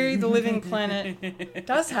 Ego, the Living Planet,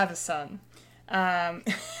 does have a son.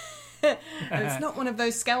 It's not one of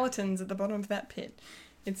those skeletons at the bottom of that pit.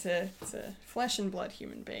 It's a flesh and blood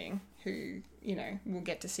human being who, we'll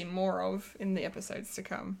get to see more of in the episodes to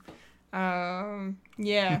come.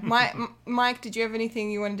 Yeah. Mike, did you have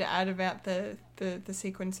anything you wanted to add about the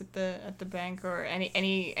sequence at the bank, or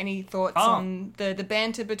any thoughts on the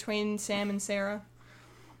banter between Sam and Sarah?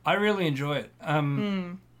 I really enjoy it.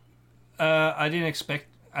 I didn't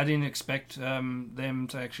expect them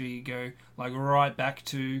to actually go like right back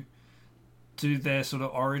to their sort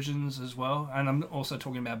of origins as well, and I'm also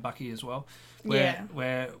talking about Bucky as well,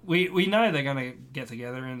 where we know they're going to get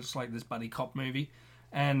together, and it's like this buddy cop movie,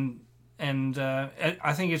 and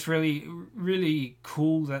I think it's really, really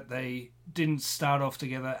cool that they didn't start off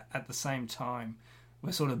together at the same time.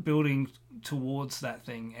 We're sort of building towards that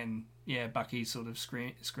thing, and Bucky's sort of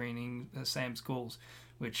screening Sam's calls,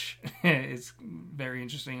 which is very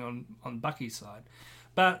interesting on Bucky's side.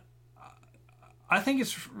 But I think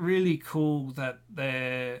it's really cool that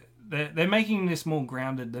they're making this more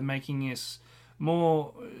grounded. They're making this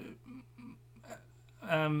more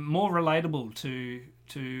relatable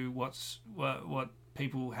to what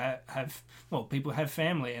people have. Well, people have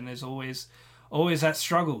family, and there's always that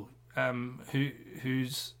struggle.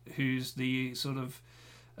 Who's the sort of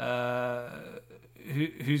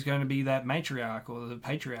who's going to be that matriarch or the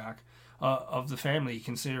patriarch of the family,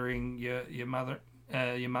 considering your mum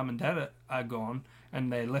and dad are gone,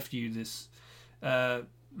 and they left you the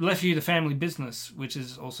family business, which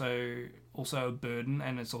is also a burden,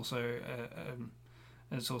 and it's also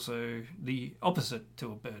the opposite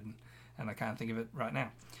to a burden, and I can't think of it right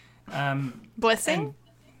now. Blessing?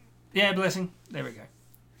 Blessing. There we go.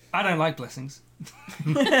 I don't like blessings.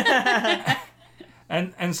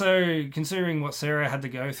 And so, considering what Sarah had to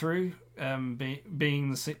go through,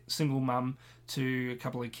 being the single mum to a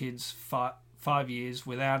couple of kids, 5 years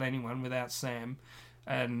without anyone, without Sam,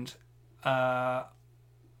 and I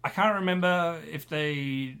can't remember if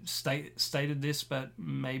they stated this, but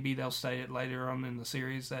maybe they'll state it later on in the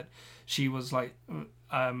series, that she was like,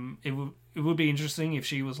 it would be interesting if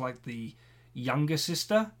she was like the younger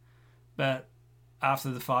sister, but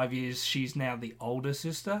after the 5 years, she's now the older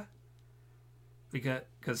sister.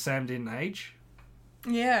 Because Sam didn't age.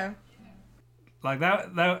 Yeah. Like,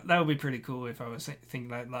 that would be pretty cool if I was thinking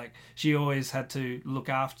that, like, she always had to look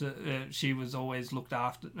after... she was always looked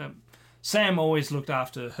after... Sam always looked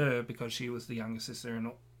after her because she was the younger sister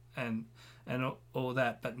and all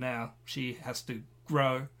that, but now she has to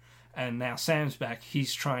grow, and now Sam's back.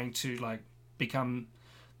 He's trying to, like, become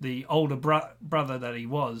the older brother that he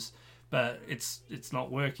was, but it's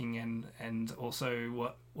not working, and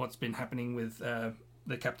also what's been happening with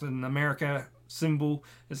the Captain America symbol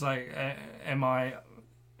is like, am I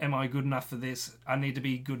good enough for this? I need to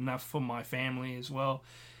be good enough for my family as well,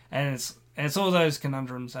 and it's all those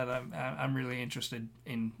conundrums that I'm really interested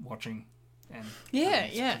in watching, and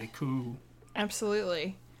it's pretty cool.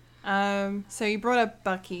 Absolutely. So you brought up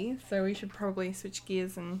Bucky, so we should probably switch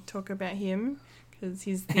gears and talk about him.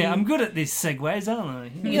 He's I'm good at these segues, aren't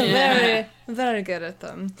I? You're very, very good at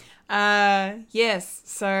them. Yes,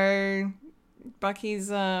 so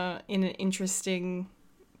Bucky's in an interesting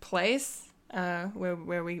place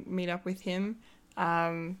where we meet up with him,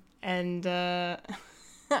 and I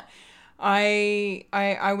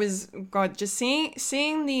was just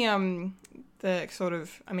seeing the sort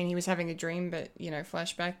of, I mean, he was having a dream, but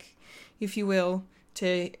flashback, if you will,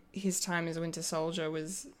 to his time as a Winter Soldier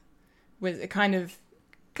was it kind of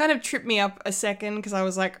tripped me up a second, because I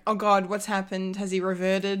was like, oh God, what's happened? Has he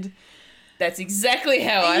reverted? That's exactly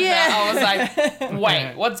how I felt. I was like,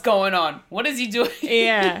 wait, what's going on? What is he doing?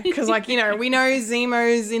 Yeah, because we know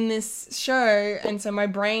Zemo's in this show, and so my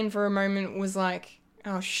brain for a moment was like,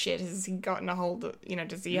 oh shit, has he gotten a hold of,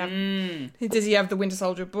 does he have the Winter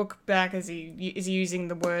Soldier book back? Is he using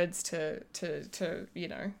the words to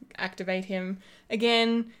activate him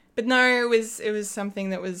again? But no, it was something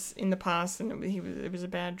that was in the past, and it was a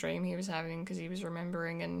bad dream he was having, because he was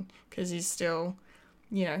remembering, and because he's still,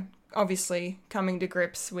 obviously coming to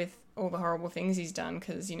grips with all the horrible things he's done,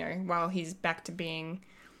 because, while he's back to being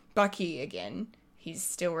Bucky again, he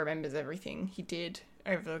still remembers everything he did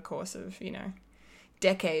over the course of,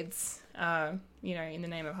 decades, in the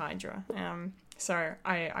name of Hydra. So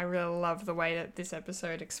I really love the way that this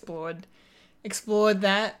episode explored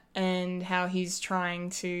that, and how he's trying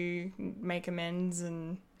to make amends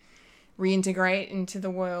and reintegrate into the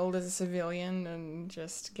world as a civilian, and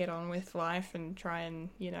just get on with life, and try and,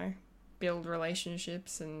 build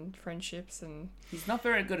relationships and friendships. And he's not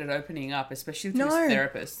very good at opening up, especially to his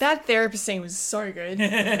therapist. That therapist scene was so good.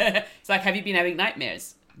 It's like, have you been having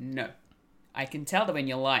nightmares? No. I can tell that when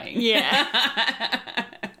you're lying. Yeah.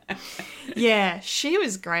 Yeah, she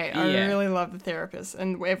was great. I really loved the therapist.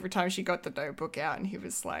 And every time she got the notebook out, and he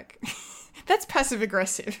was like, That's passive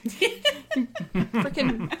aggressive.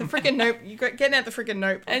 freaking note. You got getting out the freaking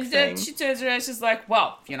notebook And thing. then she turns around and she's like,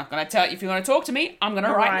 well, if you're going to talk to me, I'm going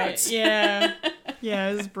to write notes. Yeah. Yeah,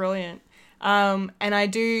 it was brilliant. And I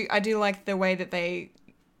do like the way that they,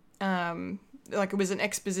 like it was an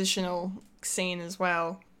expositional scene as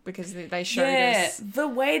well, because they showed us. The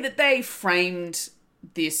way that they framed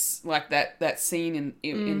this, like that scene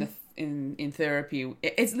in therapy,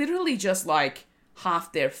 it's literally just like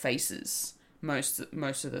half their faces most of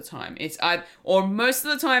the time. Most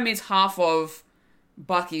of the time it's half of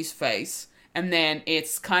Bucky's face, and then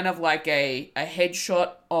it's kind of like a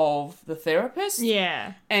headshot of the therapist.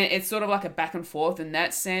 Yeah. And it's sort of like a back and forth in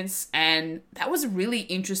that sense. And that was a really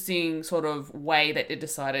interesting sort of way that they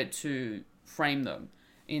decided to frame them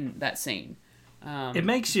in that scene. It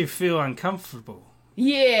makes you feel uncomfortable.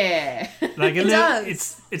 Yeah. Like It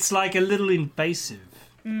does. It's like a little invasive.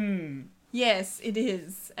 Yes, it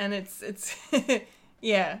is, and it's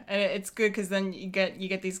yeah, and it's good because then you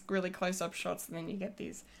get these really close up shots, and then you get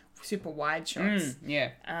these super wide shots.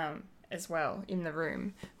 Yeah. As well in the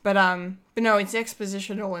room, but no, it's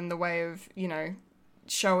expositional in the way of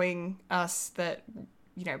showing us that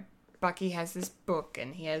Bucky has this book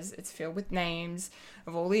and it's filled with names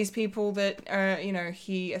of all these people that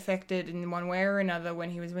he affected in one way or another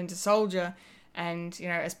when he was Winter Soldier, and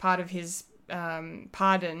as part of his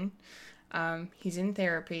pardon, he's in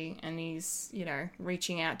therapy and he's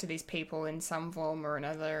reaching out to these people in some form or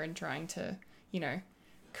another and trying to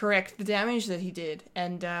correct the damage that he did.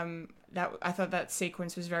 And I thought that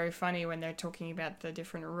sequence was very funny when they're talking about the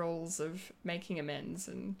different rules of making amends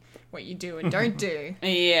and what you do and don't do.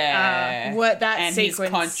 Yeah. His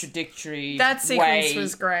contradictory that sequence way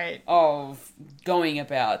was great of going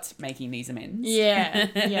about making these amends.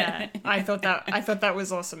 Yeah. I thought that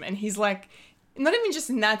was awesome. And he's like, not even just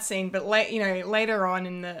in that scene, but later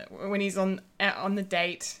on when he's on the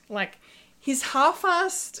date, like his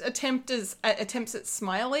half-assed attempts at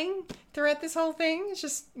smiling throughout this whole thing, it's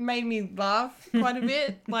just made me laugh quite a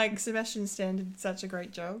bit. Like Sebastian Stan did such a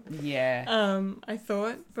great job. Yeah. I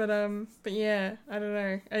thought, but yeah, I don't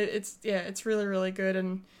know. It's really, really good,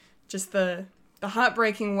 and just the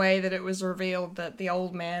heartbreaking way that it was revealed that the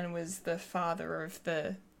old man was the father of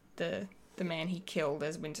the man he killed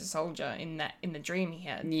as Winter Soldier in the dream he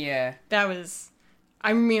had. Yeah. That was,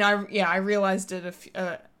 I mean, I realized it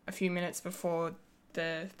a few minutes before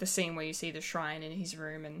the scene where you see the shrine in his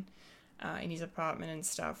room and in his apartment and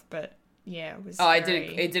stuff. But yeah, it was.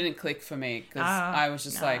 It didn't click for me because I was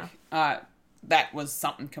just like, that was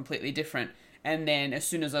something completely different. And then as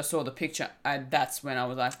soon as I saw the picture, that's when I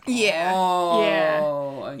was like, okay.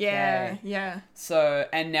 Yeah. So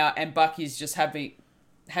and Bucky's just having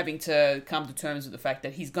to come to terms with the fact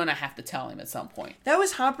that he's gonna have to tell him at some point. That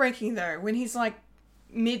was heartbreaking though, when he's like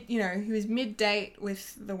he was mid-date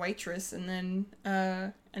with the waitress and then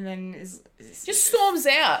is just storms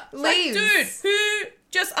out. Leaves. Like, dude, who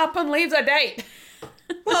just up and leaves a date?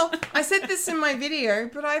 Well, I said this in my video,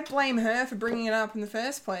 but I blame her for bringing it up in the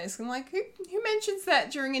first place. I'm like, who mentions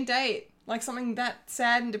that during a date? Like something that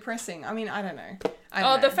sad and depressing. I mean, I don't know.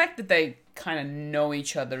 The fact that they kind of know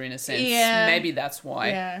each other in a sense. Yeah. Maybe that's why.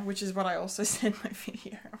 Yeah, which is what I also said in my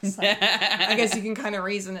video. I was like, I guess you can kind of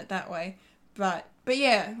reason it that way. But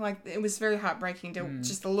yeah, like it was very heartbreaking to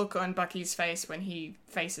just the look on Bucky's face when he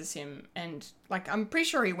faces him, and like I'm pretty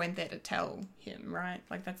sure he went there to tell him, right?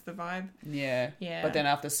 Like that's the vibe. Yeah. But then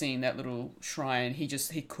after seeing that little shrine, he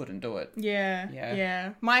couldn't do it.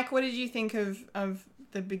 Yeah. Mike, what did you think of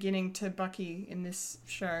the beginning to Bucky in this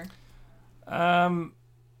show? Kind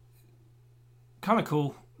of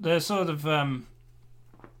cool. They're sort of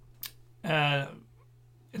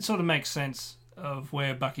it sort of makes sense of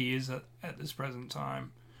where Bucky is at this present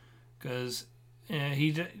time, because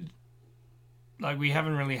we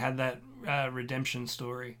haven't really had that redemption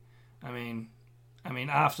story. I mean,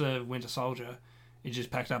 after Winter Soldier, he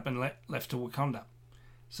just packed up and left to Wakanda.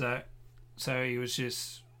 So he was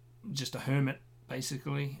just a hermit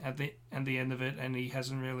basically at the end of it, and he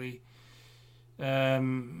hasn't really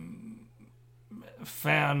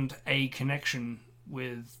found a connection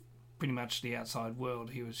with pretty much the outside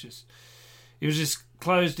world. He was just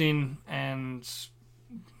closed in, and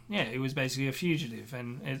yeah, he was basically a fugitive.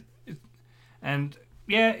 And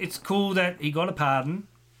it's cool that he got a pardon.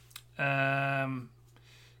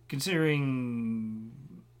 Considering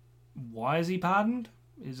why is he pardoned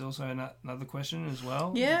is also another question as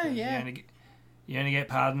well. Yeah. You only get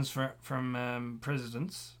pardons from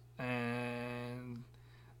presidents, and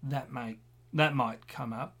that might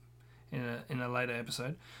come up in a later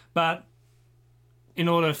episode. But in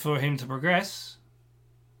order for him to progress,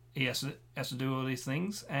 he has to do all these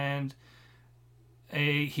things, and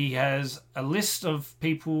he has a list of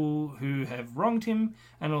people who have wronged him,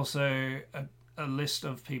 and also a list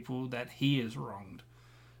of people that he has wronged.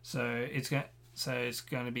 So it's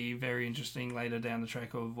going to be very interesting later down the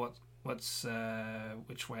track of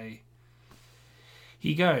which way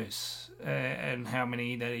he goes, and how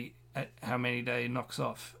many that he knocks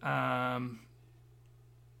off.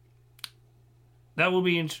 That will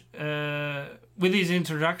be with his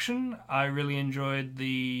introduction. I really enjoyed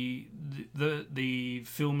the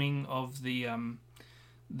filming of the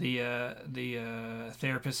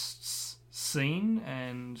therapist's scene,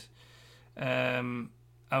 and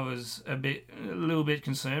I was a little bit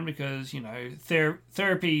concerned because, you know,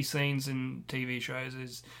 therapy scenes in TV shows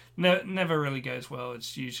is never really goes well.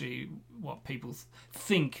 It's usually what people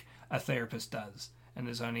think a therapist does, and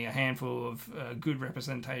there's only a handful of good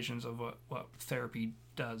representations of what therapy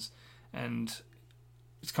does. And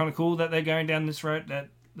it's kind of cool that they're going down this road, that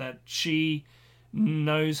she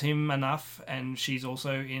knows him enough, and she's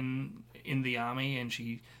also in the army, and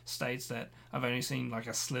she states that I've only seen like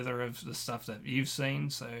a slither of the stuff that you've seen,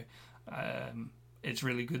 so it's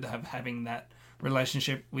really good to having that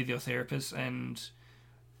relationship with your therapist. And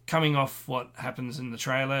coming off what happens in the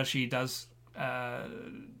trailer, she does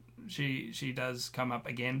she does come up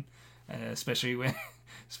again, especially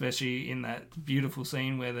in that beautiful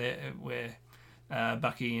scene where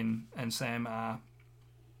Bucky and Sam are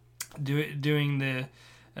doing the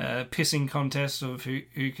pissing contest of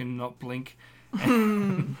who can not blink.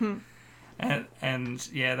 And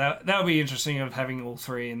yeah, that'll be interesting of having all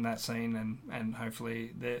three in that scene, and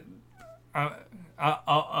hopefully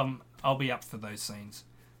I'll be up for those scenes.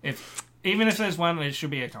 Even if there's one, it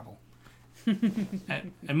should be a couple.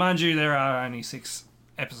 and mind you, there are only 6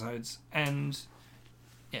 episodes, and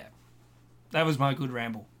yeah, that was my good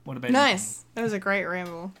ramble. What about Nice. That was a great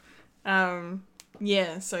ramble.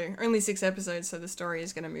 Yeah, so only 6 episodes, so the story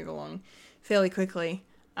is going to move along fairly quickly.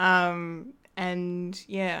 And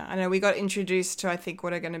yeah, I know we got introduced to, I think,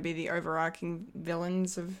 what are going to be the overarching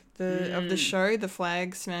villains of the show, the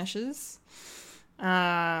Flag Smashers.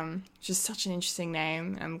 Just such an interesting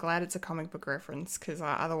name. I'm glad it's a comic book reference, because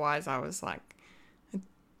otherwise I was like, it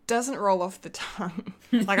doesn't roll off the tongue.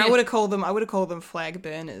 Like I would have called them Flag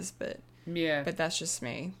Burners, but that's just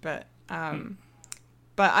me. But I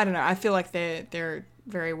don't know. I feel like they're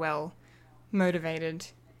very well motivated.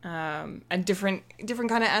 A different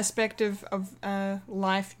kind of aspect of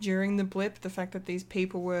life during the blip. The fact that these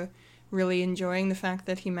people were really enjoying the fact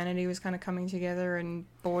that humanity was kind of coming together, and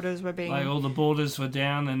borders were being... Like all the borders were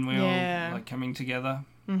down, and we all like coming together.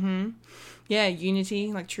 Mm-hmm. Yeah,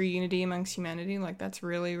 unity, like true unity amongst humanity. Like that's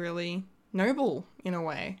really, really noble in a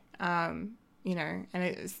way. You know, and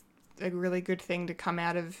it's a really good thing to come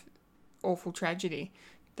out of awful tragedy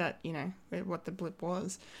that, you know, what the blip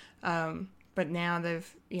was. But now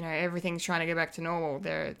they've, you know, everything's trying to go back to normal.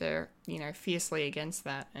 They're you know, fiercely against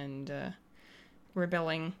that, and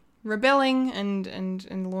rebelling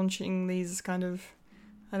and launching these kind of,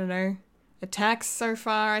 I don't know, attacks so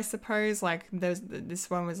far, I suppose. Like this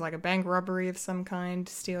one was like a bank robbery of some kind,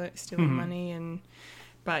 stealing money,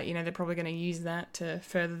 but you know, they're probably going to use that to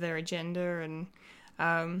further their agenda. And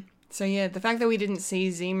so yeah, the fact that we didn't see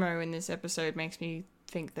Zemo in this episode makes me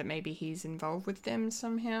think that maybe he's involved with them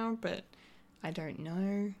somehow, but I don't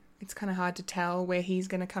know. It's kind of hard to tell where he's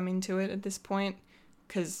going to come into it at this point,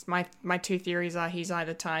 because my 2 theories are he's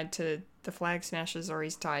either tied to the Flag Smashers or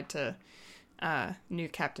he's tied to new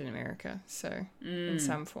Captain America, so in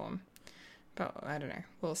some form. But I don't know.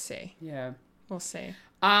 We'll see. Yeah, we'll see.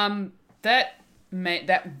 That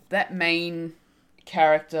main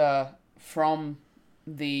character from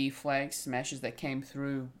the Flag Smashers that came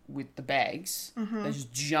through with the bags, that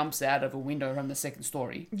just jumps out of a window from the second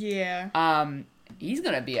story. Yeah. He's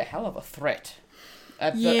gonna be a hell of a threat.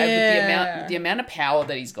 With the amount of power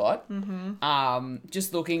that he's got.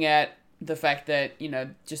 Just looking at the fact that, you know,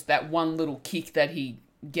 just that one little kick that he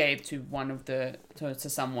gave to to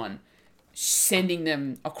someone, sending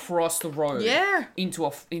them across the road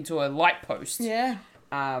into a light post. Yeah.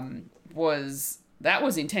 Was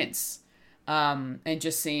intense. And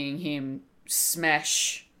just seeing him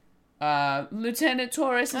smash Lieutenant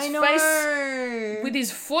Torres' face with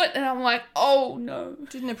his foot, and I'm like, oh no.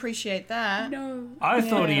 Didn't appreciate that. No. I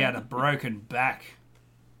thought he had a broken back.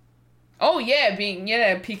 Oh yeah, being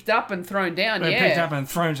picked up and thrown down. Picked up and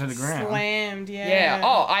thrown to the ground. Slammed, yeah. Yeah.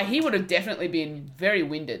 Oh, he would have definitely been very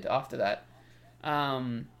winded after that.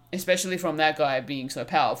 Especially from that guy being so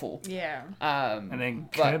powerful. Yeah. And then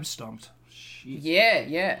curb stomped. Shit.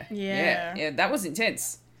 Yeah. That was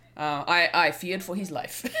intense. I feared for his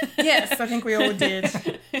life. Yes, I think we all did.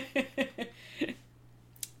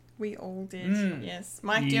 We all did. Yes.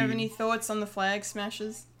 Mike, do you have any thoughts on the Flag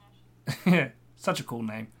Smashers? Such a cool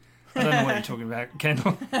name. I don't know what you're talking about,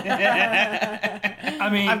 Kendall. I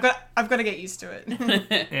mean, I've got to get used to it.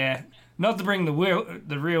 yeah, not to bring the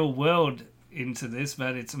real world into this,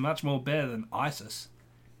 but it's much more better than ISIS.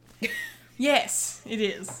 Yes, it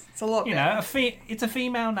is. It's a lot better. You know, it's a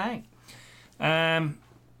female name. And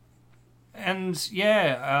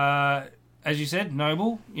yeah, as you said,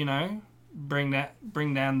 noble. You know, bring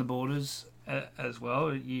down the borders as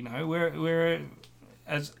well. You know, we're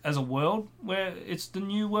as a world, where it's the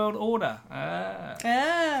new world order.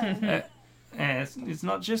 It's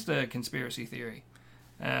not just a conspiracy theory,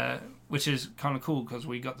 which is kind of cool because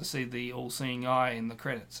we got to see the all-seeing eye in the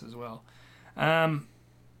credits as well. The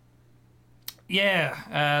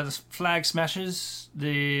Flag Smashers.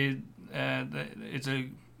 It's a,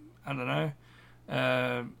 I don't know,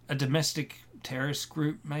 a domestic terrorist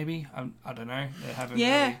group maybe. I don't know. They haven't.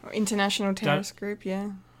 Yeah, really international terrorist group.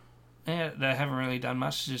 Yeah. Yeah, they haven't really done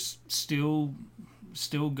much. Just steal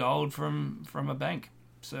gold from a bank.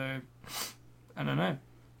 So I don't know.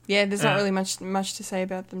 Yeah, there's not really much to say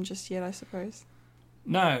about them just yet, I suppose.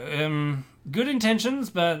 No, good intentions,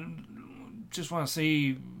 but just want to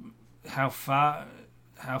see how far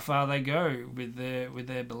they go with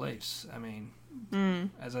their beliefs. I mean,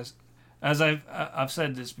 as I've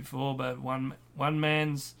said this before, but one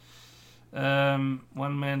man's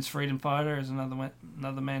freedom fighter is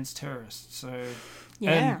another man's terrorist. So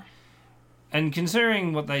yeah, and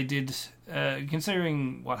considering what they did,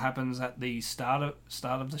 considering what happens at the start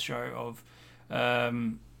of the show of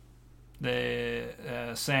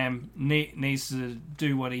Sam needs to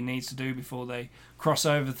do what he needs to do before they cross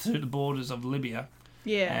over to the borders of Libya.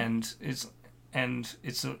 Yeah, and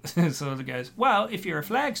it sort of goes, well, if you're a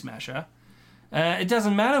flag smasher, it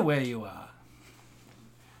doesn't matter where you are.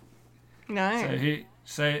 No.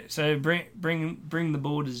 So bring the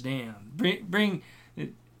borders down. Bring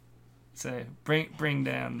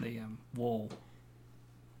down the wall.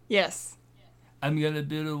 Yes. I'm gonna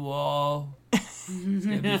build a wall. It's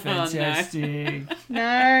gonna be fantastic.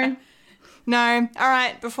 No. All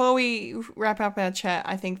right. Before we wrap up our chat,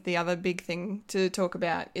 I think the other big thing to talk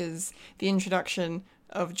about is the introduction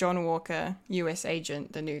of John Walker, U.S.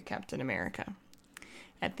 agent, the new Captain America,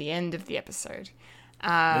 at the end of the episode.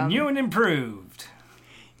 The new and improved.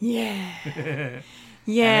 Yeah.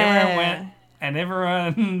 Yeah. And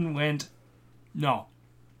everyone went, no.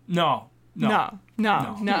 The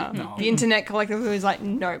internet collectively was like,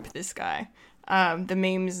 nope, this guy. The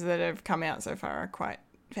memes that have come out so far are quite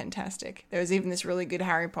fantastic. There was even this really good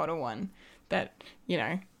Harry Potter one that, you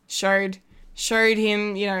know, showed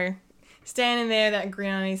him, you know, standing there, that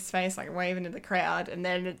grin on his face, like waving to the crowd, and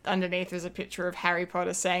then underneath was a picture of Harry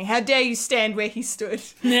Potter saying, "How dare you stand where he stood?"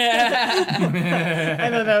 Yeah. I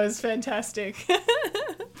thought that was fantastic. He's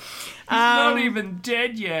not even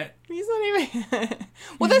dead yet. He's not even.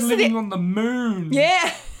 Well, he's living on the moon.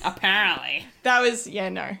 Yeah. Apparently. That was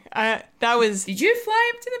that was. Did you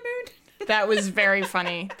fly him to the moon? That was very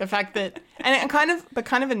funny. The fact that, and it kind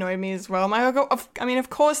of annoyed me as well. I mean,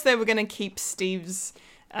 of course they were going to keep Steve's,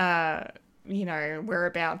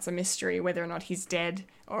 whereabouts a mystery, whether or not he's dead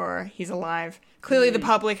or he's alive. Clearly, the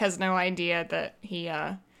public has no idea that he,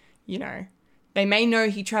 they may know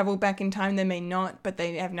he traveled back in time, they may not, but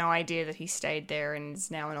they have no idea that he stayed there and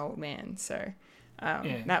is now an old man. So,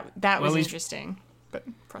 that was interesting. But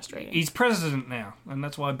frustrating. He's president now, and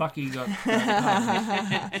that's why Bucky got...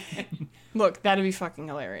 Look, that'd be fucking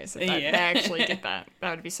hilarious if they actually did that.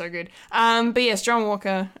 That would be so good. But yes, John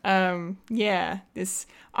Walker, wasn't this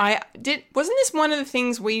one of the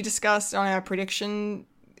things we discussed on our prediction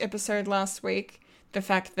episode last week? The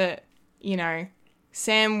fact that, you know,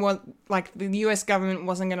 Sam was, like, the US government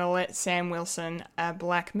wasn't going to let Sam Wilson, a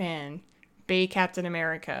black man, be Captain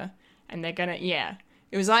America, and they're going to, It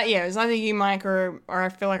was either you, Mike, or I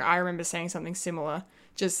feel like I remember saying something similar,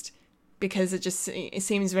 just because it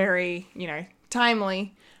seems very, you know,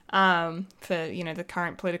 timely for, you know, the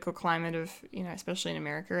current political climate of, you know, especially in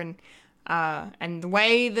America, and the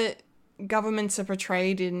way that governments are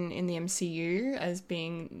portrayed in the MCU as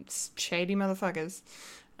being shady motherfuckers.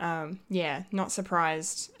 Not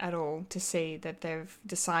surprised at all to see that they've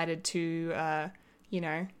decided to,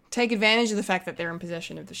 take advantage of the fact that they're in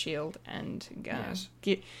possession of the shield and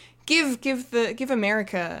give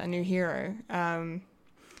America a new hero.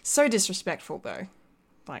 So disrespectful though,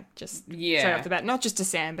 like just straight off the bat, not just to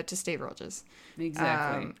Sam but to Steve Rogers.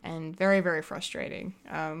 Exactly, and very, very frustrating.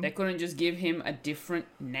 They couldn't just give him a different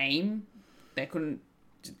name. They couldn't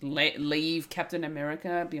leave Captain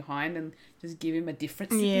America behind and just give him a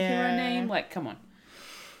different superhero name. Like, come on.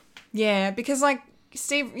 Yeah, because like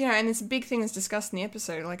Steve, and it's a big thing that's discussed in the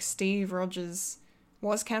episode. Like, Steve Rogers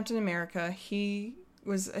was Captain America. He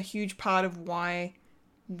was a huge part of why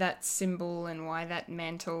that symbol and why that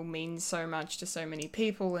mantle means so much to so many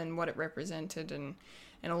people and what it represented and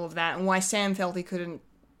all of that, and why Sam felt he couldn't,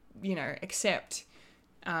 accept,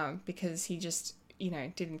 because he just,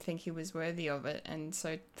 didn't think he was worthy of it. And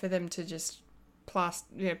so for them to just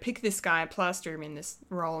pick this guy, plaster him in this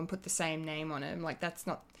role and put the same name on him, like, it's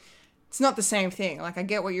not the same thing. Like, I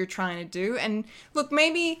get what you're trying to do. And look,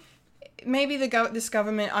 maybe this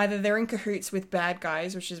government, either they're in cahoots with bad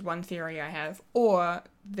guys, which is one theory I have, or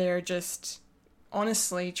they're just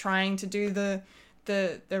honestly trying to do the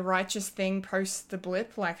righteous thing post the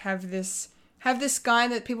blip, like have this guy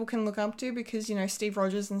that people can look up to, because Steve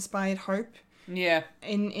Rogers inspired hope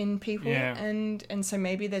in people, and so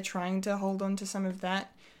maybe they're trying to hold on to some of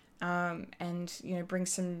that, and bring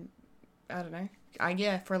some, I don't know,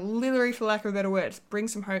 for lack of a better word, bring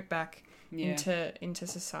some hope back into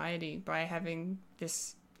society by having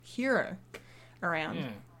this hero around,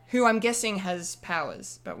 who I'm guessing has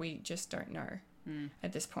powers, but we just don't know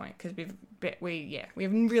at this point, because we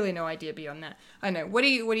have really no idea beyond that. I know. What do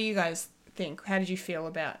you guys think? How did you feel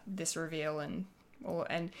about this reveal and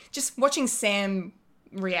just watching Sam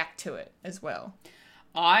react to it as well?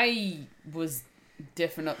 I was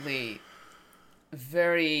definitely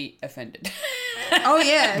very offended. Oh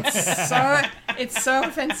yeah, it's so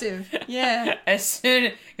offensive. Yeah. As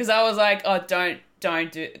soon, because I was like, oh,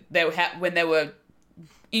 don't do. When they were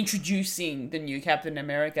introducing the new Captain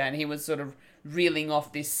America, and he was sort of reeling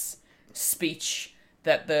off this speech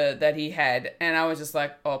that he had, and I was just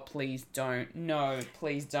like, oh, please don't. No,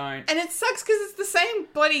 please don't. And it sucks because it's the same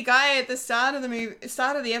bloody guy at the start of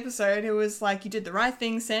the episode who was like, you did the right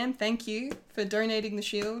thing, Sam. Thank you for donating the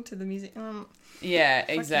shield to the museum. Yeah,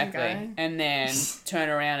 exactly. Guy. And then turn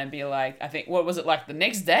around and be like, I think, what was it, like the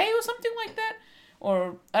next day or something like that?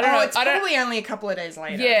 Or, I don't know. It's probably only a couple of days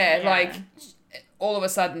later. Yeah, like, all of a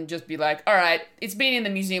sudden just be like, all right, it's been in the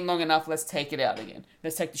museum long enough, let's take it out again.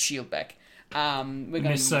 Let's take the shield back. We're going to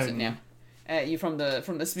use it now. You're from the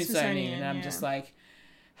Smithsonian, and I'm just like,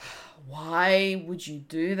 why would you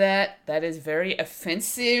do that? That is very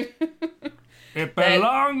offensive. It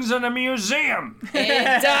belongs in a museum.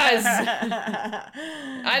 It does.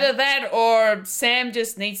 Either that, or Sam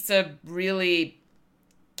just needs to really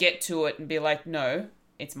get to it and be like, no,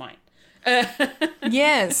 it's mine.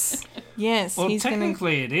 Yes. Well,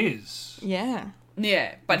 technically it is. Yeah.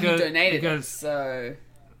 Yeah, but he donated it, so...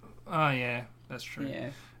 Oh, yeah, that's true.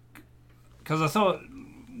 Yeah. Because I thought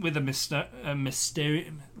with a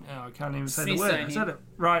Mysterian... Oh, I can't even say the word. I said it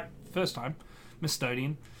right first time.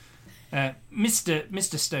 Mistodian. Mr.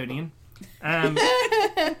 Stodian.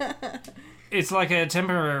 It's like a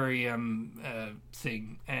temporary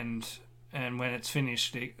thing, and when it's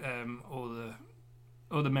finished,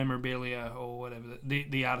 all the memorabilia or whatever,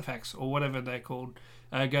 the artifacts or whatever they're called,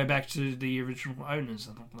 go back to the original owners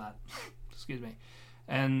of that. Excuse me,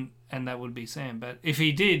 and that would be Sam. But if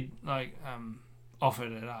he did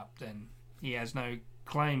offered it up, then he has no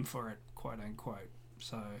claim for it, quote unquote.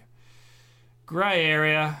 So grey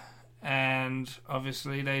area. And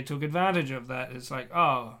obviously they took advantage of that. It's like,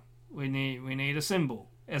 oh, we need a symbol.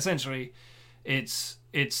 Essentially, it's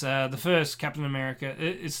the first Captain America.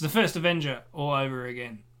 It's the first Avenger all over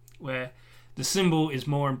again, where the symbol is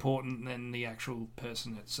more important than the actual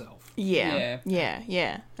person itself. Yeah.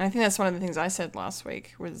 And I think that's one of the things I said last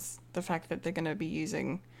week, was the fact that they're going to be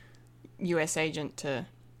using US Agent to,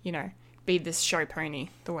 be this show pony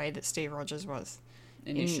the way that Steve Rogers was.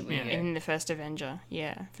 Initially, in the first Avenger.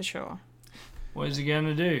 Yeah, for sure. What is he going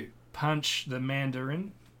to do? Punch the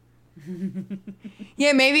Mandarin?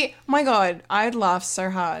 Yeah, maybe. My God, I'd laugh so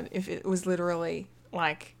hard if it was literally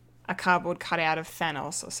like a cardboard cutout of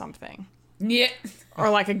Thanos or something. Yeah. Or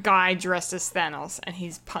like a guy dressed as Thanos and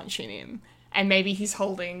he's punching him. And maybe he's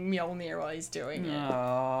holding Mjolnir while he's doing it.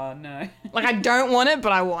 Oh, no. Like, I don't want it,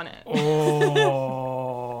 but I want it.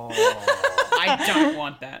 Oh. I don't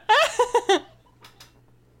want that.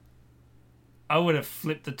 I would have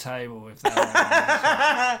flipped the table if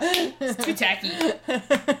that happened. It's too tacky.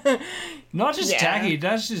 Not just tacky,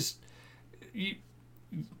 that's just...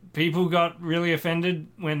 people got really offended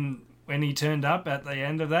when he turned up at the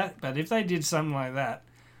end of that, but if they did something like that,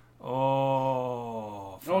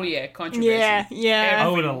 oh yeah, controversy. Yeah. I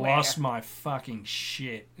would have lost my fucking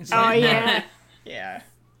shit. It's like, yeah.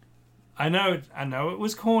 I know it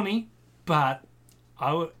was corny, but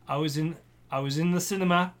I was in the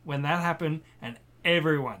cinema when that happened, and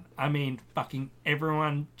everyone, I mean fucking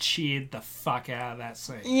everyone, cheered the fuck out of that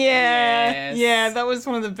scene. Yeah, Yes. yeah, that was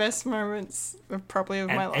one of the best moments probably of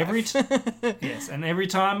my life. Yes, and every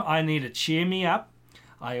time I need to cheer me up,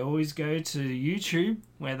 I always go to YouTube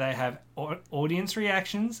where they have audience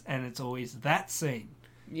reactions, and it's always that scene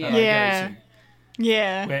that I Yeah. go to.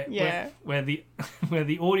 Yeah, Where the where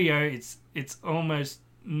the audio it's almost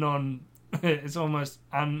it's almost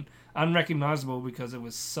unrecognizable because it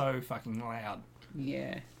was so fucking loud.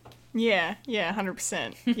 Yeah. yeah,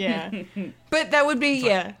 100%. Yeah, but that would be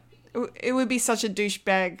it would be such a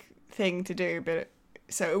douchebag thing to do, but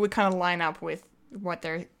so it would kind of line up with what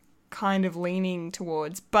they're kind of leaning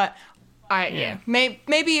towards. But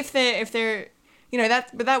maybe if they're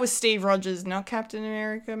but that was Steve Rogers, not Captain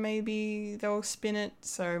America. Maybe they'll spin it,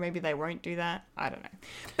 so maybe they won't do that. I don't know.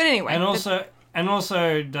 But anyway, and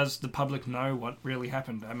also, does the public know what really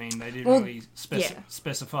happened? I mean, they didn't really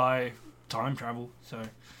specify time travel, so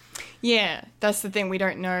yeah, that's the thing. We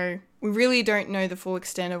don't know. We really don't know the full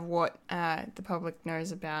extent of what the public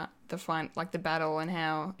knows about the battle and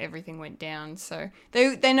how everything went down. So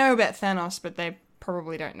they know about Thanos, but they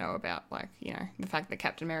probably don't know about the fact that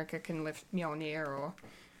Captain America can lift Mjolnir, or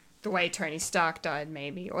the way Tony Stark died,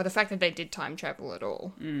 maybe, or the fact that they did time travel at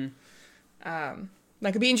all.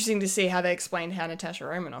 It'd be interesting to see how they explained how Natasha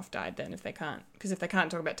Romanoff died then, because if they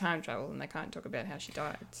can't talk about time travel, then they can't talk about how she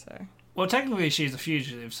died. So, well, technically she's a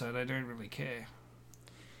fugitive, so they don't really care.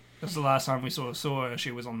 That's the last time we saw her.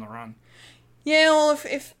 She was on the run. Yeah, well,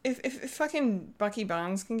 if fucking Bucky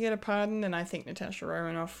Barnes can get a pardon, then I think Natasha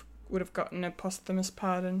Romanoff would have gotten a posthumous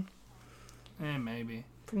pardon. Yeah, maybe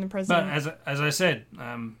from the president. But as I said,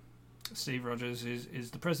 Steve Rogers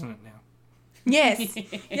is the president now. Yes,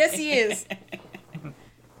 yes, he is.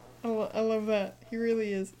 I love that. He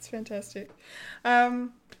really is. It's fantastic.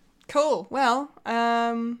 Cool. Well,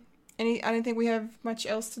 I don't think we have much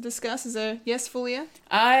else to discuss. Is there? Yes, Fulia?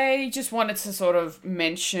 I just wanted to sort of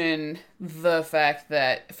mention the fact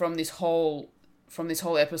that from this whole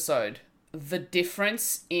episode, the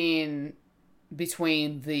difference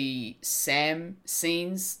between the Sam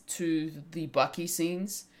scenes to the Bucky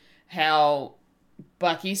scenes, how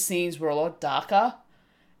Bucky's scenes were a lot darker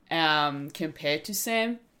compared to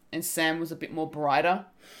Sam, and Sam was a bit more brighter.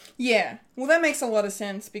 Yeah, well, that makes a lot of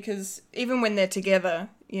sense, because even when they're together,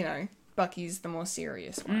 Bucky's the more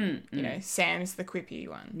serious one. Sam's the quippy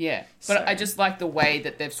one. Yeah, but I just like the way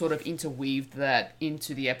that they've sort of interweaved that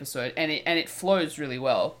into the episode, and it flows really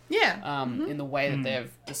well. Yeah. In the way that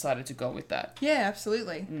they've decided to go with that. Yeah,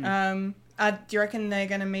 absolutely. Do you reckon they're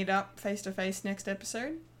going to meet up face to face next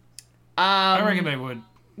episode? I reckon they would.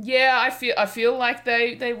 Yeah, I feel like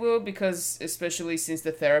they will, because especially since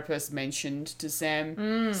the therapist mentioned to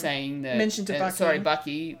Sam saying that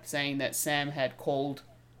Bucky saying that Sam had called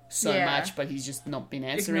so much, but he's just not been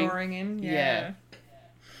answering. Ignoring him, yeah.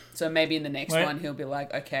 So maybe in the next one he'll be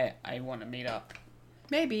like, okay, I want to meet up.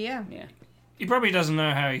 Maybe, yeah. Yeah. He probably doesn't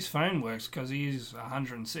know how his phone works because he's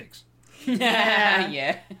 106.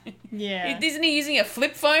 Yeah. Yeah. Isn't he using a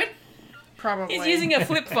flip phone? Probably. He's using a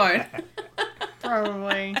flip phone.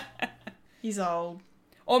 Probably. He's old.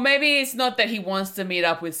 Or maybe it's not that he wants to meet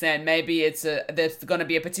up with Sam. Maybe there's going to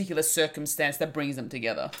be a particular circumstance that brings them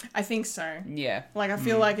together. I think so. Yeah. I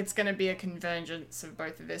feel like it's going to be a convergence of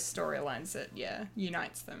both of their storylines that,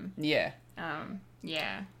 unites them. Yeah.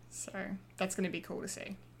 Yeah. So that's going to be cool to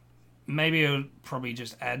see. Maybe it'll probably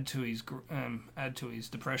just add to his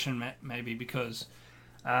depression, maybe, because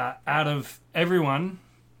out of everyone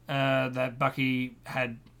that Bucky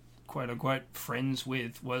had quote unquote friends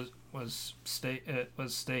with was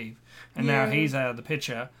Steve, and now he's out of the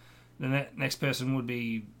picture. The next person would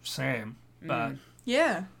be Sam, but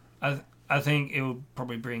I think it will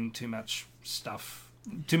probably bring too much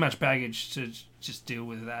baggage to just deal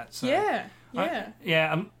with that. So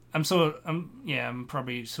I'm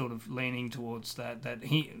probably sort of leaning towards that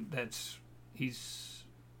he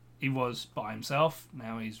was by himself.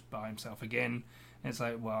 Now he's by himself again. And it's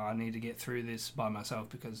like, well, I need to get through this by myself,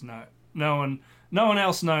 because no one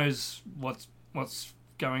else knows what's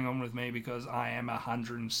going on with me, because I am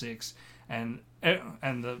 106, and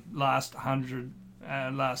the last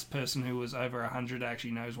person who was over 100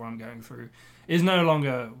 actually knows what I'm going through is no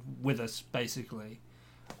longer with us, basically.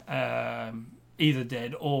 Either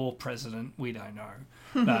dead or president, we don't know.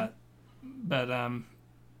 but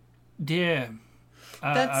yeah,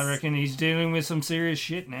 I reckon he's dealing with some serious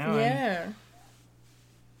shit now. Yeah.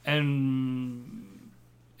 And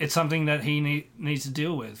it's something that he needs to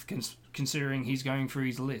deal with, considering he's going through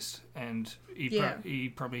his list, and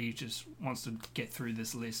he probably just wants to get through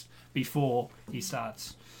this list before he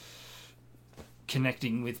starts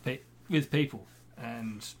connecting with people.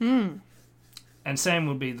 and Sam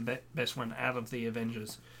would be the best one out of the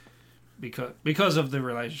Avengers because of the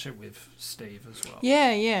relationship with Steve as well.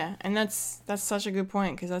 Yeah, and that's such a good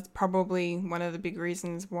point, because that's probably one of the big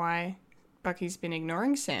reasons why Bucky's been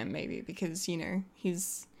ignoring Sam, maybe, because, you know,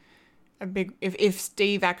 he's a big... If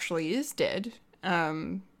Steve actually is dead,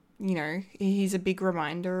 you know, he's a big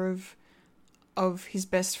reminder of his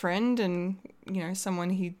best friend and, you know,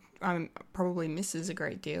 someone he probably misses a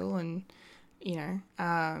great deal, and, you know,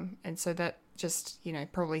 and so that just, you know,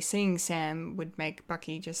 probably seeing Sam would make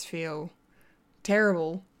Bucky just feel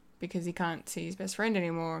terrible because he can't see his best friend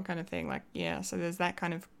anymore, kind of thing. Like, yeah, so there's that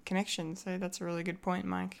kind of connection. So that's a really good point,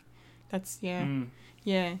 Mike. That's,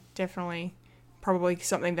 yeah, definitely probably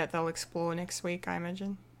something that they'll explore next week, I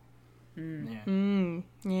imagine.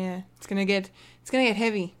 Yeah. It's gonna get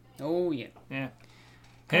heavy. Oh, yeah. Yeah.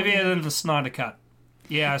 Heavier than the Snyder Cut.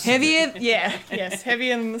 Yeah. Heavier, yes,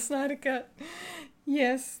 heavier than the Snyder Cut.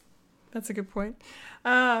 Yes. That's a good point.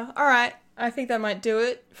 All right. I think that might do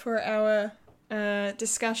it for our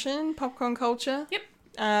discussion, popcorn culture.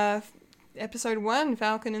 Yep. Episode 1,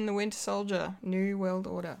 Falcon and the Winter Soldier, New World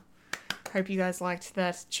Order. Hope you guys liked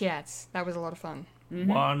that chat. That was a lot of fun.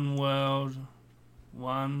 Mm-hmm. One world,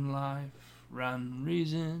 one life, one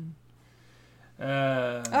reason. Is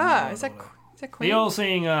that Queen? The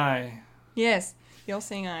all-seeing eye. Yes, the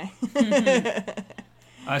all-seeing eye.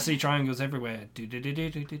 I see triangles everywhere.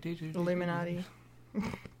 Illuminati.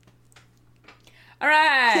 All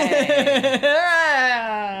right. All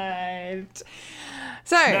right.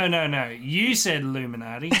 So No. You said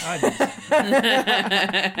Illuminati. I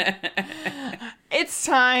didn't. It's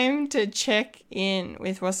time to check in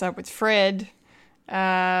with What's Up with Fred.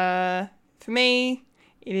 For me,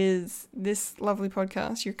 it is this lovely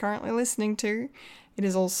podcast you're currently listening to. It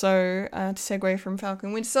is also, to segue from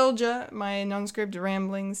Falcon Winter Soldier, my non-script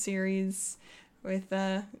rambling series with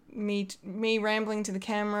me rambling to the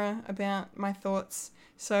camera about my thoughts.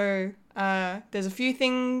 So there's a few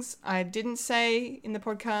things I didn't say in the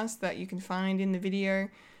podcast that you can find in the video.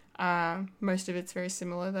 Most of it's very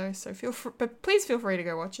similar though, so please feel free to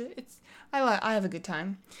go watch it. I have a good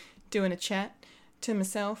time doing a chat to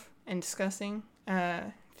myself and discussing,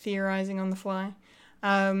 theorizing on the fly.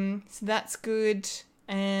 So that's good,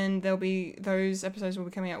 and those episodes will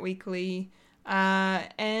be coming out weekly.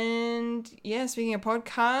 And yeah, speaking of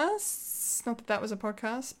podcasts, not that was a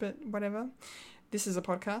podcast, but whatever. This is a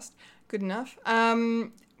podcast. Good enough.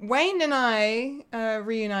 Wayne and I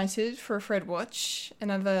reunited for a Fred Watch,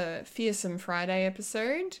 another Fearsome Friday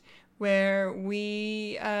episode, where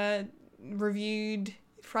we reviewed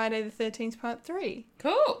Friday the 13th Part 3.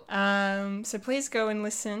 Cool. So please go and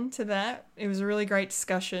listen to that. It was a really great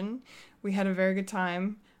discussion. We had a very good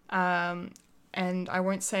time. And I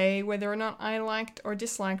won't say whether or not I liked or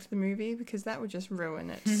disliked the movie, because that would just ruin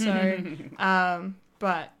it. So,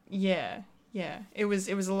 but yeah, it was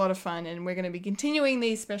a lot of fun, and we're going to be continuing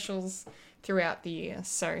these specials throughout the year.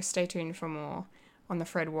 So stay tuned for more on the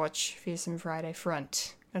Fred Watch Fearsome Friday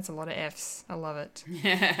front. That's a lot of Fs. I love it.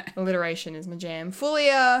 Alliteration is my jam.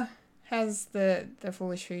 Fulia, how's the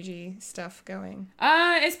Foolish Fuji stuff going?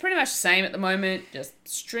 It's pretty much the same at the moment. Just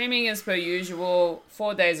streaming as per usual,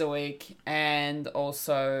 4 days a week, and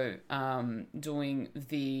also doing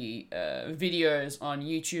the videos on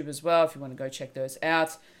YouTube as well, if you want to go check those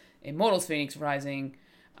out. Immortals Phoenix Rising.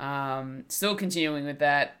 Still continuing with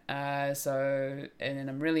that. And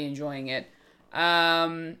I'm really enjoying it.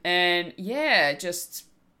 And yeah, just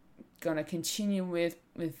gonna continue with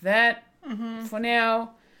that for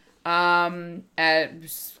now. At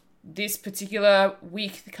this particular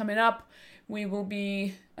week coming up, we will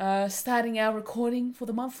be starting our recording for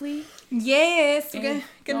the monthly. Yes, we're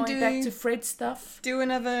gonna do back to Fred stuff. Do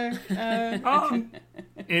another.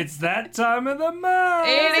 It's that time of the month.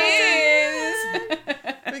 It is.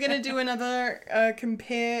 We're gonna do another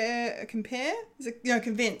compare. Is it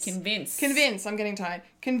convince? Convince. I'm getting tired.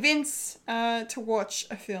 Convince to watch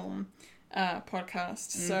a film.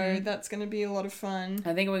 Podcast. So that's going to be a lot of fun.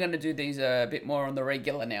 I think we're going to do these a bit more on the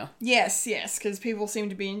regular now. Yes, because people seem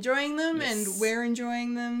to be enjoying them, and we're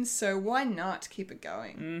enjoying them, so why not keep it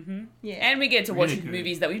going? Mm-hmm. Yeah. And we get to watch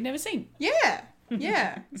movies that we've never seen. Yeah,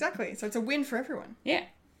 exactly. So it's a win for everyone. Yeah.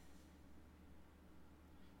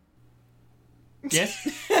 Yes?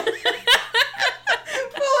 Paulie,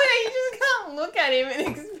 you just can't look at him and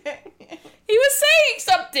expect... He was saying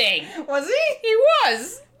something! Was he? He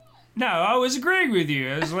was! No, I was agreeing with you.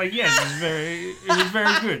 I was like, yes, it was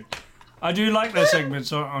very good. I do like those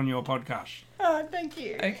segments on your podcast. Oh, thank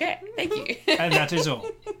you. Okay, thank you. And that is all.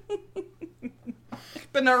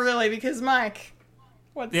 But not really, because Mike,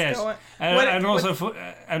 What's Yes, going?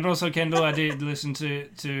 and also Kendall, I did listen to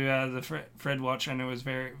the Fred Watch, and it was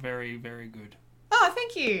very, very, very good. Oh,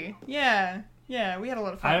 thank you. Yeah, we had a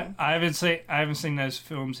lot of fun. I haven't seen those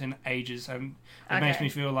films in ages, and it makes me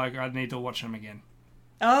feel like I need to watch them again.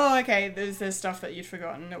 Oh, okay. There's stuff that you'd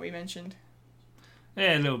forgotten that we mentioned.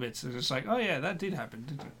 Yeah, a little bit. So it's like, oh yeah, that did happen,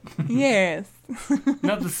 didn't it? Yes.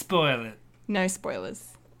 Not to spoil it, No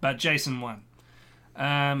spoilers. but Jason won.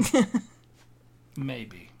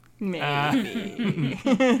 Maybe. Maybe.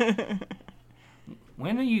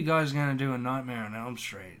 When are you guys going to do A Nightmare on Elm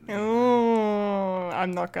Street? Oh,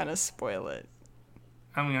 I'm not gonna spoil it.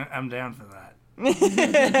 I'm down for that.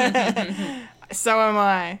 So am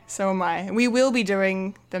I. We will be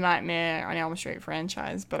doing the Nightmare on Elm Street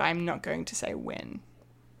franchise, but I'm not going to say when.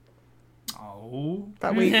 Oh.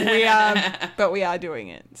 But we are doing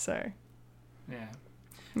it. So Yeah.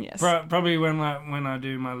 yes. Probably when I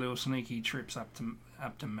do my little sneaky trips up to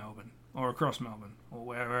Melbourne or across Melbourne or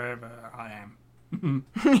wherever I am.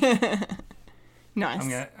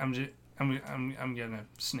 Nice. I'm gonna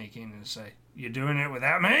sneak in and say, "You're doing it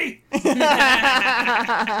without me."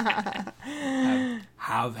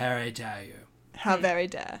 How very dare you? How very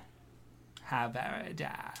dare. How very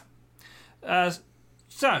dare.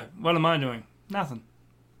 So, what am I doing? Nothing.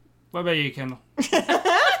 What about you, Kendall?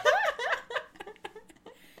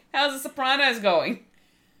 How's The Sopranos going?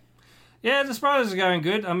 Yeah, The Sopranos are going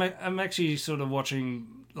good. I'm actually sort of watching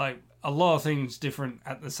like a lot of things different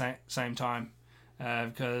at the same time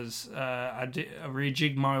because I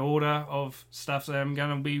rejigged my order of stuff that I'm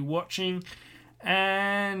going to be watching,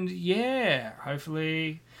 and yeah,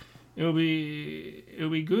 hopefully it'll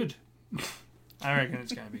be good. I reckon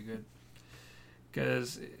it's going to be good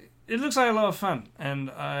because it looks like a lot of fun,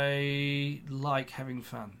 and I like having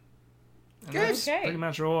fun. And Good. That's pretty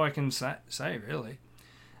much all I can say really.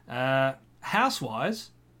 House-wise,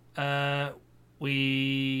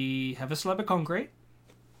 we have a slab of concrete.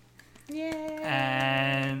 Yeah.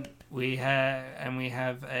 And we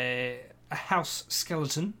have a house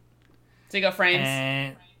skeleton. So you got frames?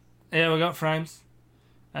 And yeah, we got frames.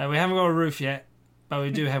 We haven't got a roof yet, but we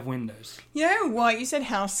do have windows. You know what? You said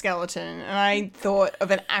house skeleton, and I thought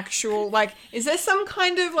of an actual, like, is there some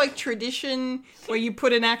kind of, like, tradition where you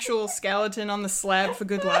put an actual skeleton on the slab for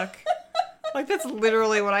good luck? Like, that's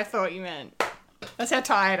literally what I thought you meant. That's how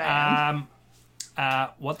tired I am.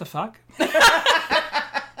 What the fuck?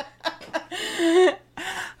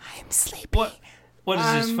 I'm sleepy. What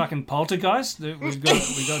is this fucking poltergeist? We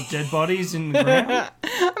got dead bodies in the ground.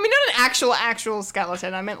 I mean, not an actual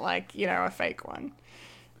skeleton. I meant, like, you know, a fake one.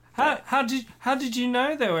 How did you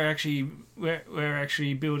know that we're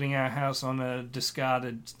actually building our house on a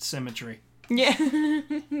discarded cemetery? Yeah.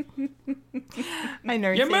 I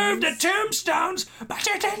know. You moved the tombstones, but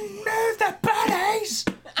you didn't move the bodies.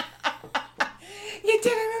 You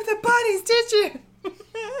didn't move the bodies, did you?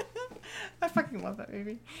 I fucking love that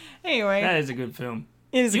movie. Anyway, That is a good film.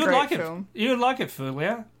 it is a great film. You would like it,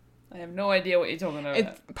 Fulia. I have no idea what you're talking about.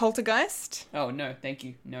 It's Poltergeist. Oh, no, thank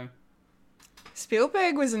you. No,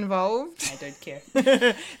 Spielberg was involved, I don't care.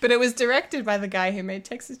 but it was directed by the guy who made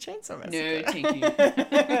Texas Chainsaw Massacre. No, thank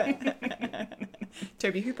you.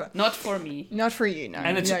 Toby Hooper. Not for me. Not for you, no.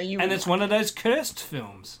 And it's no, you it's one of those cursed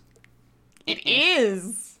films. It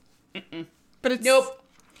is. But it's... Nope.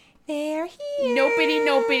 They're here.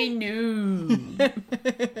 Nobody knew.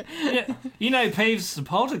 Yeah, you know, Peeves the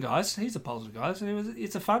poltergeist. He's a poltergeist.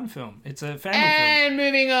 It's a fun film. It's a family film. And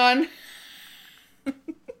moving on.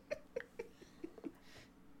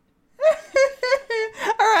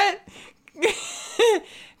 All right.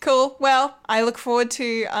 Cool. Well, I look forward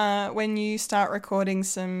to when you start recording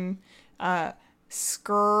some TV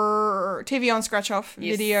on Scratch Off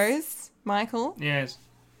Yes. videos, Michael. Yes.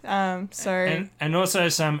 So And also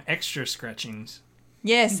some extra scratchings.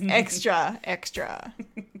 yes, extra.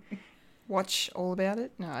 Watch all about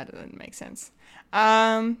it. No, that didn't make sense.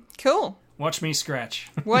 Cool. Watch me scratch.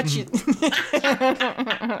 Watch it.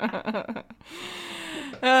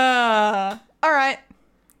 All right.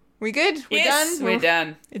 We good? We're Yes, done? we're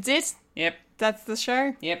done. It's it? Yep. That's the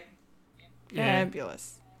show? Yep. Yeah.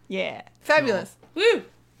 Fabulous. Yeah. Fabulous. Woo.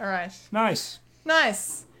 All right. Nice.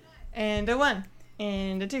 Nice. And a 1.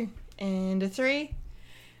 And a 2. And a 3.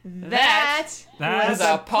 That was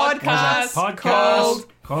a podcast called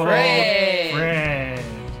Fred. Fred.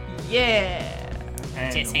 Yeah.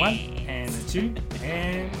 And Jesse. a 1, and a 2,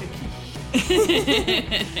 and a key.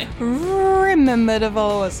 Remember to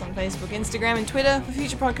follow us on Facebook, Instagram, and Twitter for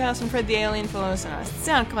future podcasts. And Fred the Alien, follow us on our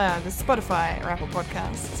SoundCloud, Spotify, or Apple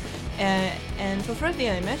Podcasts. And for Fred the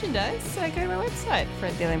Alien merchandise, go to our website,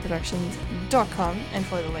 fredthealienproductions.com, and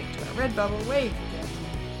follow the link to our Redbubble, where you can get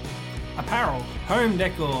apparel, home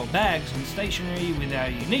decor, bags and stationery with our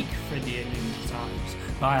unique Freudian designs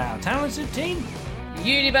by our talented team.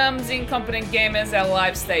 Unibums, Incompetent Gamers, our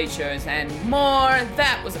live stage shows, and more.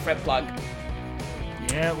 That was a Fred plug.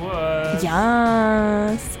 Yeah, it was.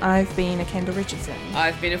 Yes, I've been a Kendall Richardson.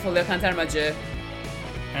 I've been a Fulvio Cantarmaggiore.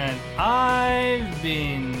 And I've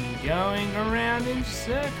been going around in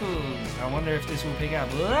circles. I wonder if this will pick up.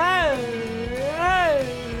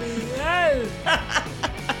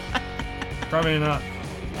 Probably not.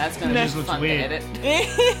 That's going to be Just looks fun weird. to edit.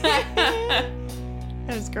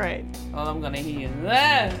 That was great. All I'm going to hear is...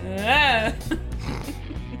 I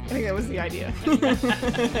think that was the idea.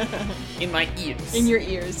 in my ears. In your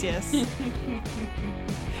ears, yes.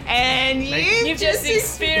 And You've just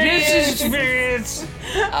experienced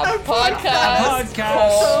a podcast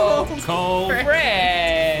called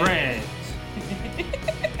Fred. Fred.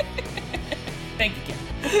 Thank you, Ken.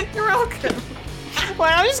 You're welcome.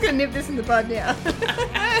 Well, I'm just going to nip this in the bud now.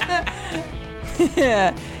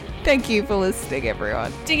 Yeah. Thank you for listening,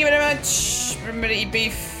 everyone. Thank you very much. Remember to eat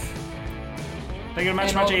beef. Thank you very much,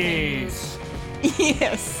 And all the Munchies.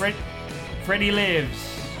 Yes. Freddy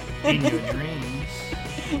lives in your dreams.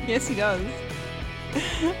 Yes, he does.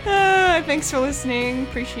 Thanks for listening.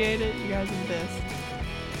 Appreciate it. You guys are the best.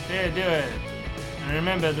 Yeah, do it. And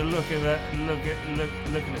remember to look at that. Look at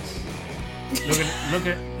us.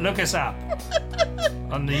 Look us up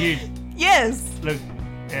on the YouTube. Yes. Look.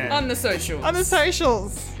 Yeah. On the socials. On the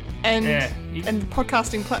socials. And Yeah. and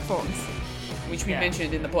podcasting platforms. Which we Yeah.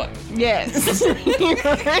 mentioned in the plug. Yes.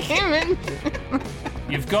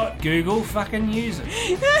 You've got Google, fucking use it.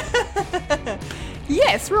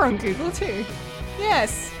 Yes, we're on Google too.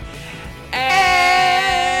 Yes. And...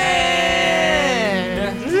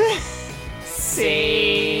 See